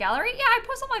stuff on the gallery? Yeah, I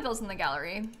post all my builds in the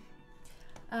gallery.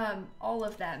 All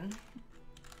of them.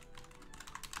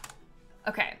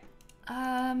 Okay.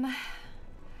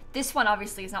 This one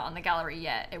obviously is not on the gallery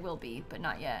yet. It will be, but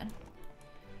not yet.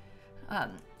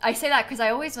 I say that because I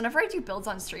always, whenever I do builds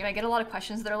on stream, I get a lot of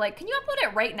questions that are like, can you upload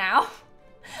it right now?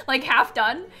 Like half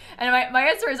done? And my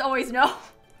answer is always no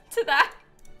to that.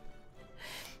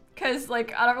 Because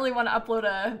like, I don't really want to upload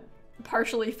a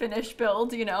partially finished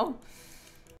build, you know?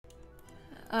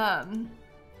 Oh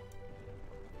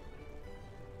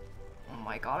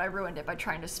my god, I ruined it by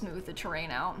trying to smooth the terrain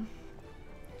out.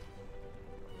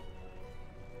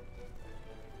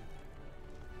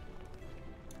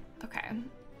 Okay.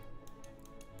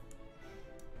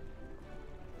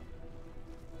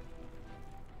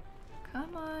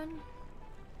 Come on.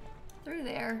 Through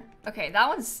there. Okay,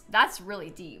 that's really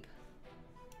deep.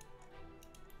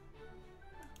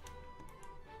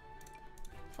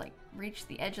 It's like reach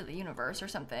the edge of the universe or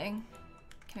something.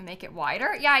 Can we make it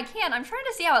wider? Yeah, I can. I'm trying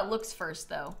to see how it looks first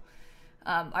though.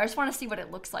 I just want to see what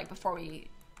it looks like before we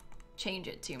change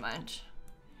it too much.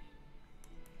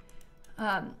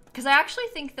 Because I actually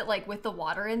think that like with the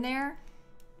water in there,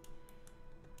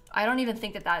 I don't even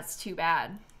think that that's too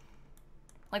bad.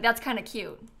 Like that's kind of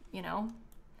cute, you know?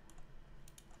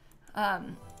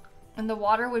 And the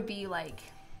water would be like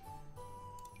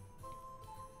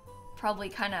probably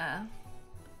kind of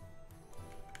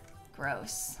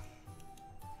gross.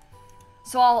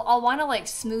 So I'll want to like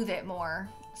smooth it more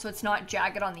so it's not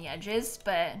jagged on the edges,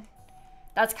 but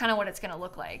that's kind of what it's gonna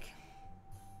look like,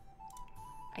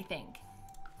 I think.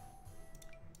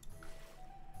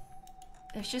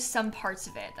 There's just some parts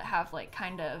of it that have like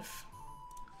kind of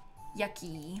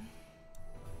yucky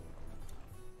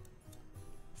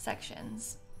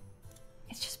sections.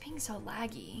 It's just being so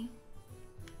laggy.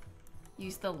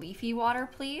 Use the leafy water,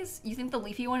 please. You think the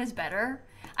leafy one is better?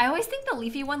 I always think the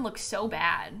leafy one looks so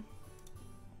bad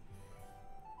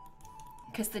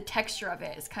because the texture of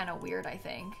it is kind of weird, I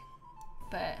think.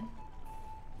 But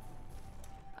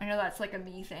I know that's like a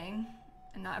me thing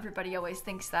and not everybody always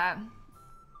thinks that.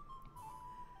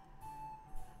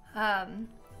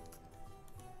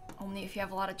 Only if you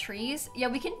have a lot of trees. Yeah,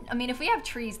 we can, I mean, if we have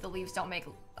trees, the leaves don't make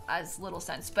as little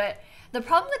sense. But the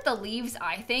problem with the leaves,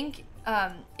 I think,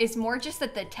 is more just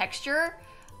that the texture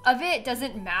of it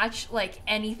doesn't match like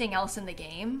anything else in the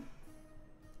game.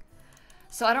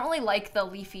 So I don't really like the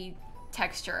leafy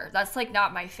texture. That's like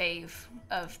not my fave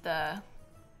of the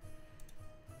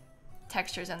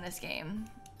textures in this game.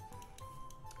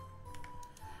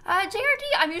 JRD,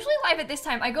 I'm usually live at this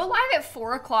time. I go live at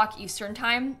 4 o'clock Eastern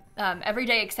time every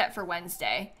day except for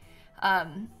Wednesday.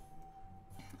 I'm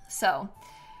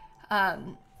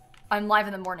live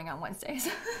in the morning on Wednesdays.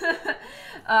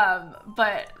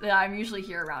 But yeah, I'm usually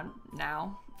here around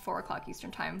now, 4 o'clock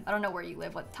Eastern time. I don't know where you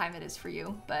live, what time it is for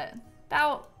you, but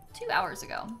about 2 hours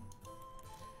ago.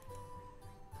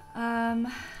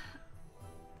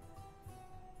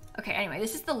 Okay, anyway,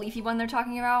 this is the leafy one they're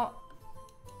talking about.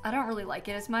 I don't really like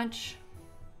it as much.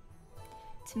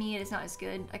 To me, it is not as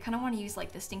good. I kind of want to use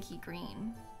like the stinky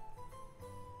green.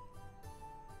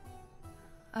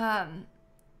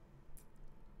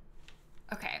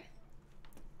 Okay.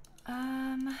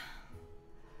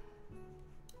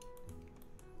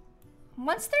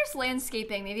 Once there's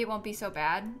landscaping, maybe it won't be so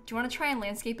bad. Do you want to try and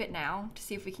landscape it now to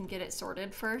see if we can get it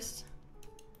sorted first?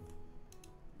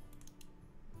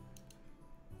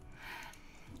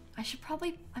 I should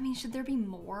probably, I mean, should there be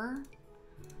more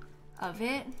of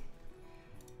it?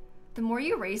 The more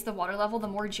you raise the water level, the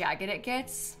more jagged it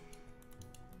gets.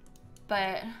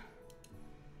 But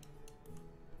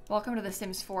welcome to The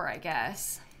Sims 4, I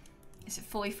guess. Is it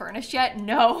fully furnished yet?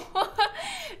 No.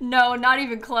 No, not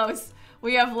even close.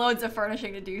 We have loads of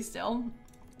furnishing to do still.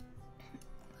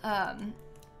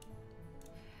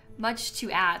 Much to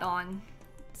add on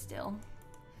still.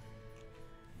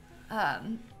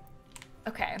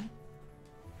 Okay.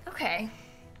 Okay. I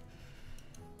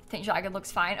think jagged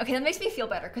looks fine. Okay, that makes me feel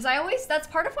better because that's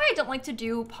part of why I don't like to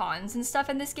do ponds and stuff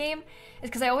in this game is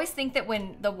because I always think that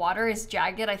when the water is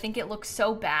jagged, I think it looks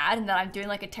so bad and that I'm doing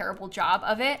like a terrible job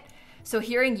of it. So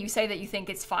hearing you say that you think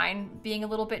it's fine being a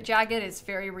little bit jagged is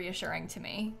very reassuring to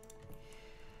me.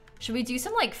 Should we do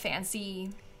some like fancy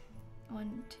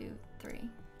 1, 2, 3.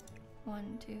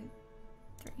 1, 2,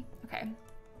 3. Okay.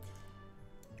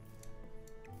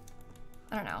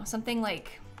 I don't know, something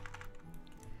like,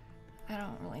 I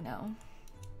don't really know.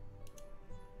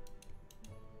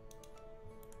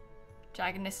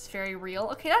 Jaggedness is very real.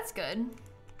 Okay, that's good.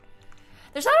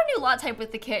 There's not a new lot type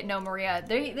with the kit, no, Maria.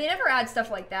 They never add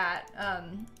stuff like that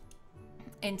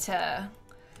into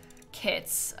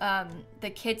kits.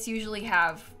 The kits usually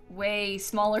have way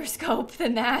smaller scope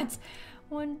than that.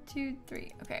 1, 2,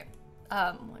 3. Okay.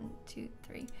 1, 2,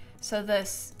 3. So the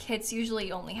kits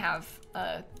usually only have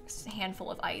a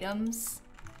handful of items.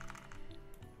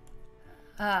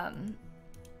 Okay.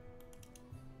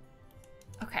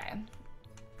 I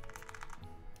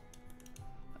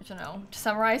don't know. To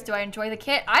summarize, do I enjoy the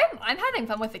kit? I'm having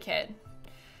fun with the kit.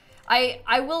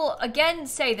 I will again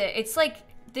say that it's like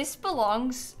this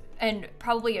belongs and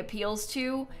probably appeals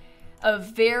to a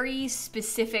very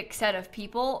specific set of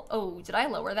people. Oh, did I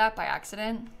lower that by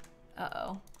accident?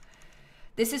 Uh-oh.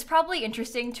 This is probably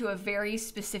interesting to a very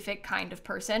specific kind of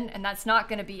person, and that's not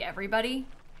going to be everybody.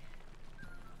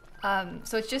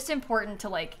 So it's just important to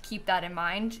like keep that in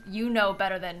mind. You know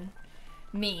better than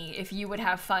me if you would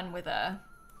have fun with a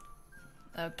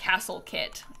castle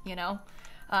kit, you know?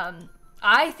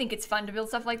 I think it's fun to build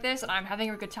stuff like this, and I'm having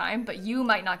a good time, but you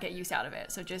might not get use out of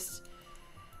it. So just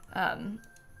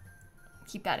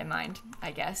keep that in mind, I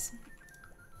guess.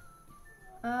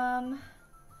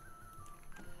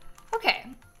 Okay.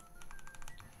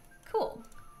 Cool.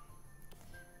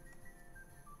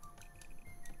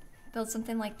 Build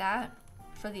something like that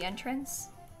for the entrance.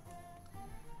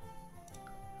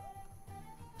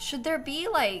 Should there be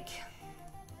like...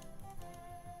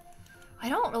 I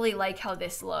don't really like how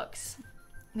this looks.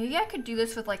 Maybe I could do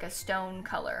this with like a stone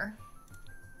color.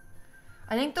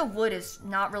 I think the wood is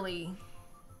not really...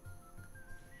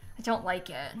 I don't like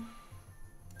it.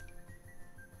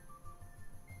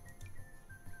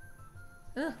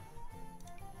 Ugh.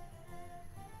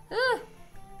 Ugh.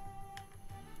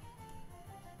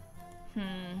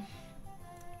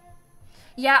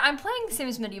 Yeah, I'm playing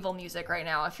Sims Medieval music right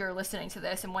now, if you're listening to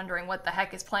this and wondering what the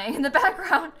heck is playing in the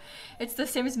background. It's the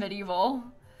Sims Medieval.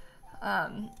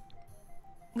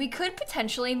 We could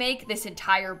potentially make this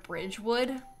entire bridge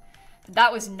wood, but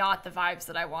that was not the vibes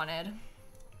that I wanted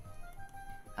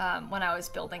when I was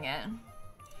building it.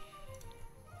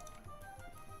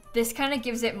 This kind of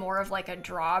gives it more of like a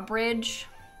drawbridge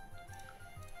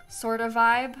sort of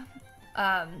vibe.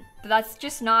 But that's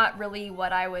just not really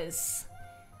what I was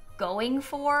going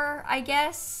for, I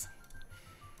guess.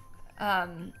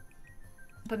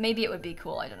 But maybe it would be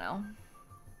cool, I don't know.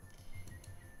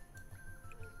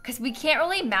 Because we can't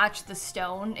really match the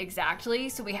stone exactly,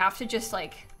 so we have to just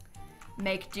like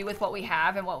make do with what we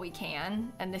have and what we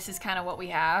can. And this is kind of what we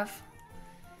have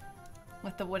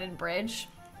with the wooden bridge.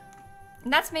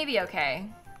 And that's maybe okay.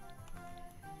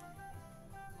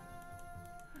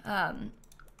 And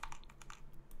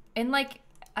like,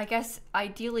 I guess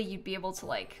ideally you'd be able to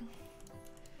like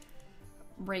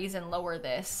raise and lower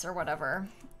this or whatever.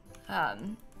 But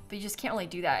you just can't really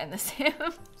do that in The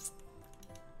Sims.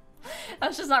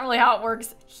 That's just not really how it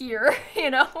works here, you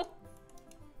know?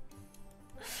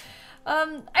 I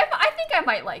think I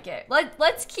might like it.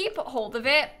 Let's keep hold of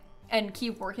it and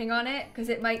keep working on it, because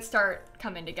it might start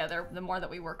coming together the more that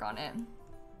we work on it.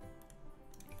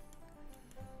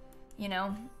 You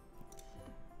know?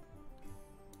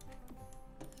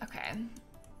 Okay.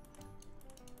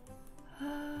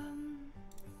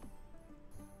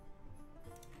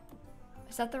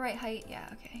 Is that the right height? Yeah,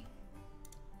 okay.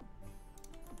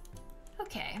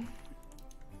 Okay.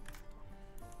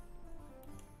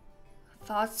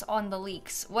 Thoughts on the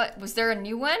leaks? What, was there a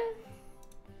new one?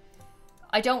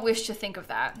 I don't wish to think of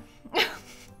that.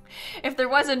 If there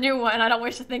was a new one, I don't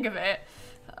wish to think of it.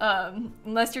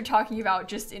 Unless you're talking about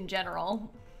just in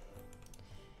general.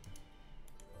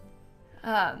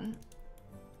 I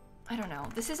don't know.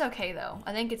 This is okay though.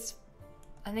 I think it's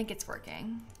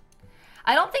working.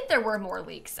 I don't think there were more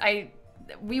leaks.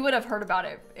 We would have heard about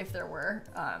it if there were.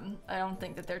 I don't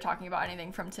think that they're talking about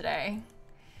anything from today.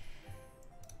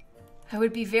 I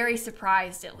would be very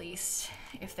surprised, at least,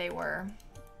 if they were.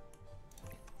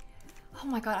 Oh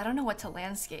my god, I don't know what to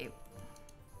landscape.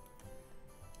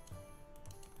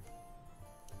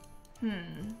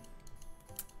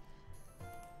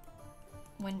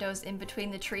 Windows in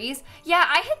between the trees. Yeah,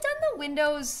 I had done the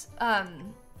windows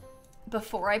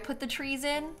before I put the trees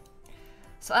in.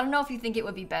 So I don't know if you think it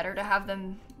would be better to have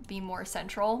them be more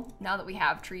central now that we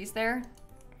have trees there.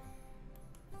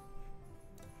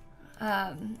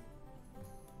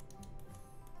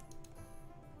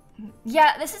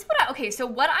 Yeah, this is what okay, so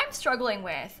what I'm struggling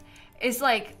with is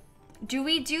like, do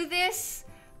we do this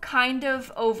kind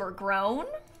of overgrown?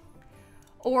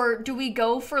 Or do we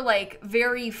go for like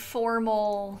very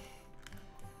formal,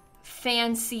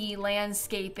 fancy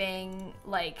landscaping,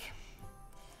 like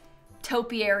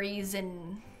topiaries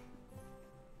and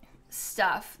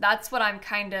stuff? That's what I'm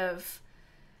kind of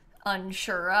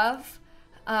unsure of.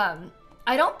 I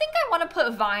don't think I want to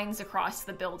put vines across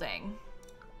the building.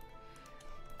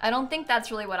 I don't think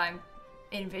that's really what I'm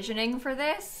envisioning for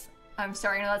this. I'm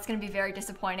sorry, I know that's going to be very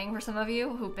disappointing for some of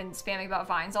you who've been spamming about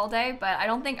vines all day, but I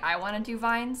don't think I want to do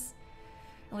vines.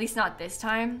 At least not this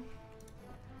time.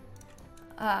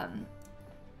 I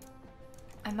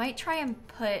might try and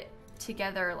put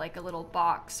together like a little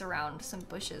box around some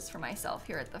bushes for myself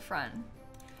here at the front.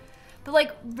 But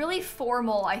like really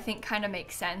formal, I think kind of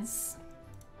makes sense.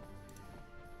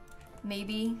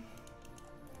 Maybe.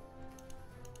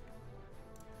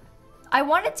 I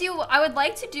would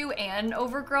like to do an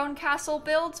overgrown castle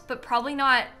build, but probably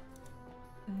not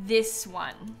this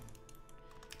one.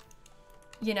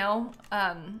 You know?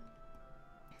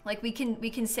 Like we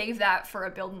can save that for a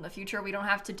build in the future. We don't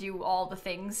have to do all the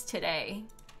things today.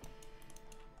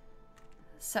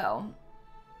 So,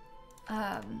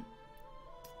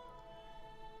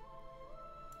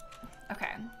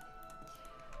 okay.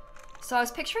 So I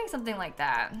was picturing something like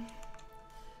that.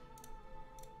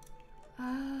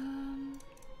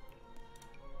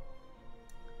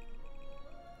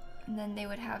 And then they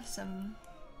would have some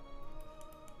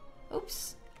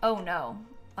Oops. Oh no,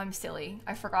 I'm silly.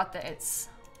 I forgot that it's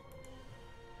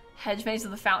hedge maze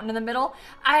with a fountain in the middle.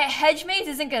 Hedge maze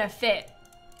isn't gonna fit.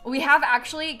 We have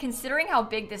actually, considering how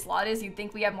big this lot is, you'd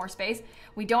think we have more space.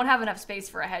 We don't have enough space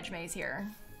for a hedge maze here.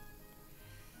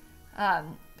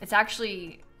 It's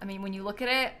actually, I mean, when you look at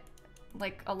it,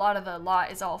 like a lot of the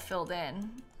lot is all filled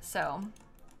in, so.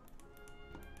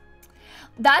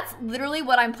 That's literally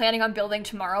what I'm planning on building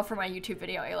tomorrow for my YouTube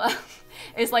video, Ayla.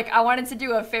 Is like, I wanted to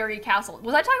do a fairy castle.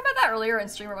 Was I talking about that earlier in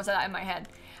stream or was that in my head?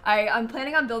 I'm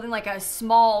planning on building like a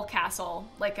small castle,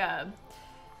 like a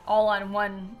all on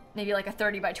one, maybe like a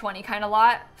 30 by 20 kind of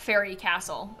lot. Fairy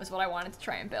castle is what I wanted to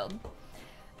try and build.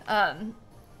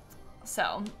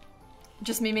 So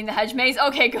just memeing the hedge maze.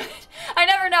 Okay, good. I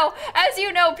never know. As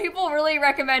you know, people really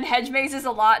recommend hedge mazes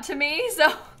a lot to me,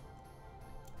 so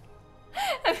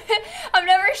I'm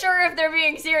never sure if they're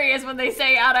being serious when they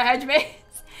say add a hedge maze.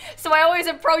 So I always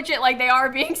approach it like they are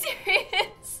being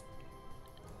serious.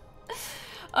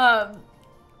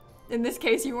 In this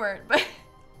case you weren't, but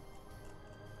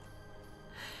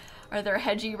are there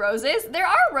hedgy roses? There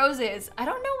are roses. I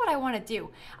don't know what I want to do.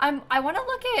 I want to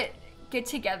look at Get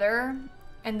Together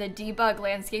and the debug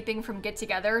landscaping from Get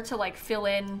Together to like fill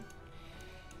in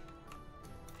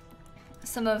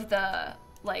some of the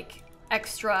like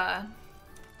extra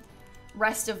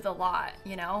rest of the lot,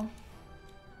 you know?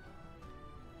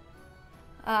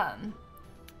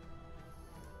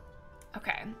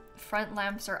 Okay, front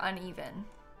lamps are uneven.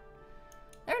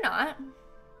 They're not.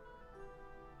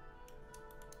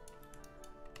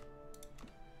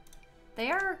 They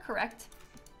are correct.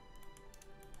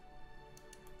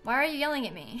 Why are you yelling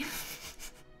at me?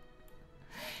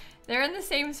 They're in the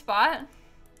same spot.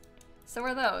 So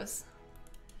are those.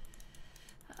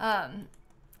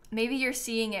 Maybe you're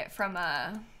seeing it from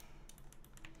a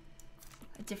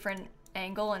different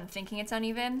angle and thinking it's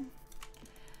uneven.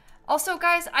 Also,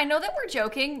 guys, I know that we're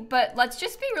joking, but let's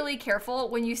just be really careful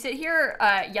when you sit here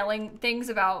yelling things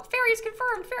about fairies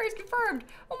confirmed.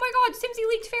 Oh my god, Simsie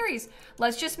leaked fairies.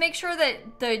 Let's just make sure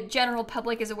that the general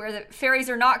public is aware that fairies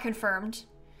are not confirmed.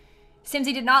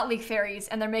 Simsie did not leak fairies,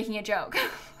 and they're making a joke.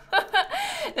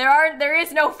 There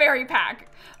is no fairy pack.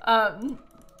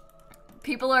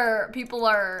 People are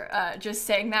just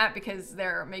saying that because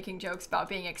they're making jokes about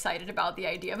being excited about the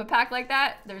idea of a pack like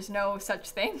that. There's no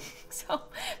such thing. So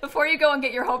before you go and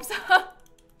get your hopes up,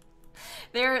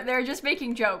 they're just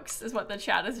making jokes is what the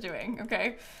chat is doing.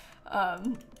 Okay,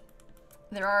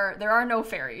 there are no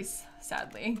fairies,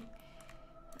 sadly.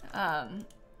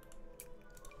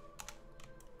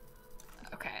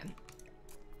 Okay.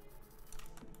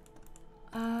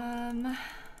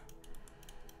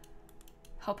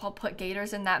 Hope I'll put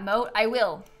gators in that moat. I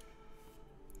will.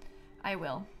 I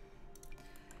will.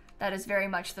 That is very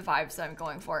much the vibes that I'm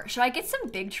going for. Should I get some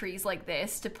big trees like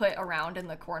this to put around in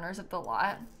the corners of the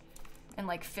lot and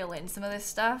like fill in some of this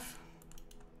stuff?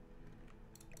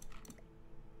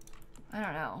 I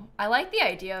don't know. I like the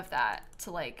idea of that, to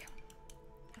like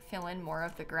fill in more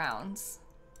of the grounds.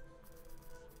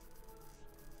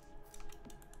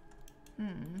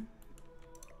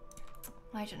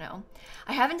 I don't know.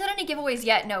 I haven't done any giveaways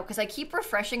yet, no, because I keep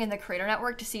refreshing in the creator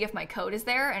network to see if my code is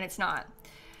there, and it's not.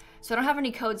 So I don't have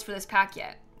any codes for this pack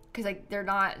yet, because they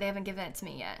haven't given it to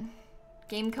me yet.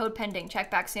 Game code pending,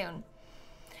 check back soon.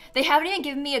 They haven't even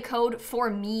given me a code for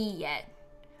me yet.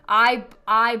 I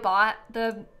bought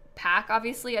the pack,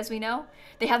 obviously, as we know.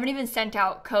 They haven't even sent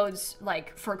out codes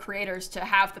like for creators to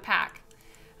have the pack.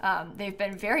 They've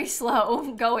been very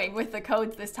slow going with the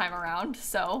codes this time around,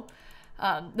 so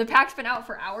the pack's been out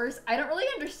for hours. I don't really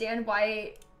understand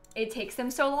why it takes them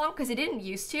so long, because it didn't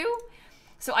used to.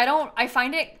 So I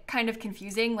find it kind of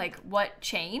confusing, like what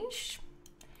changed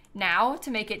now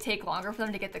to make it take longer for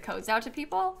them to get the codes out to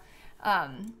people. I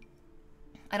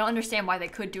don't understand why they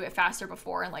could do it faster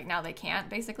before and like now they can't,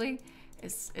 basically,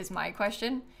 is my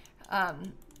question.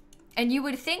 And you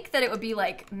would think that it would be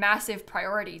like massive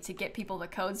priority to get people the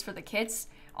codes for the kits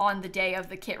on the day of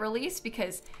the kit release,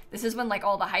 because this is when like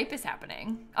all the hype is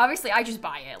happening. Obviously I just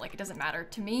buy it, like it doesn't matter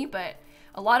to me, but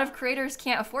a lot of creators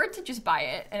can't afford to just buy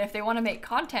it, and if they want to make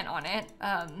content on it,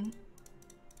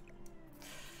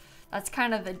 that's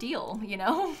kind of the deal, you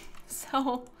know?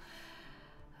 So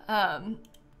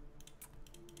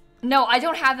no, I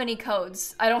don't have any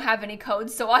codes. I don't have any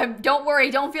codes, so don't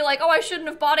worry, don't feel like, oh, I shouldn't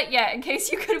have bought it yet in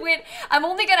case you could win. I'm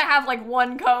only gonna have like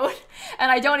one code, and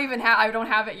I don't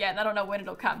have it yet, and I don't know when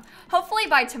it'll come. Hopefully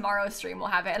by tomorrow's stream we'll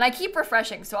have it, and I keep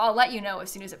refreshing, so I'll let you know as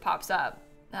soon as it pops up.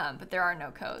 But there are no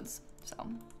codes, so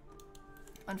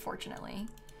unfortunately.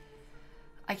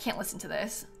 I can't listen to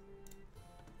this.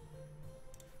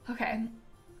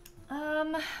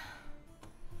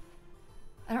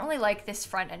 I don't really like this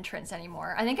front entrance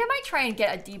anymore. I think I might try and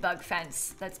get a debug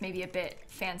fence that's maybe a bit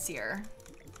fancier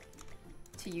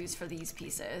to use for these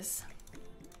pieces.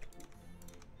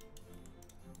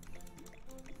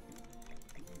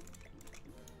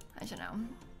 I don't know.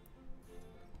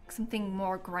 Something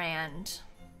more grand,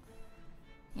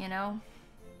 you know?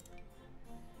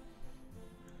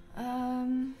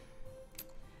 I'm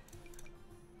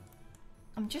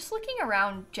just looking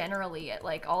around generally at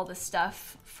like all the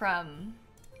stuff from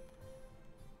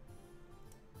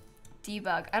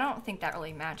debug. I don't think that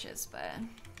really matches, but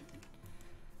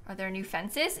are there new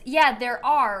fences? Yeah, there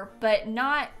are, but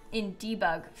not in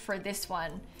debug for this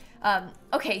one.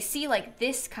 Okay, see, like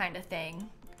this kind of thing.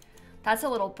 That's a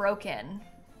little broken.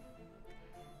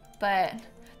 But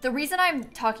the reason I'm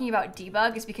talking about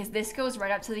debug is because this goes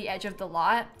right up to the edge of the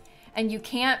lot, and you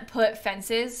can't put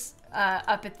fences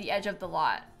up at the edge of the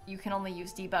lot. You can only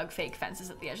use debug fake fences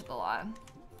at the edge of the lot.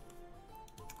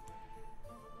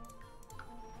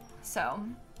 So,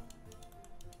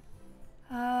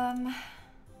 no,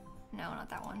 not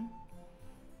that one.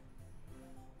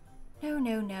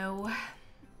 No.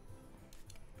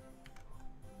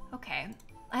 Okay.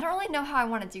 I don't really know how I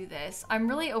want to do this. I'm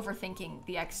really overthinking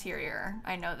the exterior.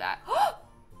 I know that.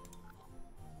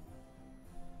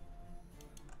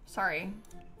 Sorry.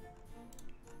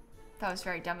 That was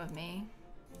very dumb of me.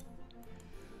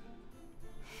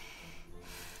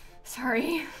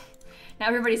 Sorry. Now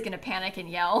everybody's gonna panic and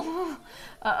yell.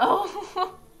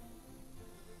 Uh-oh.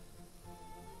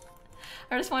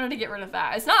 I just wanted to get rid of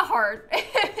that. It's not hard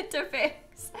to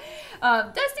fix.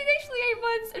 Dusty, thanks for the 8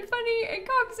 months, and Funny, and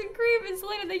Cox, and Cream, and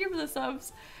Selena, thank you for the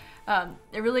subs.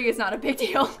 It really is not a big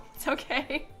deal. It's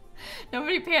okay.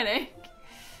 Nobody panic.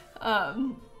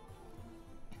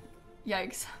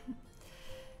 Yikes.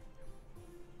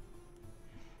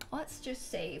 Let's just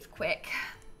save quick.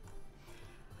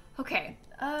 Okay,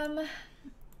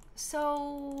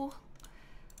 so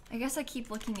I guess I keep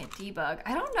looking at debug.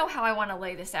 I don't know how I want to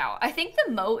lay this out. I think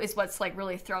the moat is what's like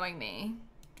really throwing me.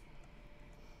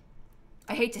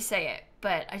 I hate to say it,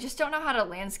 but I just don't know how to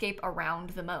landscape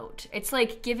around the moat. It's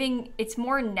like it's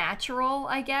more natural,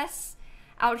 I guess,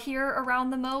 out here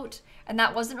around the moat. And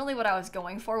that wasn't really what I was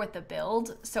going for with the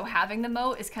build. So having the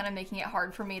moat is kind of making it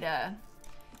hard for me to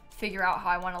figure out how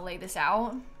I want to lay this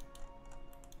out.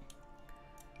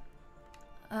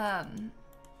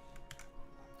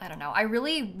 I don't know. I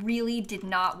really did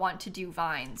not want to do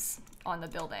vines on the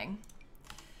building.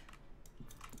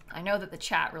 I know that the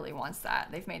chat really wants that.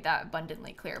 They've made that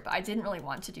abundantly clear, but I didn't really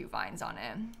want to do vines on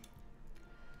it.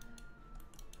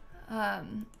 I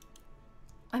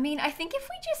mean, I think if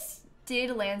we just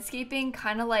did landscaping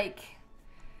kind of like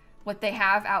what they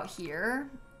have out here,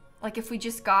 like if we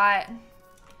just got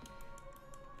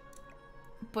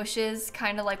bushes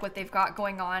kind of like what they've got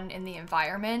going on in the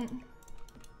environment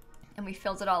and we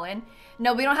filled it all in.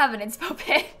 No, we don't have an inspo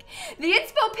pic. The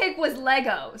inspo pic was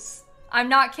Legos. I'm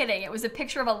not kidding. It was a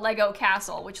picture of a Lego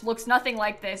castle, which looks nothing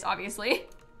like this, obviously.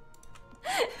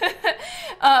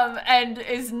 And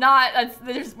is not,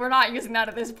 we're not using that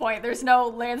at this point. There's no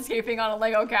landscaping on a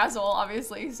Lego castle,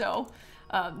 obviously, so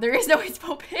there is no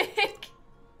inspo pic.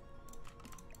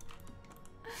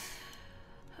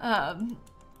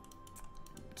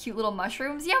 Cute little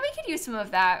mushrooms. Yeah, we could use some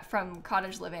of that from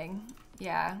Cottage Living.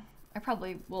 Yeah, I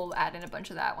probably will add in a bunch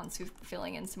of that once we're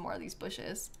filling in some more of these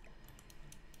bushes.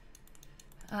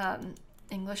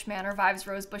 English Manor vibes,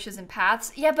 rose bushes and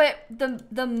paths. Yeah, but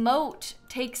the moat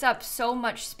takes up so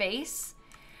much space.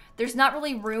 There's not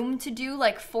really room to do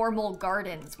like formal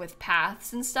gardens with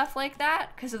paths and stuff like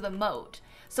that because of the moat.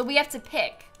 So we have to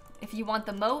pick if you want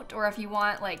the moat or if you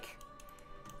want like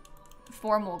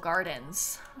formal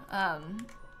gardens. I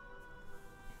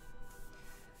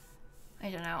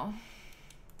don't know.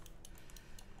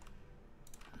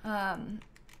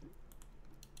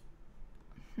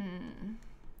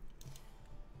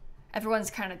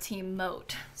 Everyone's kind of team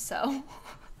moat, so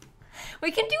we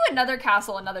can do another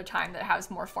castle another time that has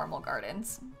more formal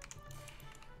gardens.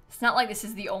 It's not like this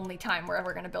is the only time we're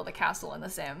ever going to build a castle in The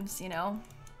Sims, you know?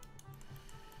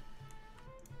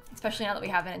 Especially now that we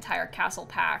have an entire castle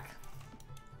pack.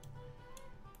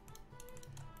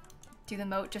 Do the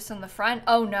moat just on the front?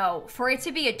 Oh no, for it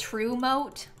to be a true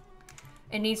moat,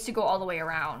 it needs to go all the way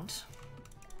around.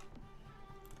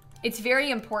 It's very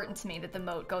important to me that the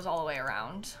moat goes all the way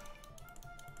around.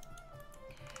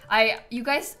 You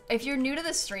guys, if you're new to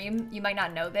the stream, you might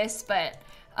not know this, but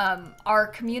our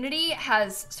community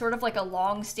has sort of like a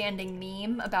long-standing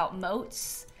meme about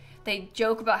moats. They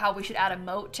joke about how we should add a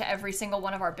moat to every single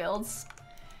one of our builds,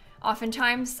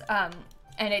 oftentimes. And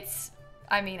it's,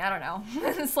 I mean, I don't know.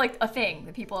 It's like a thing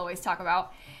that people always talk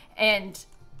about. And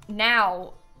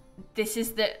now this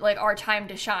is like our time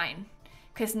to shine.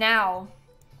 Because now,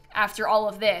 after all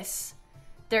of this,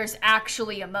 there's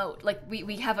actually a moat. Like,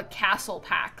 we have a castle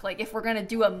pack. Like, if we're gonna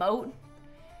do a moat,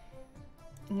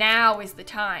 now is the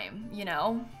time, you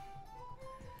know?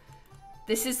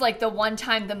 This is like the one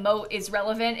time the moat is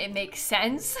relevant. It makes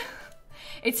sense.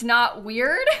 It's not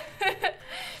weird.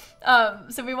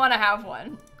 So we want to have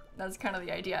one. That's kind of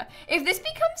the idea. If this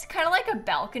becomes kind of like a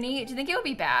balcony, do you think it would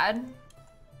be bad?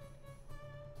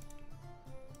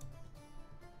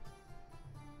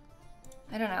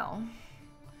 I don't know.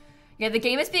 Yeah, the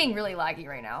game is being really laggy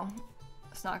right now.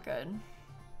 It's not good.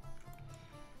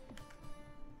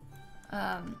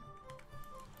 I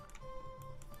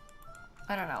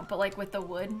don't know, but like with the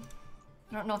wood,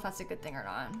 I don't know if that's a good thing or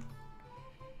not.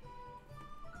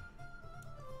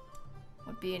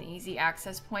 Would be an easy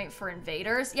access point for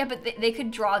invaders. Yeah, but they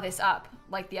could draw this up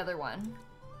like the other one.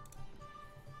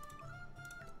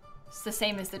 It's the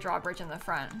same as the drawbridge in the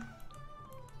front.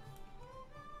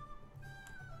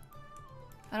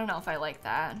 I don't know if I like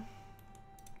that.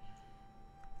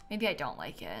 Maybe I don't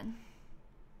like it.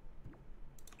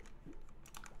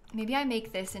 Maybe I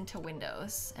make this into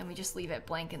windows and we just leave it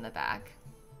blank in the back.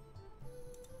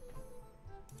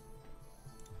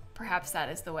 Perhaps that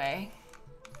is the way.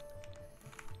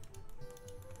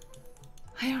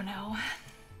 I don't know.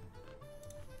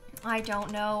 I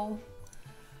don't know.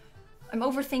 I'm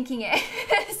overthinking it.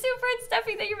 Super and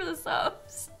Steffi, thank you for the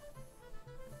subs.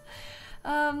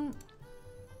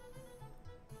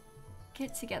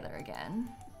 Get together again.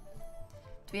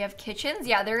 Do we have kitchens?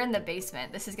 Yeah, they're in the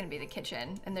basement. This is gonna be the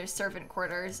kitchen. And there's servant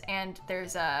quarters and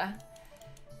there's a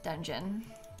dungeon.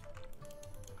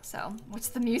 So, what's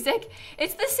the music?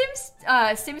 It's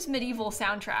the Sims Medieval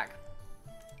soundtrack.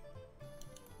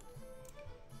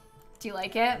 Do you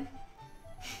like it?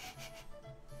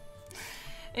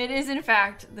 It is, in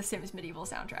fact, the Sims Medieval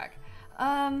soundtrack.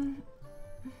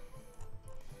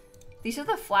 These are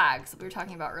the flags that we were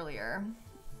talking about earlier.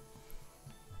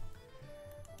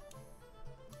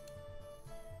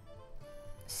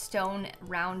 Stone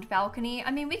round balcony.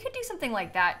 I mean, we could do something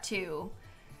like that too.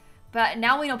 But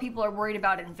now we know people are worried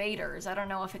about invaders. I don't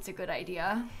know if it's a good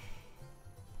idea.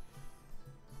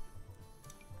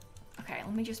 Okay,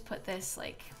 let me just put this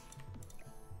like...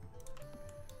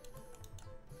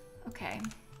 Okay.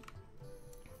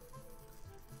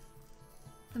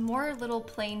 The more little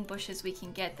plain bushes we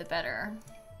can get, the better.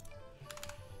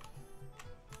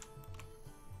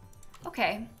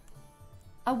 Okay.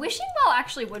 A wishing well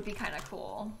actually would be kind of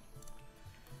cool.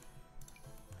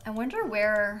 I wonder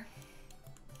where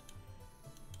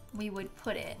we would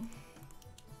put it.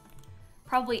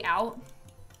 Probably out,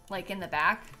 like in the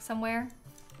back somewhere.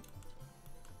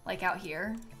 Like out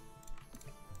here,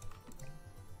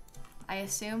 I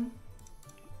assume.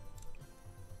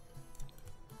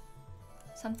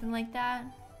 Something like that,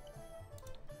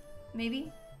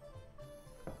 maybe?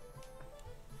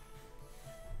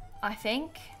 I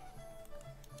think.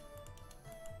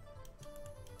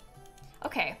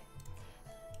 Okay.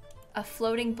 A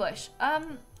floating bush.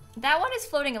 That one is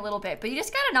floating a little bit, but you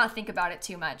just gotta not think about it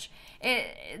too much.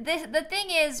 The thing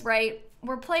is, right,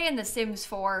 we're playing The Sims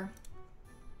 4.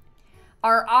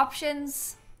 Our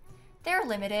options, they're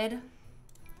limited.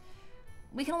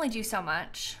 We can only do so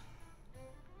much.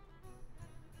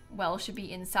 Well should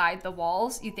be inside the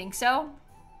walls. You think so?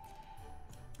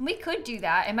 We could do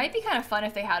that. It might be kind of fun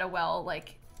if they had a well,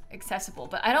 like, accessible,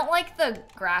 but I don't like the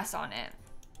grass on it.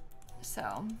 So,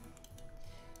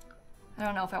 I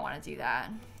don't know if I want to do that.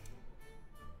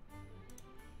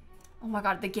 Oh my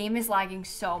god, the game is lagging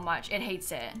so much. It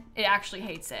hates it. It actually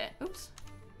hates it. Oops.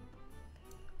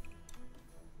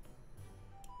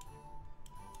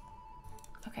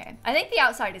 Okay, I think the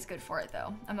outside is good for it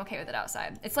though. I'm okay with it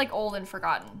outside. It's like old and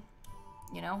forgotten,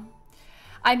 you know?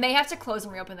 I may have to close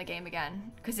and reopen the game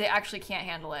again because it actually can't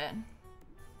handle it.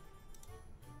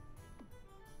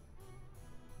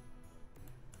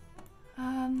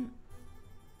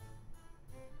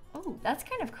 Oh, that's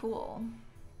kind of cool.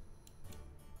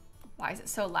 Why is it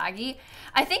so laggy?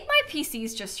 I think my PC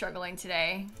is just struggling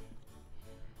today.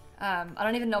 I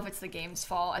don't even know if it's the game's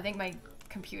fault. I think my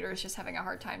computer is just having a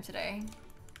hard time today.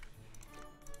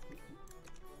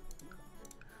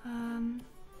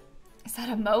 Is that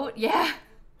a moat? Yeah.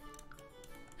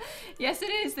 Yes, it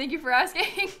is. Thank you for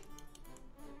asking.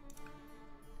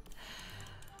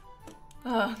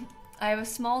 I have a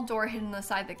small door hidden on the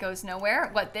side that goes nowhere.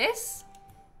 What, this?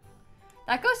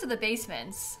 That goes to the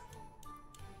basements.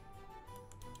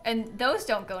 And those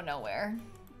don't go nowhere.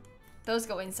 Those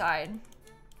go inside.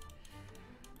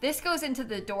 This goes into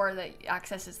the door that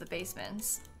accesses the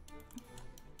basements.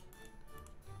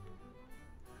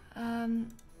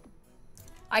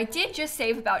 I did just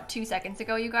save about 2 seconds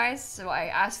ago, you guys, so I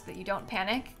ask that you don't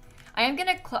panic. I am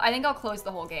gonna, I think I'll close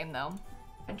the whole game though,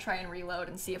 and try and reload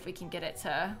and see if we can get it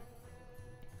to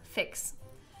fix.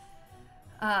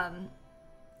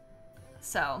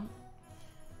 So,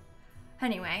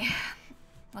 anyway,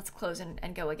 let's close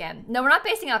and go again. No, we're not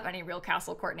basing off any real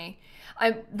castle, Courtney.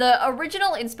 The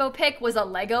original inspo pick was a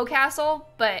Lego castle,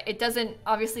 but it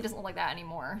obviously doesn't look like that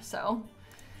anymore, so.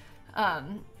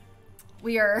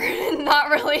 We are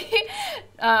not really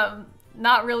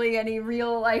any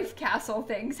real life castle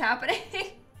things happening.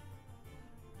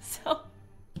 So,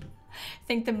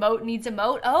 think the moat needs a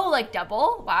moat. Oh, like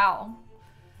double? Wow.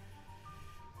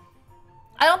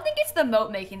 I don't think it's the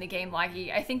moat making the game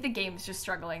laggy. I think the game's just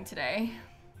struggling today.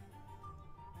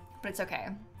 But it's okay.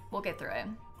 We'll get through it.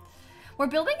 We're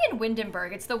building in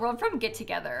Windenburg. It's the world from Get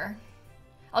Together.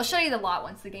 I'll show you the lot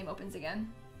once the game opens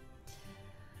again.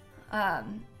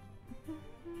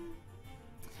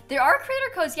 There are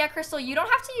creator codes. Yeah, Crystal, you don't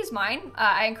have to use mine.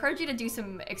 I encourage you to do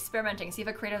some experimenting. See if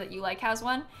a creator that you like has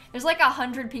one. There's like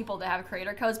 100 people that have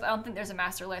creator codes, but I don't think there's a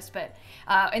master list. But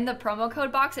in the promo code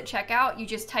box at checkout, you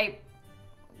just type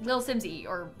lilsimsie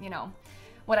or, you know,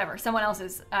 whatever, someone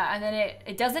else's. And then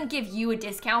it doesn't give you a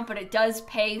discount, but it does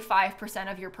pay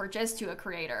 5% of your purchase to a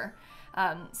creator.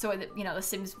 So, you know, the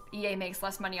Sims EA makes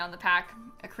less money on the pack.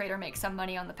 A creator makes some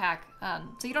money on the pack.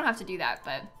 So you don't have to do that,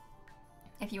 but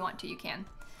if you want to, you can.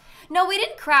 No, we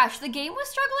didn't crash. The game was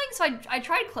struggling, so I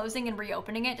tried closing and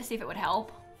reopening it to see if it would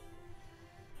help.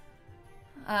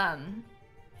 Can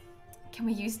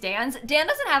we use Dan's? Dan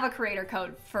doesn't have a creator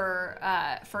code for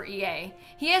EA.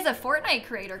 He has a Fortnite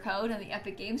creator code in the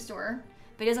Epic Game Store,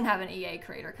 but he doesn't have an EA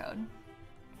creator code.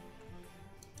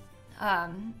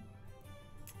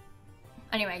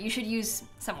 Anyway, you should use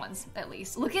someone's at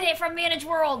least. Look at it from Manage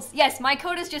Worlds. Yes, my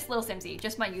code is just lilsimsie,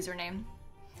 just my username.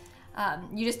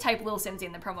 You just type lilsimsie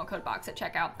in the promo code box at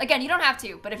checkout. Again, you don't have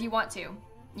to, but if you want to,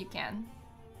 you can.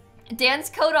 Dan's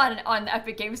code on the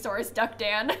Epic Game Store is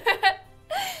DuckDan.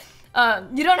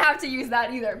 You don't have to use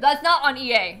that either. That's not on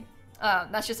EA.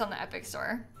 That's just on the Epic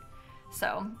Store.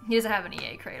 So he doesn't have an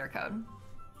EA creator code.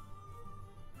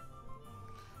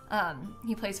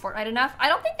 He plays Fortnite enough. I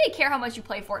don't think they care how much you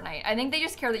play Fortnite. I think they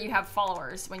just care that you have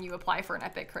followers when you apply for an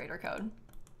Epic creator code.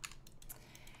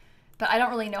 But I don't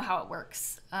really know how it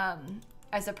works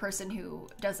as a person who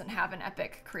doesn't have an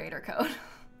Epic creator code.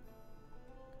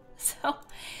 So,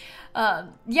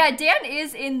 yeah, Dan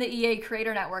is in the EA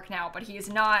creator network now, but he is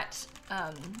not,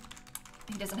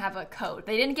 he doesn't have a code.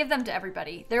 They didn't give them to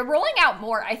everybody. They're rolling out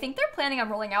more. I think they're planning on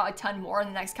rolling out a ton more in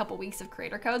the next couple weeks of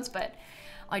creator codes, but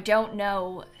I don't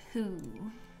know who.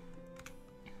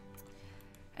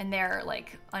 And they're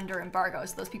like under embargo,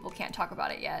 so those people can't talk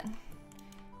about it yet.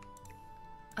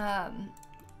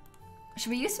 Should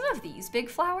we use some of these big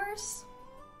flowers?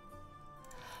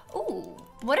 Ooh,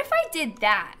 what if I did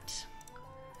that?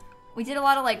 We did a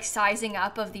lot of like sizing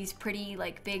up of these pretty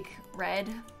like big red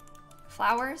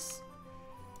flowers,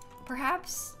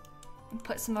 perhaps, and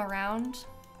put some around.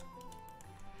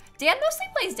 Dan mostly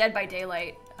plays Dead by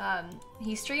Daylight.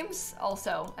 He streams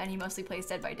also, and he mostly plays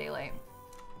Dead by Daylight.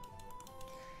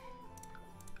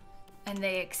 And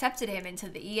they accepted him into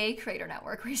the EA creator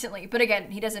network recently. But again,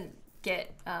 he doesn't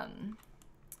get,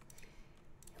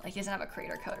 like he doesn't have a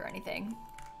creator code or anything.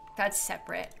 That's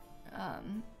separate.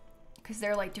 Because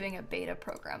they're like doing a beta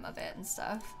program of it and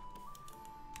stuff.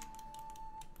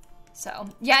 So,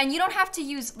 yeah, and you don't have to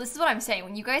use, this is what I'm saying.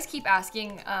 When you guys keep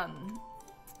asking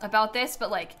about this, but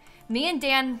like me and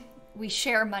Dan, we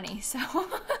share money, so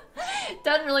it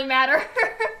doesn't really matter.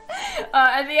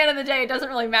 At the end of the day, it doesn't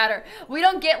really matter. We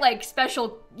don't get like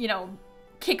special, you know,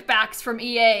 kickbacks from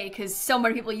EA because so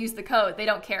many people use the code. They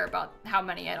don't care about how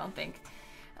many, I don't think.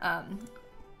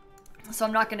 So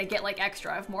I'm not gonna get like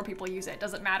extra if more people use it. It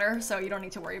doesn't matter, so you don't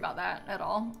need to worry about that at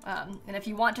all. And if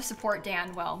you want to support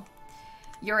Dan, well,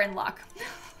 you're in luck.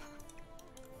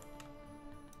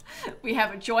 We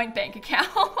have a joint bank account.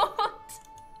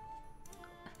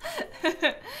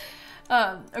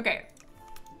 Okay.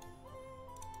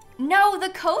 No, the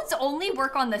codes only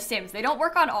work on The Sims. They don't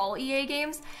work on all EA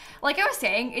games. Like I was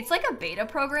saying, it's like a beta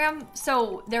program,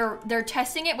 so they're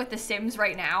testing it with The Sims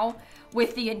right now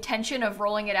with the intention of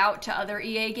rolling it out to other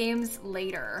EA games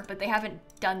later, but they haven't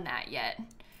done that yet.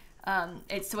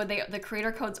 It's so the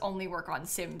creator codes only work on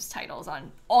Sims titles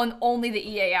on only the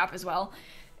EA app as well.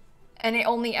 And it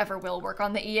only ever will work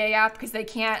on the EA app because they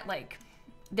can't like,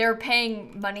 they're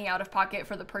paying money out of pocket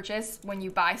for the purchase when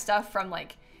you buy stuff from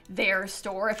like their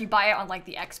store. If you buy it on like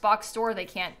the Xbox store, they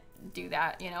can't do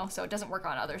that, you know? So it doesn't work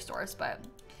on other stores, but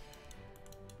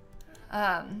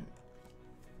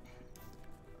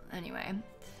Anyway.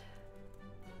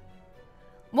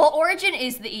 Well, Origin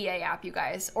is the EA app, you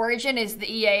guys. Origin is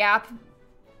the EA app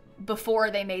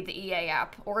before they made the EA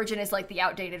app. Origin is like the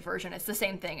outdated version. It's the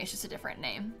same thing. It's just a different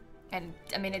name. And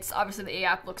I mean, it's obviously the EA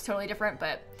app looks totally different,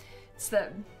 but it's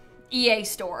the EA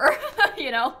store,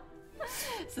 you know?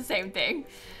 It's the same thing.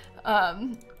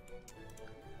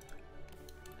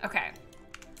 Okay.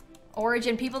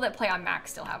 Origin, people that play on Mac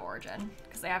still have Origin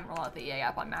because they haven't rolled out the EA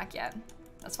app on Mac yet.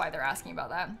 That's why they're asking about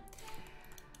that.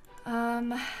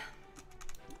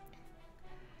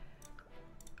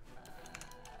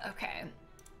 Okay.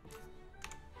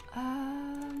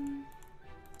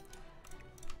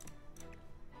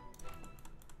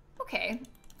 Okay.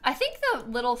 I think the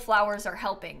little flowers are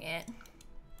helping it.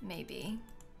 Maybe.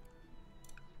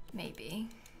 Maybe.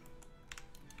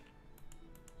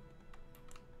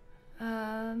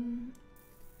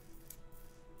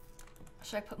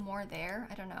 Should I put more there?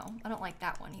 I don't know. I don't like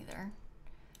that one either.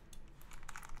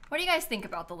 What do you guys think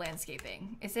about the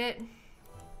landscaping? Is it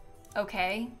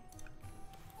okay?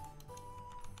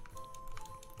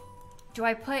 Do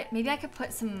I put, maybe I could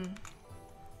put some,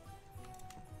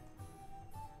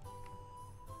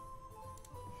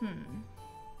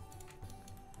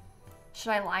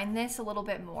 should I line this a little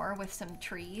bit more with some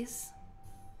trees?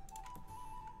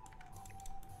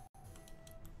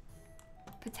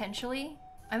 Potentially.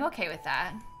 I'm okay with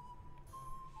that.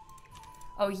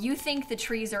 Oh, you think the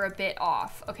trees are a bit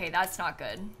off. Okay, that's not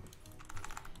good.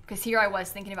 Because here I was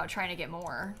thinking about trying to get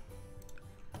more.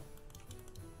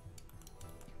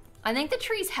 I think the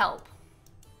trees help.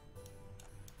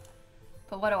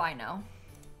 But what do I know?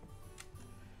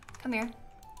 Come here.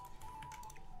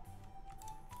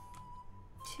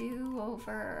 2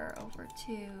 over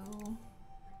 2.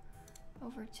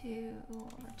 Over 2,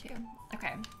 over 2.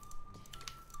 Okay.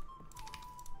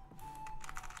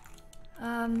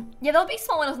 Yeah, there'll be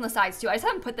small windows on the sides too. I just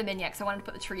haven't put them in yet because I wanted to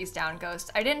put the trees down,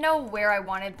 Ghost. I didn't know where I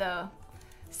wanted the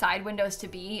side windows to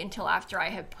be until after I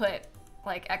had put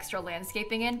like extra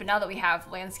landscaping in, but now that we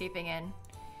have landscaping in,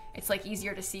 it's like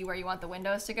easier to see where you want the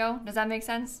windows to go. Does that make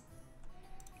sense?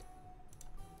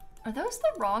 Are those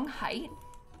the wrong height?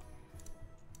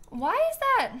 Why is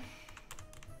that?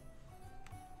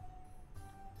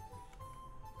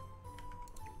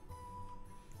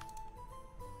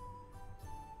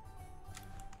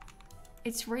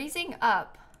 It's raising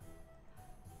up.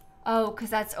 Oh,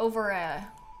 because that's over a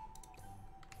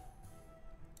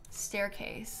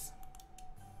staircase.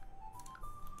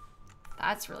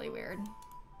 That's really weird.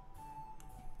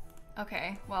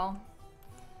 Okay, well.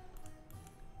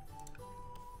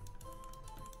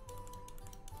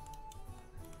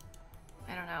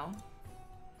 I don't know.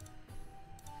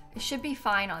 It should be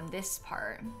fine on this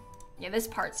part. Yeah, this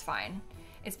part's fine.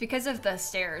 It's because of the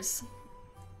stairs.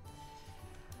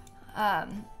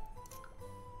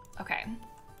 Okay.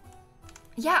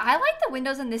 Yeah, I like the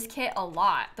windows in this kit a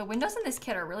lot. The windows in this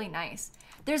kit are really nice.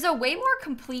 There's a way more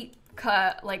complete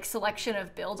like selection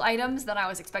of build items than I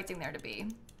was expecting there to be.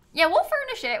 Yeah, we'll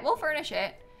furnish it. We'll furnish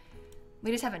it.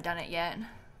 We just haven't done it yet.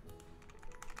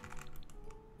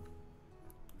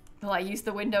 Will I use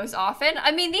the windows often?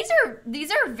 I mean, these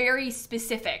are very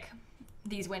specific,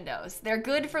 these windows. They're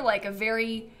good for like a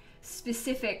very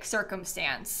specific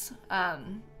circumstance.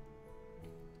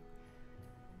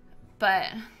 But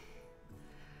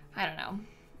I don't know.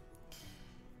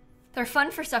 They're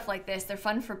fun for stuff like this. They're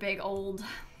fun for big old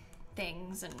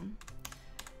things and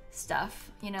stuff,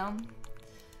 you know?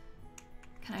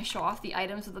 Can I show off the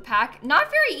items of the pack? Not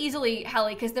very easily,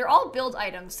 Helly, because they're all build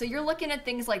items. So you're looking at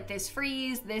things like this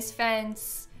frieze, this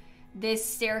fence, this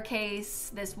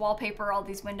staircase, this wallpaper, all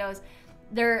these windows.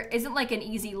 There isn't like an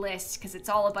easy list because it's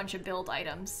all a bunch of build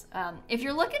items. If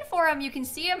you're looking for them, you can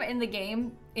see them in the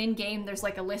game. In-game, there's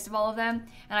like a list of all of them.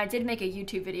 And I did make a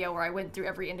YouTube video where I went through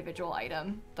every individual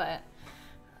item, but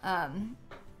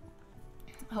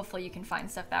hopefully you can find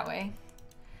stuff that way.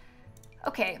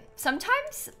 Okay,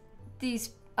 sometimes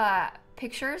these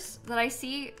pictures that I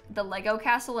see, the Lego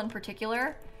castle in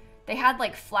particular, they had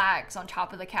like flags on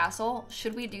top of the castle.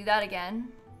 Should we do that again?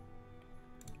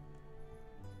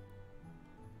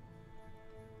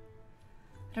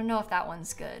 I don't know if that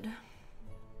one's good.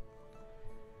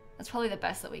 That's probably the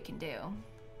best that we can do.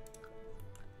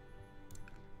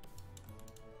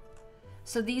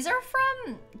 So these are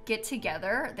from Get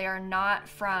Together. They are not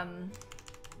from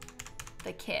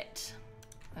the kit,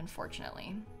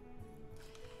 unfortunately.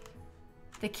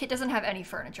 The kit doesn't have any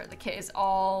furniture. The kit is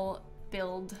all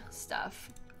build stuff.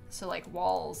 So like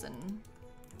walls and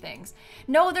things.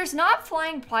 No, there's not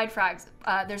flying pride flags.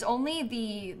 There's only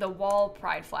the wall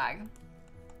pride flag.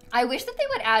 I wish that they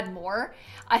would add more.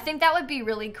 I think that would be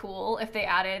really cool if they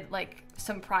added like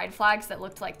some pride flags that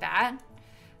looked like that.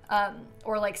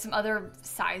 Or like some other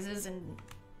sizes and,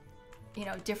 you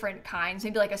know, different kinds.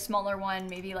 Maybe like a smaller one,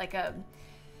 maybe like a,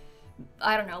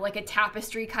 I don't know, like a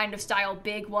tapestry kind of style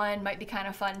big one might be kind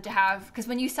of fun to have. Because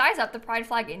when you size up the pride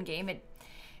flag in game,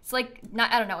 it's like,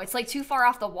 not, I don't know, it's like too far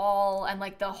off the wall and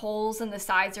like the holes in the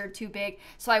sides are too big.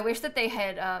 So I wish that they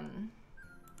had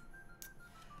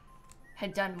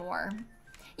done more.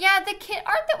 Yeah, the kit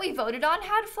art that we voted on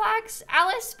had flags,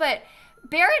 Alice, but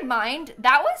bear in mind,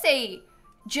 that was a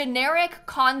generic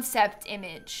concept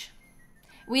image.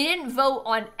 We didn't vote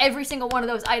on every single one of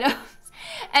those items.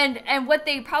 And what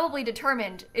they probably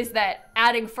determined is that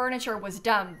adding furniture was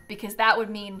dumb because that would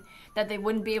mean that they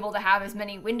wouldn't be able to have as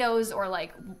many windows or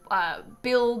like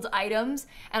build items.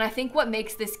 And I think what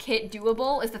makes this kit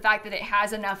doable is the fact that it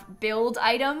has enough build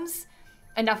items,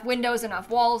 enough windows, enough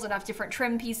walls, enough different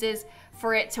trim pieces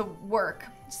for it to work.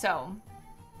 So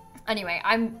anyway,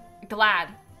 I'm glad,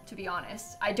 to be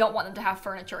honest. I don't want them to have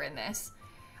furniture in this.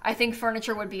 I think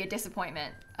furniture would be a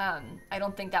disappointment. I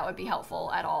don't think that would be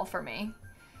helpful at all for me.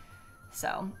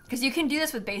 So, because you can do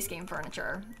this with base game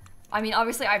furniture. I mean,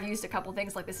 obviously I've used a couple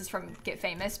things, like this is from Get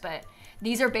Famous, but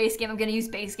these are base game. I'm gonna use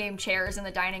base game chairs in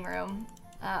the dining room.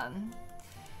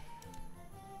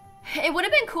 It would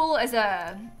have been cool as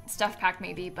a stuff pack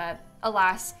maybe, but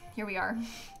alas, here we are.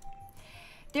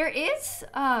 There is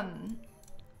a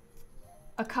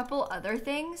couple other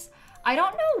things. I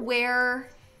don't know where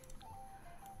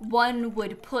one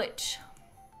would put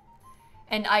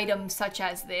an item such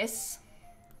as this.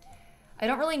 I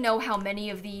don't really know how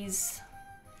many of these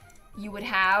you would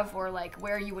have or like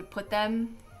where you would put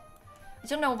them. I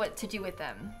don't know what to do with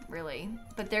them, really.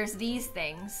 But there's these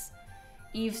things.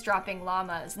 Eavesdropping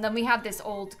llamas. And then we have this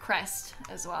old crest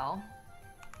as well.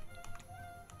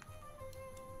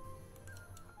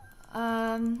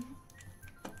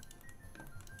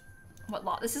 What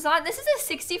lot this is on? This is a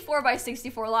 64 by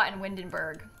 64 lot in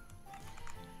Windenburg.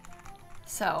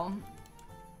 So,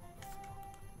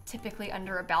 typically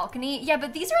under a balcony. Yeah,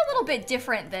 but these are a little bit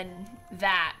different than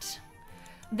that.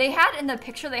 They had, in the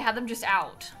picture, they had them just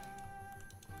out.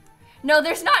 No,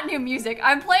 there's not new music.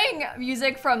 I'm playing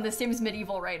music from The Sims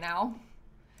Medieval right now.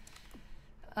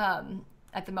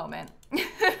 At the moment.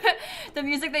 The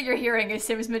music that you're hearing is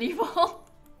Sims Medieval.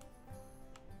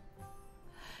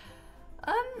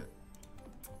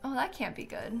 Oh, that can't be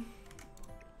good.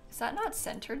 Is that not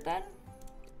centered then?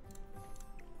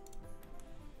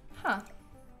 Huh.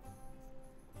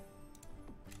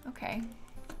 Okay.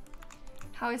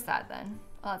 How is that then?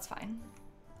 Oh, that's fine.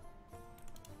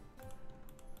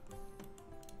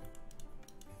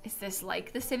 Is this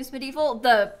like The Sims Medieval?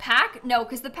 The pack? No,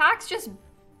 because the packs just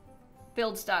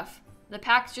build stuff. The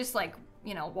pack's just like,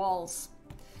 you know, walls.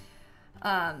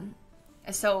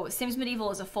 So Sims Medieval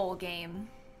is a full game.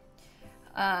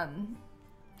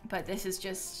 But this is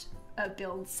just a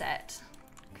build set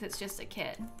because it's just a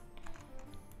kit.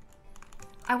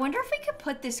 I wonder if we could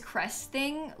put this crest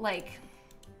thing like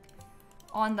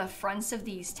on the fronts of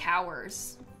these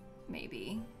towers,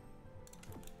 maybe.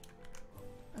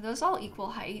 Are those all equal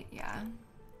height? Yeah.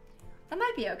 That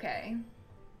might be okay.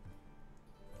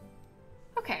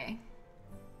 Okay.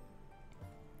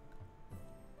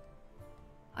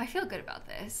 I feel good about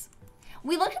this.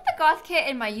 We looked at the goth kit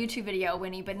in my YouTube video,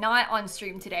 Winnie, but not on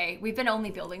stream today. We've been only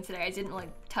building today. I didn't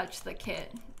like touch the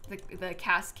kit, the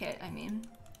cast kit, I mean.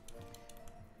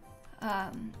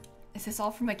 Is this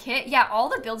all from a kit? Yeah, all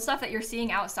the build stuff that you're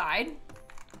seeing outside.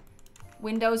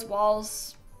 Windows,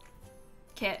 walls,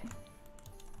 kit.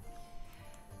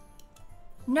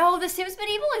 No, The Sims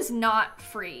Medieval is not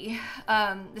free.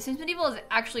 The Sims Medieval is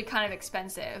actually kind of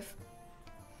expensive.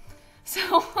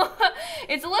 So,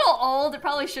 it's a little old. It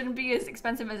probably shouldn't be as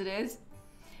expensive as it is.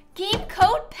 Game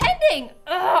code pending!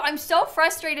 Ugh, I'm so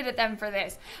frustrated at them for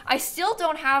this. I still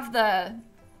don't have the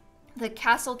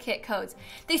castle kit codes.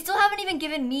 They still haven't even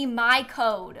given me my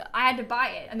code. I had to buy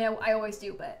it. I mean, I always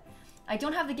do, but I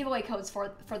don't have the giveaway codes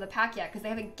for the pack yet because they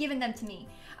haven't given them to me.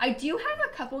 I do have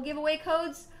a couple giveaway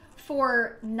codes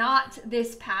for not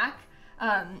this pack.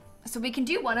 So we can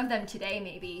do one of them today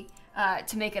maybe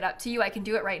to make it up to you. I can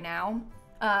do it right now.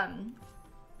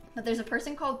 But there's a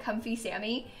person called Comfy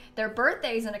Sammy. Their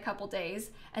birthday's in a couple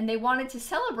days and they wanted to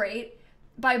celebrate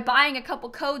by buying a couple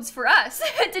codes for us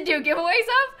to do giveaways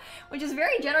of, which is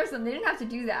very generous of them. They didn't have to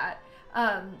do that.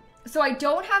 So I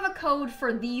don't have a code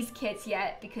for these kits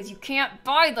yet because you can't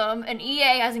buy them and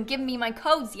EA hasn't given me my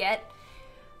codes yet.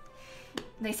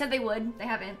 They said they would, they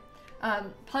haven't.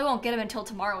 Probably won't get them until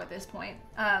tomorrow at this point.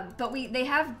 But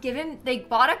they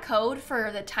bought a code for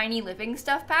the Tiny Living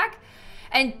stuff pack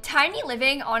And Tiny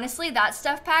Living, honestly, that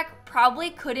stuff pack probably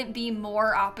couldn't be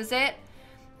more opposite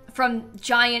from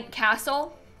Giant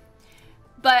Castle.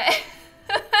 But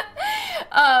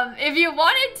if you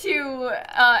wanted to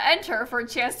enter for a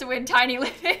chance to win Tiny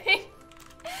Living,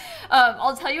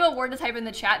 I'll tell you a word to type in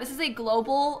the chat. This is a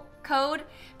global code,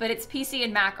 but it's PC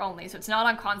and Mac only, so it's not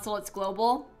on console, it's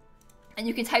global. And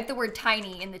you can type the word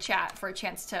tiny in the chat for a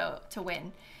chance to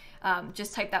win.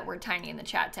 Just type that word tiny in the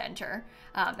chat to enter.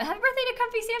 And happy birthday to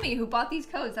Comfy Sammy, who bought these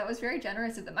codes. That was very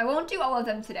generous of them. I won't do all of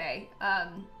them today.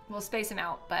 We'll space them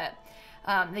out, but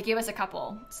they gave us a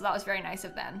couple, so that was very nice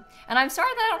of them. And I'm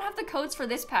sorry that I don't have the codes for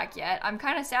this pack yet. I'm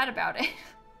kind of sad about it.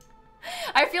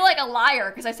 I feel like a liar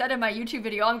because I said in my YouTube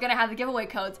video I'm gonna have the giveaway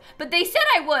codes, but they said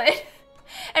I would,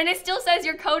 and it still says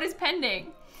your code is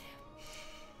pending.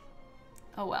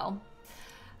 Oh well.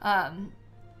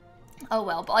 Oh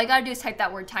well, but all you gotta do is type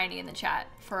that word tiny in the chat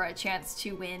for a chance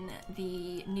to win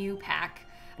the new pack.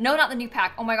 No, not the new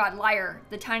pack. Oh my god, liar.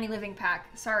 The Tiny Living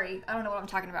pack. Sorry, I don't know what I'm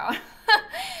talking about.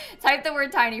 Type the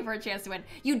word tiny for a chance to win.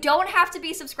 You don't have to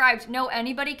be subscribed. No,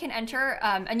 anybody can enter,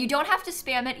 and you don't have to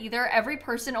spam it either. Every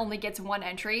person only gets one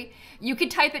entry. You could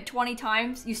type it 20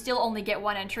 times. You still only get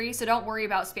one entry, so don't worry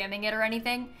about spamming it or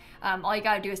anything. All you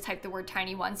gotta do is type the word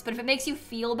tiny once. But if it makes you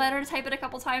feel better to type it a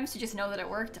couple times to just know that it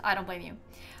worked, I don't blame you.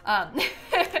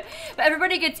 But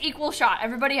everybody gets equal shot.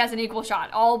 Everybody has an equal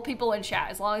shot. All people in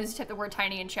chat, as long as you type the word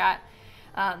tiny in chat.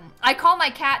 I call my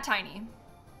cat Tiny.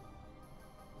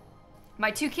 My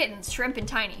two kittens, Shrimp and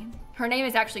Tiny. Her name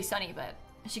is actually Sunny, but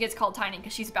she gets called Tiny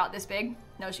because she's about this big.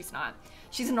 No, she's not.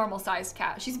 She's a normal-sized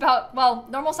cat. She's about, well,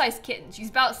 normal-sized kitten. She's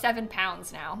about 7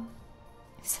 pounds now.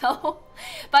 So,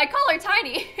 but I call her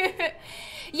Tiny.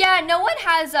 Yeah, no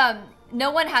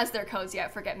one has their codes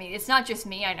yet, forget me. It's not just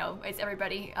me, I know, it's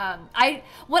everybody.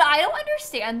 What I don't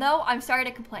understand though, I'm sorry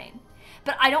to complain,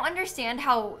 but I don't understand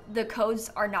how the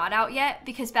codes are not out yet,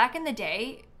 because back in the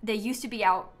day, they used to be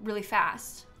out really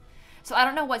fast. So I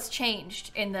don't know what's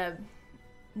changed in the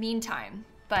meantime,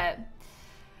 but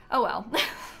oh well.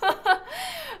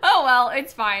 Oh well,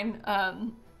 it's fine.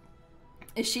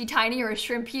 Is she tiny or is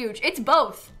Shrimp huge? It's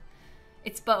both.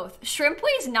 It's both. Shrimp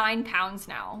weighs 9 pounds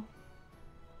now.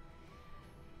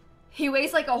 He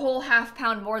weighs like a whole ½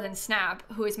 pound more than Snap,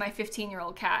 who is my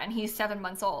 15-year-old cat, and he's 7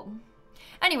 months old.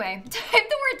 Anyway, type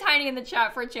the word tiny in the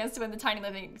chat for a chance to win the Tiny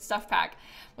Living stuff pack,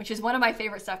 which is one of my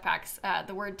favorite stuff packs.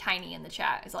 The word tiny in the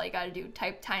chat is all you gotta do.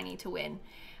 Type tiny to win.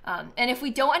 And if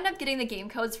we don't end up getting the game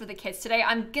codes for the kids today,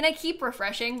 I'm gonna keep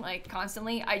refreshing like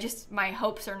constantly. My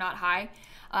hopes are not high.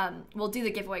 We'll do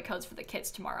the giveaway codes for the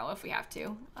kids tomorrow if we have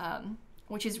to,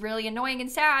 which is really annoying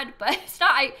and sad, but it's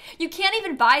not, you can't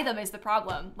even buy them is the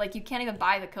problem. Like you can't even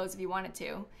buy the codes if you wanted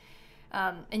to.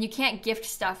 And you can't gift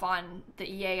stuff on the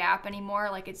EA app anymore.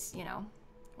 Like it's, you know,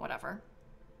 whatever.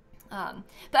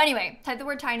 But anyway, type the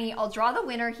word tiny. I'll draw the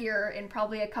winner here in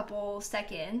probably a couple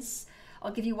seconds.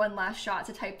 I'll give you one last shot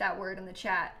to type that word in the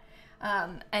chat.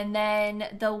 And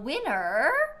then the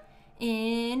winner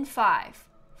in 5,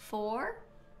 4,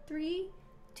 3,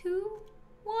 2,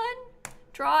 1.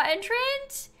 Draw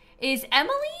entrant is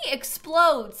Emily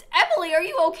Explodes. Emily, are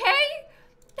you okay?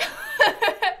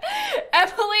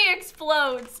 Emily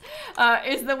Explodes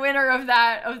is the winner of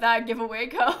that giveaway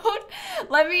code.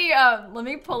 Let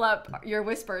me pull up your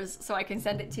whispers so I can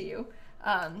send it to you.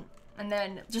 And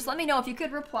then just let me know if you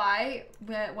could reply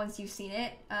once you've seen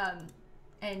it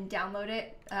and download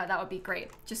it. That would be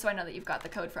great, just so I know that you've got the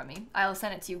code from me. I'll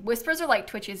send it to you. Whispers are like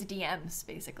Twitch's DMs,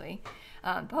 basically.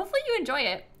 But hopefully you enjoy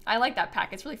it. I like that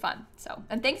pack. It's really fun. So,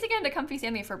 and thanks again to Comfy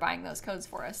Sammy for buying those codes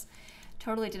for us.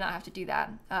 Totally did not have to do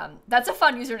that. That's a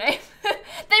fun username.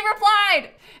 They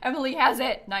replied! Emily has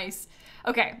it. Nice.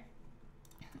 Okay.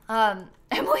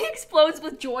 Emily explodes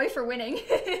with joy for winning.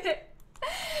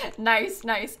 Nice,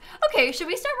 nice. Okay, should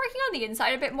we start working on the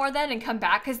inside a bit more then and come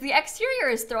back? Because the exterior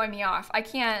is throwing me off. I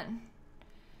can't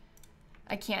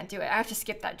do it. I have to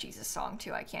skip that Jesus song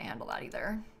too. I can't handle that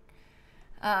either.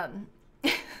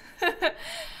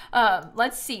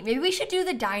 Let's see. Maybe we should do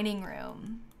the dining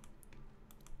room.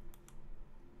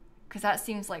 Because that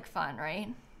seems like fun,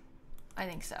 right? I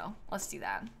think so. Let's do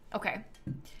that. Okay.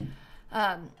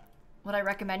 Would I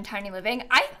recommend Tiny Living?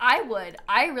 I would.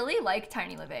 I really like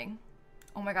Tiny Living.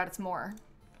 Oh my god, it's more.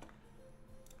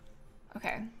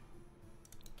 Okay.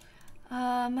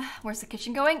 Where's the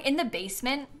kitchen going? In the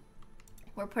basement.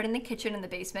 We're putting the kitchen in the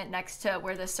basement next to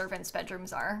where the servants'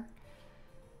 bedrooms are.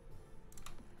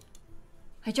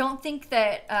 I don't think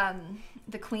that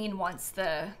the queen wants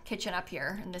the kitchen up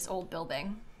here in this old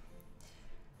building.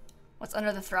 What's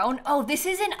under the throne? Oh, this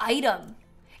is an item.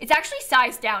 It's actually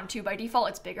sized down too. By default,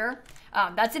 it's bigger.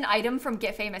 That's an item from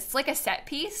Get Famous. It's like a set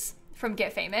piece. from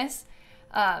Get Famous.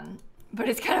 But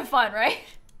it's kind of fun, right?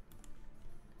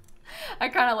 I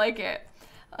kind of like it.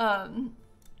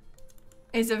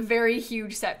 It's a very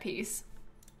huge set piece.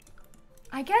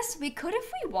 I guess we could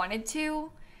if we wanted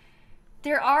to.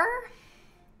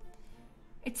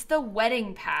 It's the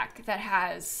wedding pack that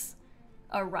has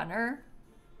a runner.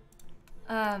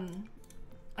 I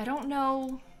don't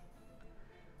know.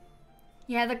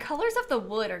 Yeah, the colors of the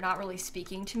wood are not really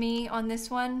speaking to me on this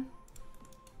one.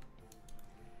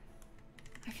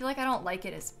 I feel like I don't like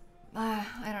it as, I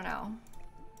don't know.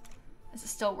 Does it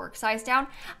still work size down?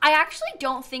 I actually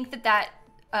don't think that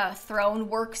throne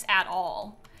works at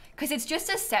all. Because it's just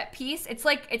a set piece. It's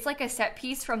like a set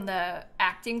piece from the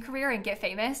acting career and Get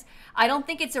Famous. I don't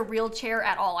think it's a real chair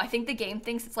at all. I think the game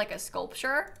thinks it's like a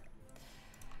sculpture.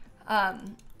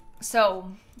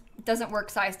 So it doesn't work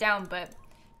size down, but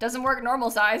doesn't work normal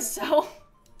size, so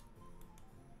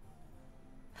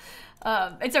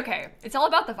it's okay. It's all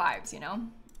about the vibes, you know?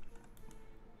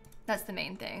 That's the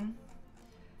main thing.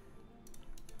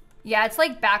 Yeah, it's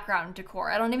like background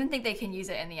decor. I don't even think they can use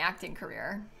it in the acting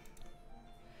career.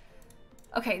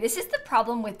 Okay, this is the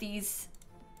problem with these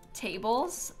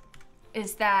tables,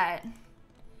 is that...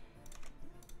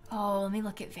 Oh, let me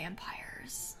look at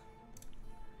vampires.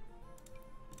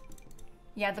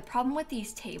 Yeah, the problem with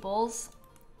these tables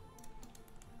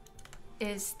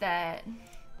is that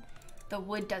the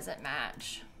wood doesn't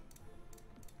match.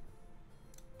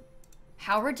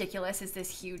 How ridiculous is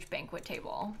this huge banquet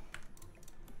table?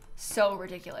 So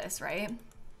ridiculous, right?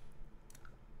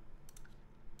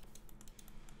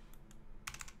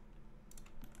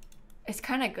 It's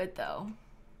kind of good though.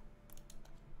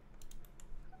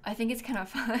 I think it's kind of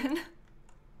fun.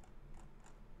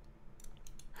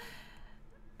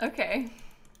 Okay.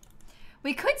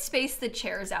 We could space the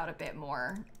chairs out a bit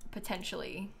more,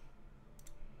 potentially,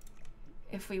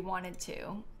 if we wanted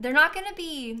to. They're not gonna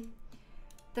be...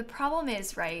 The problem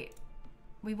is, right,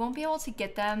 we won't be able to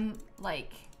get them,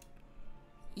 like,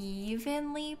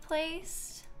 evenly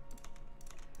placed.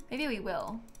 Maybe we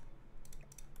will.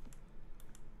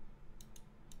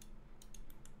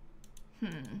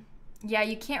 Yeah,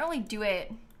 you can't really do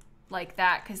it like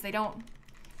that because they don't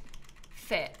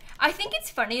fit. I think it's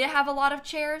funny to have a lot of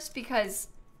chairs because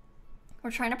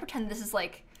we're trying to pretend this is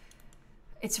like,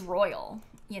 it's royal,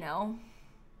 you know?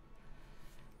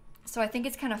 So I think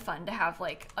it's kind of fun to have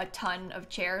like a ton of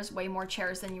chairs, way more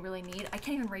chairs than you really need. I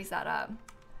can't even raise that up.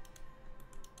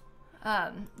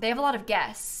 They have a lot of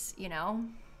guests, you know?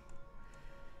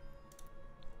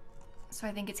 So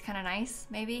I think it's kind of nice,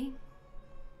 maybe.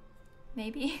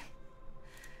 Maybe.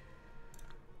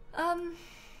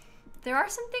 There are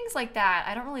some things like that.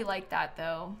 I don't really like that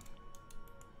though.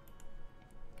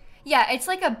 Yeah, it's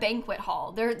like a banquet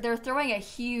hall. They're throwing a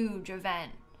huge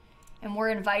event and we're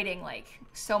inviting like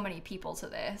so many people to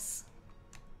this.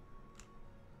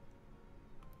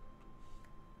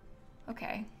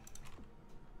 Okay.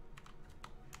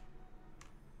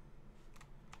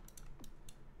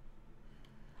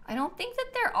 I don't think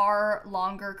that there are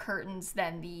longer curtains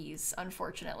than these,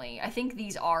 unfortunately. I think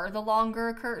these are the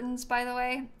longer curtains, by the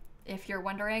way, if you're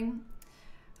wondering.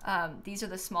 These are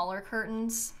the smaller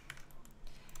curtains.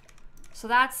 So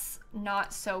that's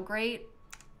not so great.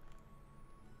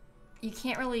 You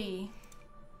can't really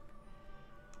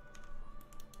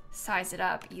size it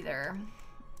up either.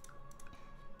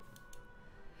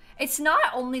 It's not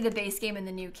only the base game and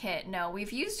the new kit. No,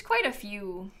 we've used quite a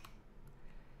few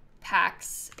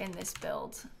packs in this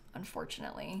build,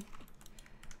 unfortunately.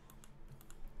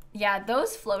 Yeah,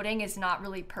 those floating is not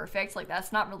really perfect. Like,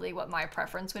 that's not really what my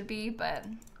preference would be, but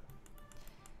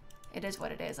it is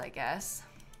what it is, I guess.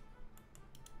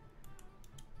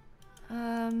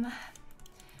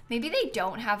 Maybe they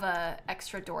don't have a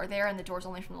extra door there and the door's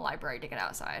only from the library to get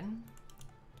outside.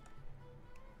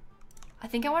 I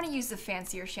think I want to use the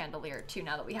fancier chandelier too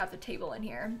now that we have the table in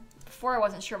here. Before I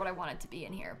wasn't sure what I wanted to be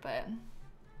in here, but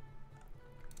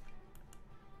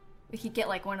we could get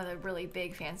like one of the really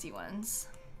big fancy ones.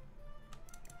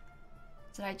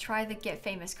 Did I try the Get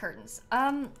Famous curtains?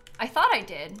 I thought I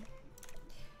did.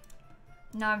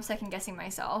 Now I'm second guessing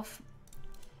myself.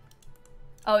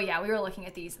 Oh yeah, we were looking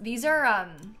at these. These are,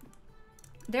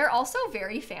 they're also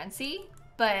very fancy,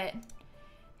 but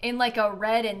in like a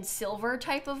red and silver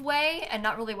type of way, and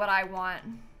not really what I want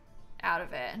out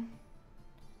of it.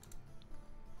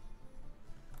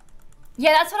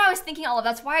 Yeah, that's what I was thinking, Olive.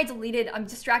 That's why I deleted, I'm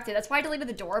distracted. That's why I deleted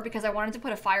the door, because I wanted to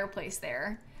put a fireplace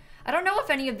there. I don't know if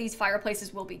any of these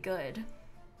fireplaces will be good.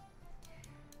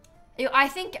 I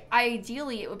think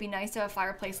ideally it would be nice to have a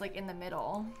fireplace like in the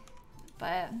middle,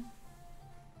 but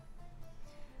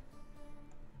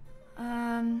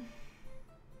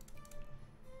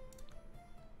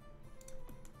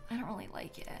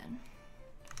like it.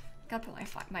 Gotta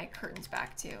put my curtains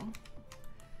back too.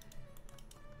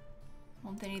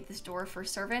 Won't they need this door for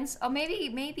servants? Oh,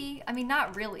 maybe. I mean,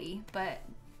 not really, but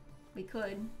we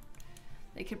could.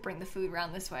 They could bring the food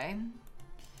around this way.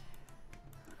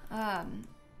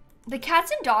 The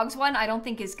cats and dogs one I don't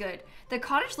think is good. The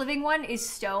cottage living one is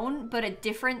stone, but a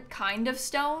different kind of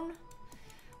stone,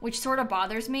 which sort of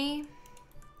bothers me.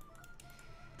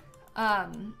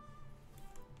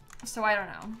 So I don't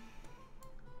know.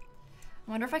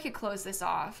 I wonder if I could close this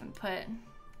off and put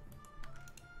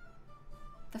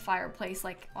the fireplace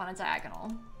like on a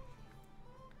diagonal.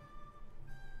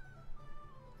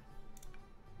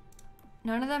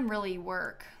 None of them really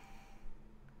work.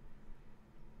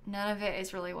 None of it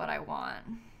is really what I want.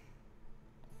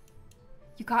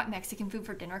 You got Mexican food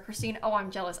for dinner, Christine? Oh,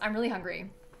 I'm jealous. I'm really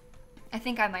hungry. I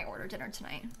think I might order dinner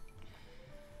tonight.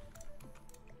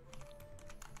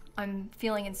 I'm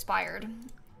feeling inspired.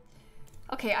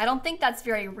 Okay, I don't think that's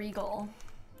very regal.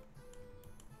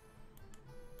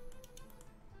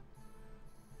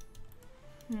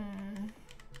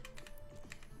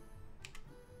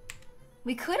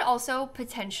 We could also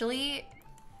potentially,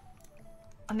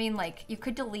 I mean, like, you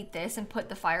could delete this and put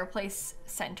the fireplace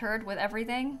centered with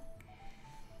everything.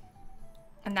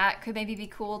 And that could maybe be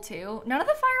cool too. None of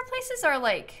the fireplaces are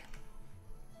like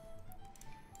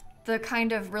the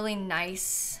kind of really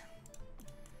nice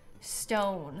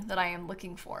stone that I am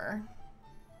looking for.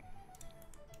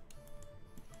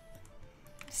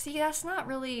 See, that's not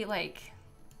really like,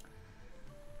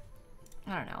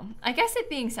 I don't know. I guess it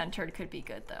being centered could be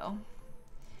good though.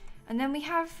 And then we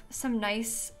have some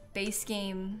nice base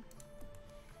game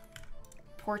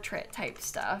portrait type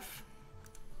stuff.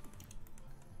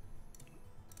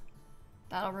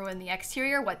 That'll ruin the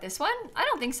exterior. What, this one? I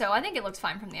don't think so. I think it looks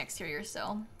fine from the exterior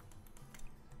still.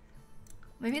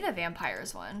 Maybe the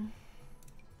vampires one.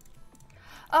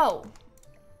 Oh.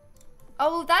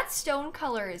 Oh, that stone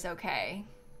color is okay.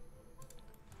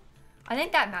 I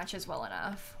think that matches well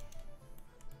enough.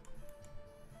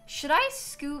 Should I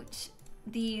scoot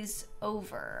these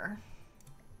over?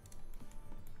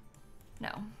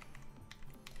 No.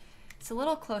 It's a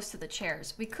little close to the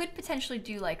chairs. We could potentially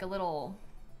do like a little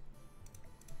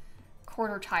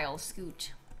quarter tile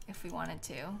scoot if we wanted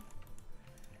to.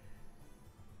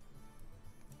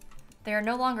 They are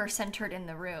no longer centered in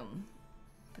the room,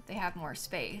 but they have more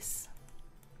space.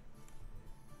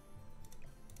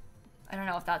 I don't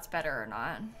know if that's better or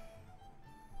not.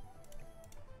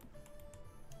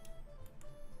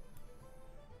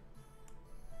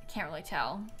 I can't really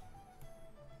tell.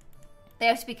 They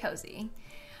have to be cozy.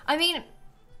 I mean,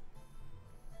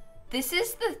 this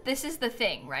is the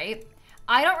thing, right?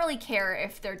 I don't really care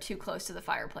if they're too close to the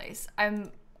fireplace.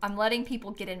 I'm letting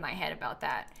people get in my head about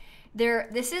that.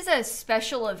 This is a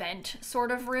special event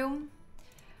sort of room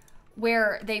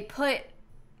where they put,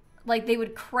 like, they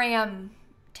would cram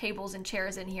tables and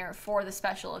chairs in here for the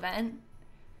special event.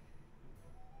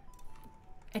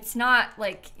 It's not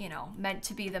like, you know, meant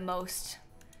to be the most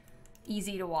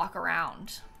easy to walk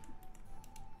around,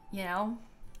 you know?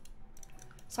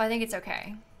 So I think it's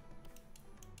okay.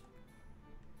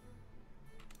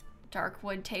 Dark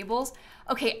wood tables.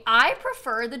 Okay, I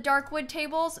prefer the dark wood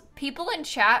tables. People in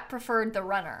chat preferred the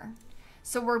runner.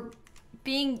 So we're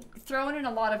being thrown in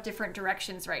a lot of different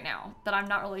directions right now that I'm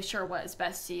not really sure what is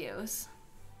best to use.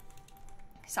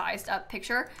 Sized up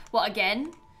picture. Well,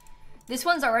 again, this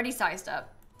one's already sized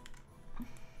up.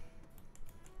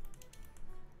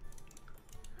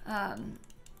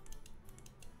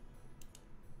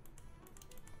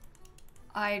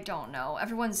 I don't know.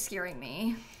 Everyone's scaring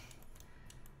me.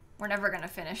 We're never gonna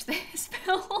finish this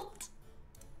build.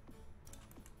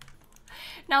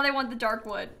 Now they want the dark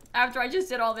wood after I just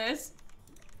did all this.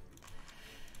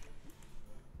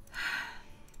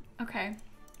 Okay.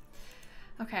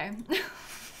 Okay. This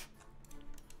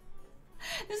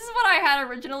is what I had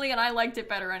originally and I liked it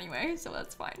better anyway, so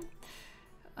that's fine.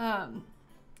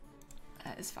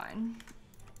 That is fine.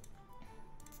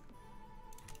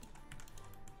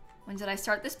 When did I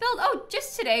start this build? Oh,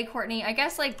 just today, Courtney. I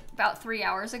guess like about 3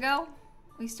 hours ago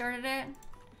we started it.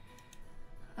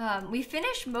 We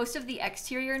finished most of the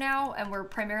exterior now and we're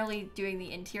primarily doing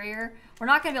the interior. We're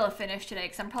not gonna be able to finish today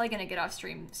because I'm probably gonna get off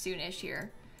stream soonish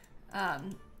here.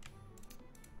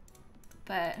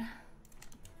 But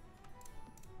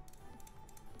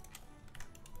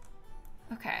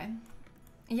okay.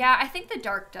 Yeah, I think the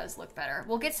dark does look better.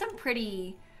 We'll get some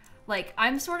pretty, like,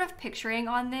 I'm sort of picturing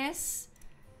on this,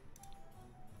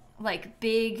 like,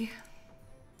 big,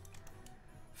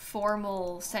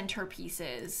 formal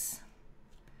centerpieces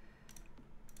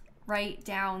right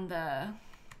down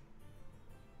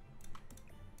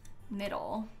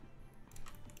middle.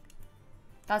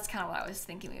 That's kind of what I was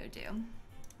thinking we would do.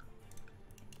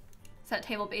 Is that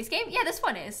table-based game? Yeah, this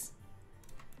one is.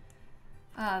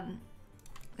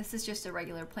 This is just a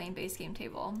regular plain base game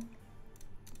table.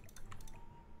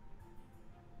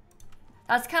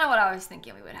 That's kind of what I was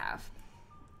thinking we would have.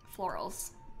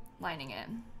 Florals lining it.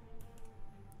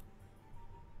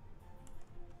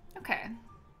 Okay.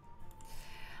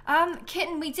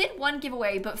 Kitten, we did one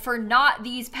giveaway, but for not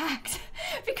these packs,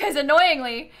 because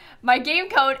annoyingly, my game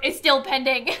code is still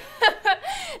pending.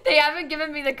 They haven't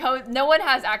given me the code. No one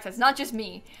has access, not just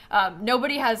me.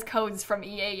 Nobody has codes from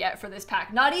EA yet for this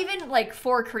pack. Not even like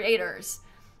for creators.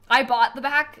 I bought the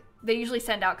pack. They usually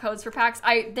send out codes for packs.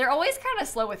 They're always kind of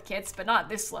slow with kits, but not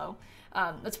this slow.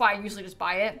 That's why I usually just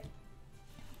buy it.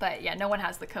 But yeah, no one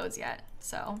has the codes yet,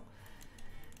 so.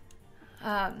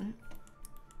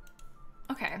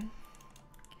 Okay.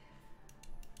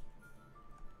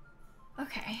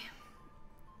 Okay.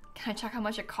 Can I check how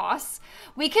much it costs?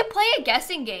 We could play a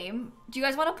guessing game. Do you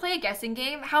guys want to play a guessing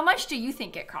game? How much do you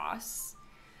think it costs?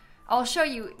 I'll show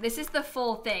you. This is the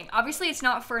full thing. Obviously, it's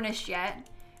not furnished yet.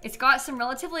 It's got some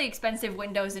relatively expensive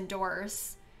windows and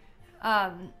doors.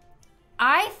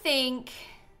 I think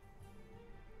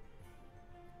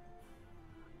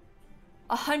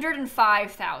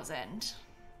 105,000.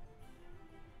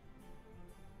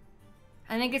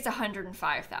 I think it's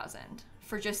 105,000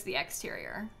 for just the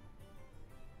exterior.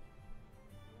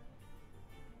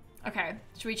 Okay,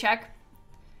 should we check?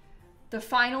 The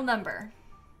final number.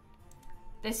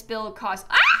 This build cost,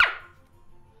 ah!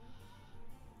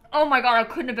 Oh my God, I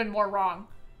couldn't have been more wrong.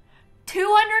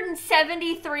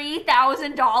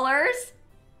 $273,000?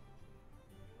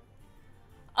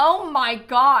 Oh my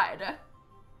God.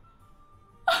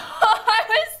 I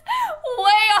was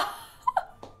way off.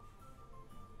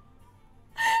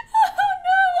 Oh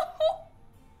no.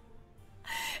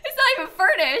 It's not even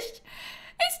furnished.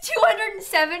 It's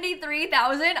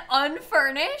 273,000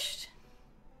 unfurnished.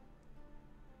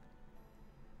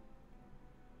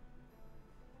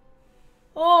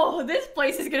 Oh, this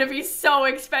place is gonna be so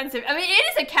expensive. I mean, it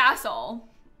is a castle.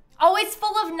 Oh, it's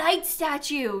full of knight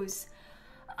statues.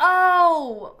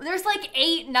 Oh, there's like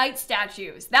 8 knight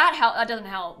statues. That doesn't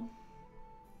help.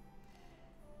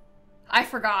 I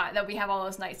forgot that we have all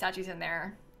those knight statues in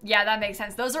there. Yeah, that makes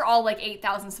sense. Those are all like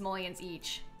 8,000 simoleons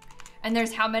each. And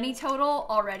there's how many total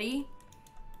already?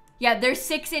 Yeah, there's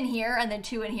 6 in here and then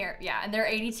 2 in here. Yeah, and they're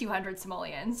 8,200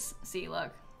 simoleons. See,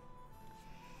 look.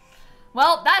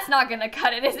 Well, that's not gonna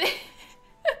cut it, is it?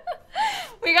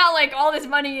 We got like all this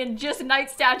money in just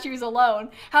knight statues alone.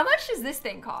 How much does this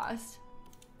thing cost?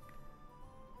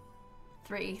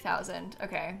 3,000,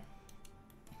 okay.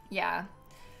 Yeah,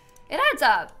 it adds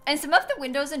up. And some of the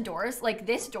windows and doors, like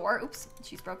this door, oops,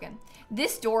 she's broken.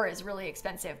 This door is really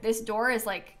expensive. This door is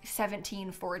like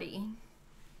 1,740.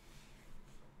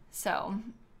 So,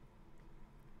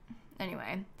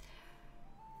 anyway.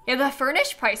 Yeah, the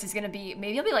furnished price is gonna be,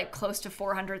 maybe it'll be like close to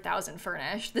 400,000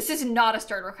 furnished. This is not a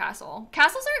starter castle.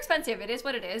 Castles are expensive, it is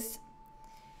what it is.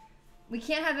 We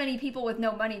can't have any people with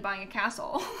no money buying a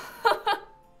castle.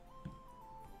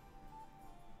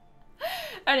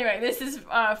 Anyway, this is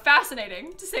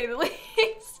fascinating, to say the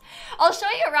least. I'll show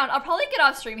you around. I'll probably get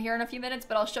off stream here in a few minutes,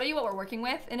 but I'll show you what we're working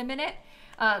with in a minute.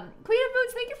 Queen of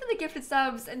Boots, thank you for the gifted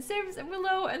subs, and Sims, and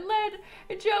Willow, and Led,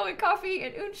 and Joe, and Coffee,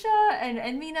 and Unsha,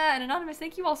 and Mina, and Anonymous.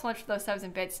 Thank you all so much for those subs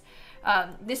and bits.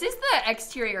 This is the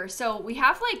exterior. So we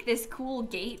have like this cool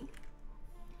gate,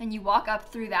 and you walk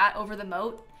up through that over the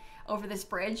moat, over this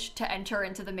bridge to enter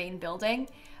into the main building.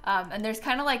 And there's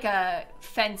kind of like a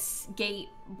fence gate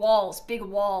walls, big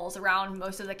walls around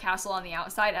most of the castle on the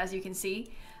outside, as you can see.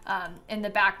 In the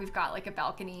back, we've got like a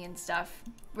balcony and stuff.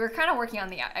 We're kind of working on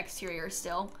the exterior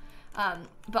still.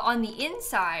 But on the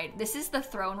inside, this is the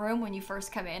throne room when you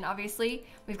first come in, obviously.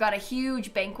 We've got a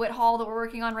huge banquet hall that we're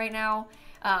working on right now.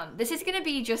 This is gonna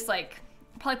be just like,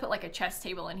 probably put like a chess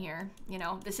table in here, you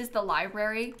know. This is the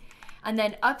library. And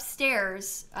then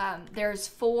upstairs, there's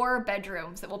 4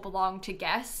 bedrooms that will belong to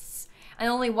guests and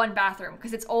only 1 bathroom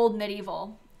because it's old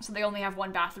medieval. So they only have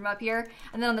 1 bathroom up here.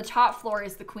 And then on the top floor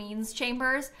is the queen's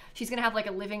chambers. She's gonna have like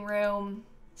a living room,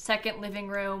 second living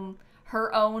room,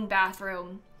 her own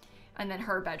bathroom, and then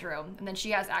her bedroom. And then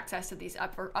she has access to these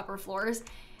upper floors.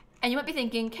 And you might be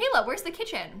thinking, Kayla, where's the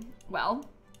kitchen? Well,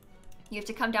 you have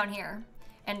to come down here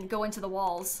and go into the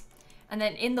walls. And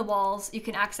then in the walls, you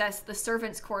can access the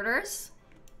servants' quarters.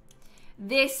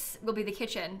 This will be the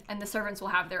kitchen, and the servants will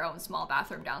have their own small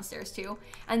bathroom downstairs too.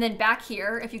 And then back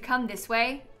here, if you come this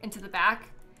way into the back,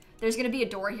 there's gonna be a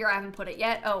door here. I haven't put it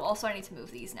yet. Oh, also I need to move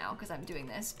these now because I'm doing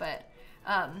this, but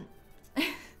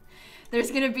there's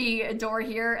gonna be a door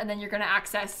here, and then you're gonna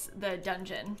access the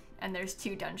dungeon. And there's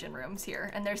 2 dungeon rooms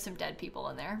here, and there's some dead people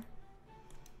in there.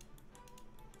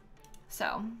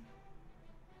 So.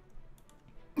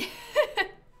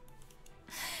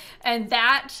 And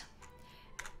that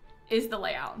is the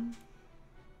layout.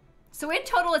 So in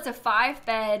total, it's a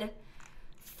 5-bed,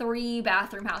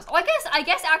 3-bathroom house. Oh, I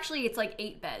guess actually it's like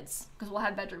 8 beds, because we'll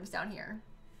have bedrooms down here.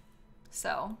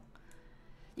 So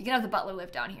you can have the butler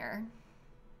live down here.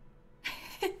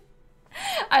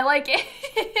 I like it.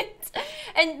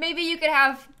 And maybe you could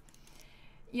have,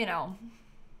 you know,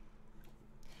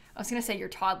 I was gonna say your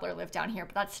toddler live down here,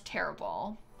 but that's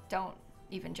terrible. Don't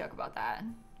even joke about that.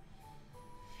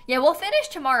 Yeah, we'll finish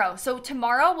tomorrow. So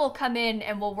tomorrow we'll come in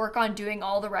and we'll work on doing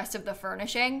all the rest of the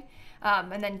furnishing,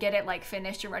 and then get it like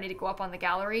finished and ready to go up on the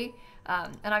gallery.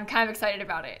 And I'm kind of excited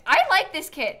about it. I like this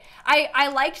kit. I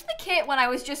liked the kit when I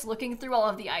was just looking through all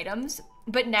of the items,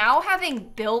 but now having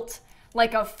built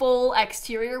like a full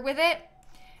exterior with it,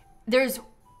 there's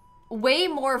way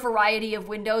more variety of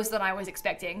windows than I was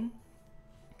expecting.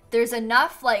 There's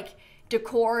enough like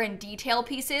decor and detail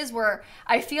pieces where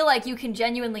I feel like you can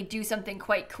genuinely do something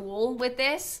quite cool with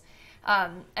this.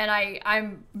 And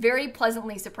I'm very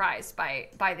pleasantly surprised by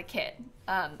the kit.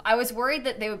 I was worried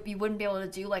that you wouldn't be able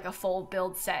to do like a full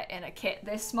build set in a kit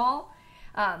this small.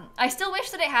 I still wish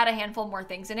that it had a handful more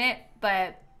things in it,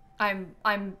 but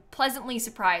I'm pleasantly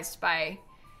surprised by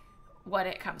what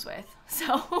it comes with.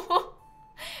 So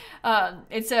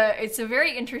it's a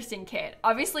very interesting kit.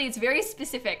 Obviously it's very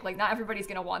specific, like not everybody's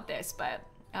gonna want this, but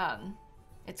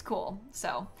it's cool.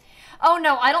 So oh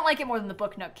no, I don't like it more than the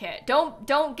Book Nook kit.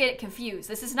 Don't get it confused.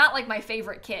 This is not like my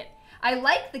favorite kit. I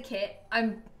like the kit,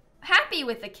 I'm happy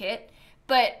with the kit,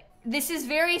 but this is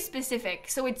very specific.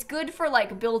 So it's good for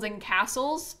like building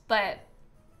castles, but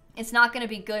it's not gonna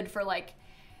be good for like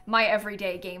my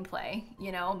everyday gameplay.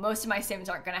 You know, most of my sims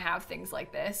aren't gonna have things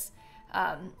like this.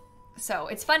 So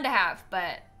it's fun to have,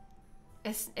 but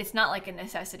it's not like a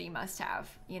necessity must have,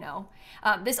 you know.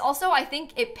 This also, I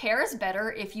think it pairs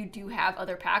better if you do have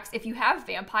other packs. If you have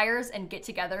vampires and Get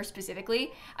Together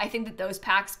specifically, I think that those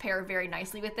packs pair very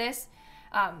nicely with this,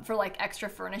 for like extra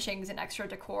furnishings and extra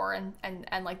decor,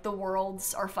 and like the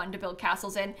worlds are fun to build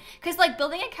castles in. Because like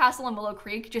building a castle in Willow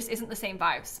Creek just isn't the same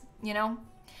vibes, you know?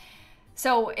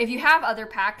 So if you have other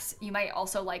packs, you might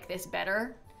also like this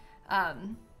better.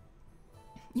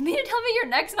 You mean to tell me your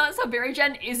next Not So Berry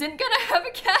Gen isn't gonna have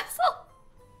a castle?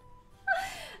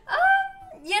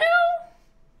 You know,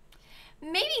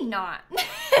 maybe not.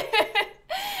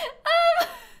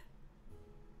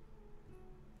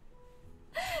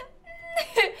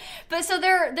 But so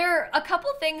there are a couple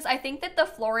things. I think that the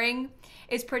flooring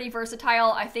is pretty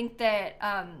versatile. I think that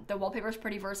the wallpaper is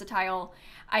pretty versatile.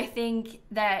 I think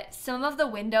that some of the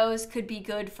windows could be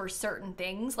good for certain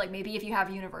things. Like maybe if you have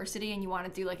a university and you want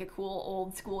to do like a cool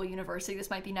old school university, this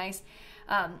might be nice.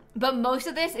 But most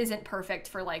of this isn't perfect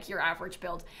for like your average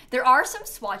build. There are some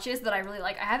swatches that I really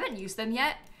like. I haven't used them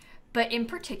yet, but in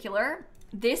particular,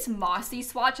 this mossy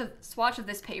swatch of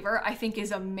this paver I think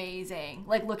is amazing.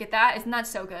 Like look at that, isn't that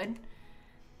so good?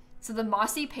 So the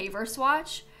mossy paver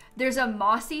swatch, there's a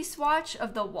mossy swatch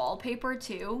of the wallpaper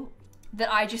too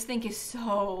that I just think is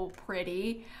so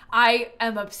pretty. I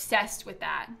am obsessed with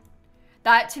that.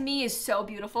 That to me is so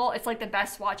beautiful. It's like the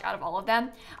best swatch out of all of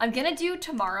them. I'm gonna do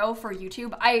tomorrow for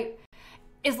YouTube.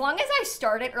 As long as I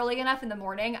start it early enough in the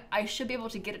morning, I should be able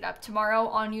to get it up tomorrow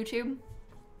on YouTube.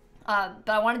 But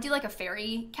I want to do like a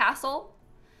fairy castle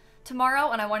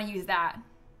tomorrow, and I want to use that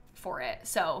for it.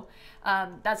 So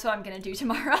that's what I'm gonna do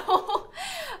tomorrow.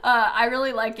 I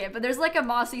really like it, but there's like a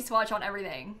mossy swatch on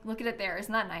everything. Look at it there.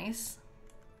 Isn't that nice?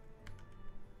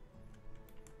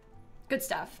 Good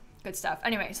stuff. Good stuff.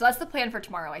 Anyway, so that's the plan for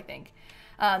tomorrow, I think.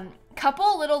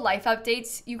 Couple little life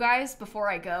updates, you guys, before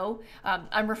I go.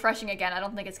 I'm refreshing again. I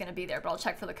don't think it's gonna be there, but I'll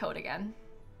check for the code again.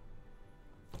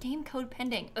 Game code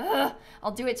pending. Ugh.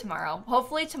 I'll do it tomorrow.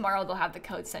 Hopefully tomorrow they'll have the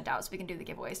code sent out so we can do the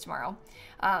giveaways tomorrow.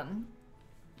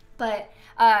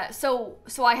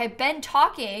 So I had been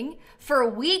talking for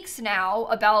weeks now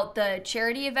about the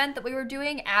charity event that we were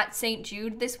doing at St.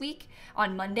 Jude this week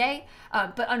on Monday.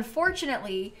 But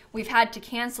unfortunately, we've had to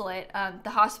cancel it. The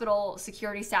hospital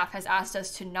security staff has asked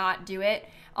us to not do it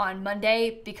on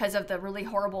Monday because of the really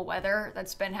horrible weather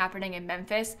that's been happening in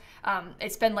Memphis.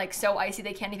 It's been like so icy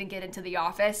they can't even get into the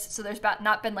office. So there's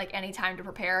not been like any time to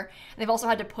prepare. They've also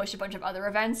had to push a bunch of other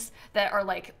events that are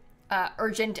like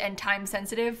urgent and time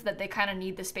sensitive that they kind of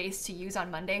need the space to use on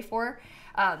Monday for.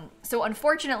 So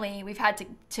unfortunately, we've had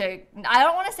to I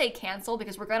don't want to say cancel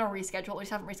because we're going to reschedule. We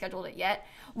just haven't rescheduled it yet.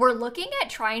 We're looking at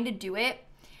trying to do it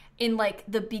in like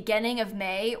the beginning of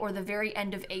May or the very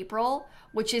end of April,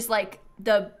 which is like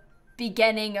the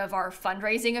beginning of our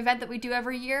fundraising event that we do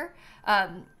every year.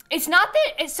 It's not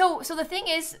that, so the thing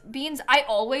is, Beans, I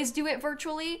always do it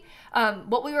virtually.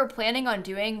 What we were planning on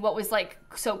doing, what was like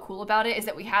so cool about it is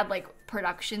that we had like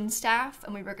production staff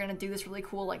and we were gonna do this really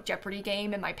cool like Jeopardy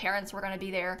game and my parents were gonna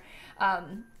be there.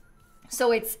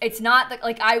 So it's not that,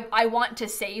 like, I want to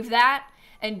save that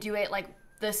and do it like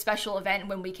the special event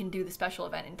when we can do the special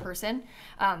event in person,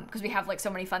 because we have like so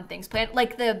many fun things planned.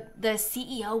 Like the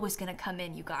CEO was gonna come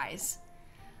in, you guys.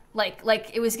 Like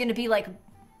it was gonna be like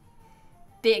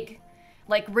big.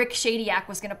 Like Rick Shadyac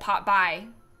was gonna pop by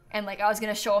and like I was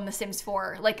gonna show him The Sims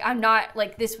 4. Like I'm not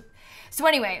like this. So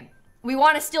anyway, we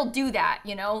want to still do that,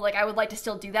 you know? Like I would like to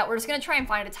still do that. We're just gonna try and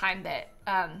find a time that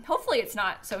hopefully it's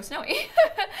not so snowy.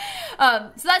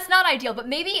 So that's not ideal, but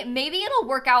maybe it'll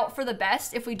work out for the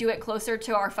best if we do it closer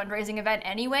to our fundraising event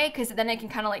anyway, because then it can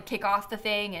kind of like kick off the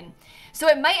thing. And so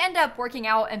it might end up working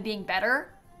out and being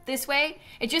better this way.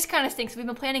 It just kind of stinks. We've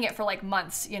been planning it for like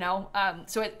months, you know?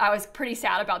 I was pretty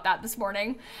sad about that this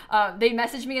morning. They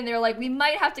messaged me and they were like, we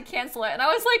might have to cancel it. And I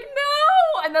was like,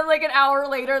 no! And then like an hour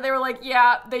later, they were like,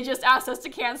 yeah, they just asked us to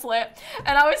cancel it.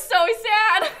 And I was so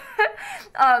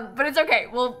sad. But it's okay.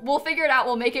 We'll figure it out.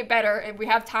 We'll make it better if we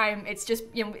have time. It's just,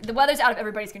 you know, the weather's out of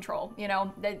everybody's control, you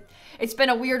know? It's been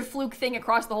a weird fluke thing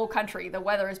across the whole country. The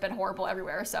weather has been horrible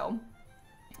everywhere, so...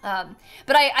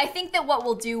 but I think that what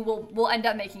we'll do, we'll end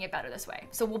up making it better this way.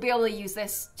 So we'll be able to use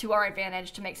this to our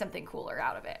advantage to make something cooler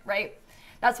out of it, right?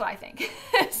 That's what I think.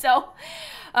 So,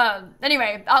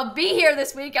 anyway, I'll be here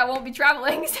this week. I won't be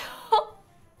traveling, so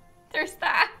there's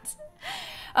that.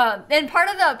 And part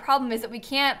of the problem is that we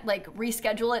can't like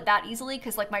reschedule it that easily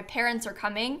because like my parents are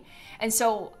coming. And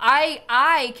so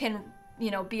I can, you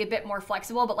know, be a bit more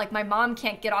flexible, but like my mom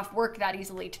can't get off work that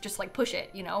easily to just like push it,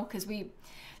 you know, because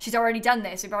she's already done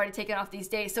this. We've already taken off these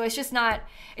days. So it's just not,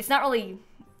 it's not really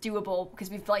doable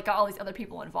because we've like got all these other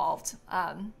people involved.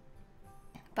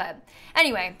 But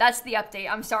anyway, that's the update.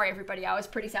 I'm sorry, everybody. I was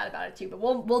pretty sad about it too, but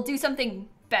we'll do something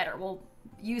better. We'll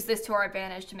use this to our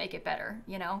advantage to make it better,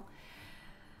 you know?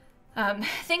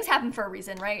 Things happen for a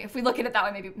reason, right? If we look at it that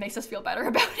way, maybe it makes us feel better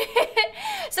about it.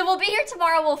 So we'll be here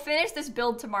tomorrow. We'll finish this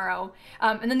build tomorrow.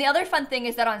 And then the other fun thing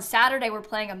is that on Saturday, we're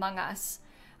playing Among Us.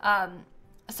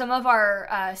 Some of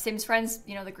our Sims friends,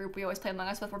 you know, the group we always play Among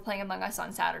Us with, we're playing Among Us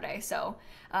on Saturday. So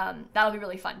that'll be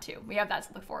really fun too. We have that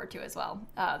to look forward to as well.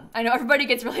 I know everybody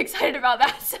gets really excited about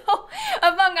that. So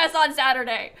Among Us on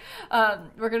Saturday.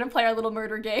 We're going to play our little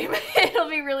murder game. It'll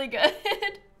be really good.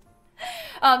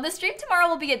 The stream tomorrow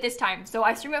will be at this time. So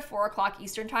I stream at 4 o'clock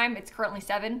Eastern time. It's currently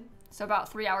 7. So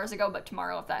about 3 hours ago, but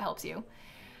tomorrow if that helps you.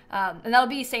 And that'll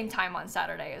be same time on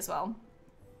Saturday as well.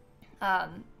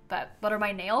 But what are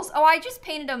my nails? Oh, I just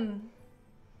painted them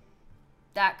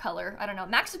that color. I don't know.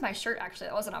 Max with my shirt, actually.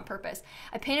 That wasn't on purpose.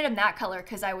 I painted them that color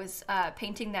because I was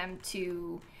painting them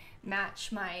to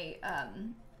match my,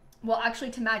 well,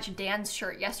 actually to match Dan's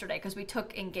shirt yesterday because we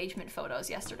took engagement photos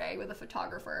yesterday with a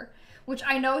photographer, which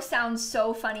I know sounds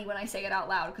so funny when I say it out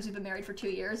loud because we've been married for 2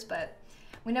 years, but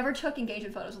we never took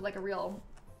engagement photos with like a real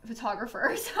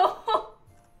photographer. So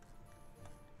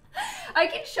I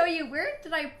can show you, where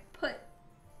did I put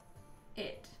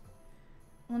it?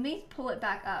 Let me pull it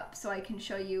back up so I can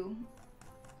show you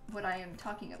what I am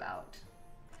talking about.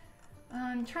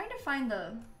 I'm trying to find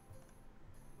the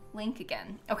link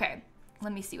again. Okay,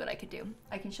 let me see what I could do.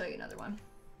 I can show you another one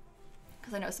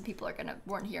because I know some people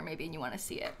weren't here maybe and you want to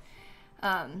see it.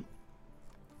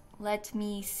 Let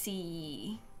me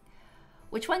see.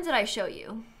 Which one did I show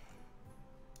you?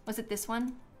 Was it this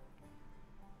one?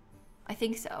 I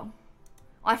think so.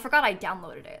 Oh, I forgot I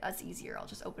downloaded it. That's easier. I'll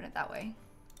just open it that way.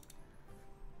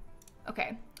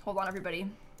 Okay, hold on, everybody.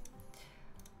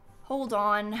 Hold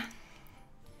on.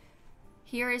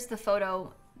 Here is the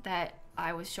photo that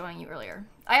I was showing you earlier.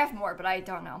 I have more, but I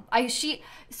don't know.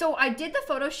 So I did the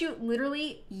photo shoot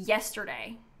literally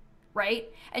yesterday, right?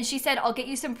 And she said, I'll get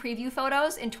you some preview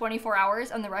photos in 24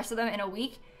 hours and the rest of them in a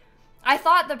week. I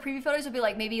thought the preview photos would be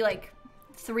like maybe like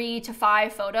 3 to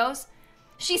 5 photos.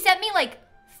 She sent me like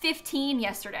 15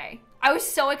 yesterday. I was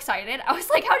so excited. I was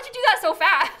like, how did you do that so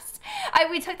fast?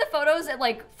 We took the photos at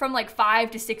like from like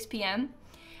 5 to 6 p.m.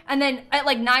 And then at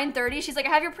like 9:30, she's like, I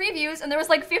have your previews. And there was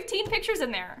like 15 pictures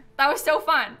in there. That was so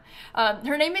fun.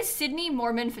 Her name is Sydney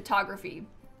Mormon Photography,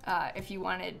 if you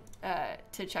wanted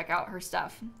to check out her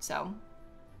stuff. So,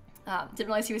 didn't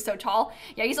realize he was so tall.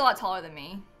 Yeah, he's a lot taller than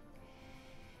me.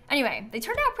 Anyway, they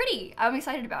turned out pretty. I'm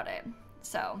excited about it.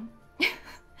 So,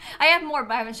 I have more,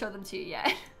 but I haven't showed them to you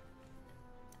yet.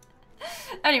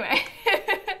 Anyway,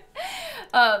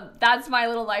 That's my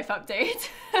little life update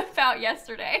about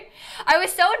yesterday. I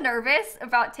was so nervous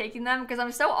about taking them because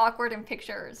I'm so awkward in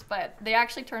pictures, but they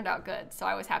actually turned out good, so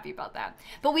I was happy about that.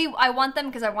 But I want them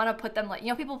because I want to put them, like, you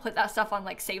know, people put that stuff on,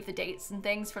 like, save the dates and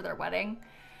things for their wedding.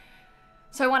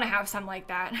 So I want to have some like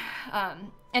that.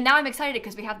 And now I'm excited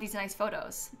because we have these nice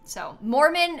photos. So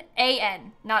Mormon,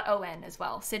 A-N, not O-N as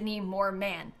well. Sydney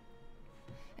Moorman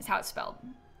is how it's spelled.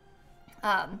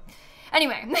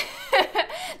 Anyway,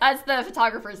 that's the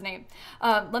photographer's name.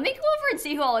 Let me go over and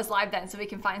see who all is live then so we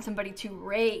can find somebody to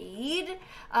raid.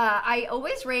 I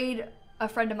always raid a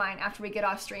friend of mine after we get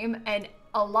off stream, and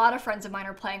a lot of friends of mine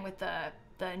are playing with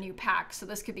the new pack, so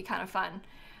this could be kind of fun.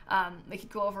 We could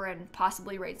go over and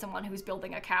possibly raid someone who's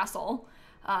building a castle,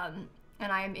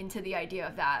 and I am into the idea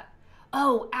of that.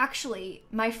 Oh, actually,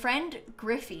 my friend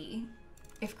Griffey,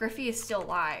 if Griffey is still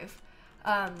alive,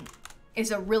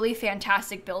 is a really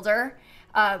fantastic builder,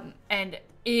 and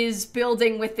is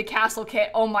building with the castle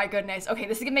kit. Oh my goodness. Okay,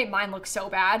 this is gonna make mine look so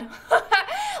bad.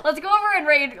 Let's go over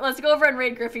and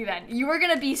raid Griffey then. You are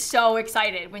gonna be so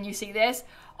excited when you see this.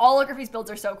 All of Griffey's builds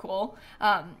are so cool.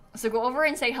 So go over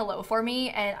and say hello for me,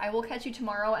 and I will catch you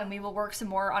tomorrow, and we will work some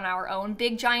more on our own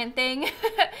big giant thing.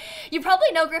 You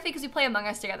probably know Griffey because we play Among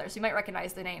Us together, so you might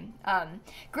recognize the name.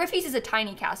 Griffey's is a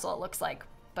tiny castle, it looks like,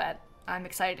 but I'm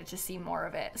excited to see more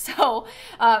of it. So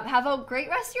have a great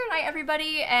rest of your night,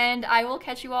 everybody, and I will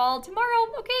catch you all tomorrow.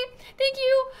 Okay, thank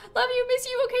you, love you, miss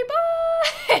you. Okay,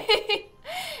 bye.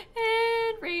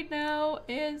 And raid now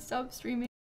and stop streaming.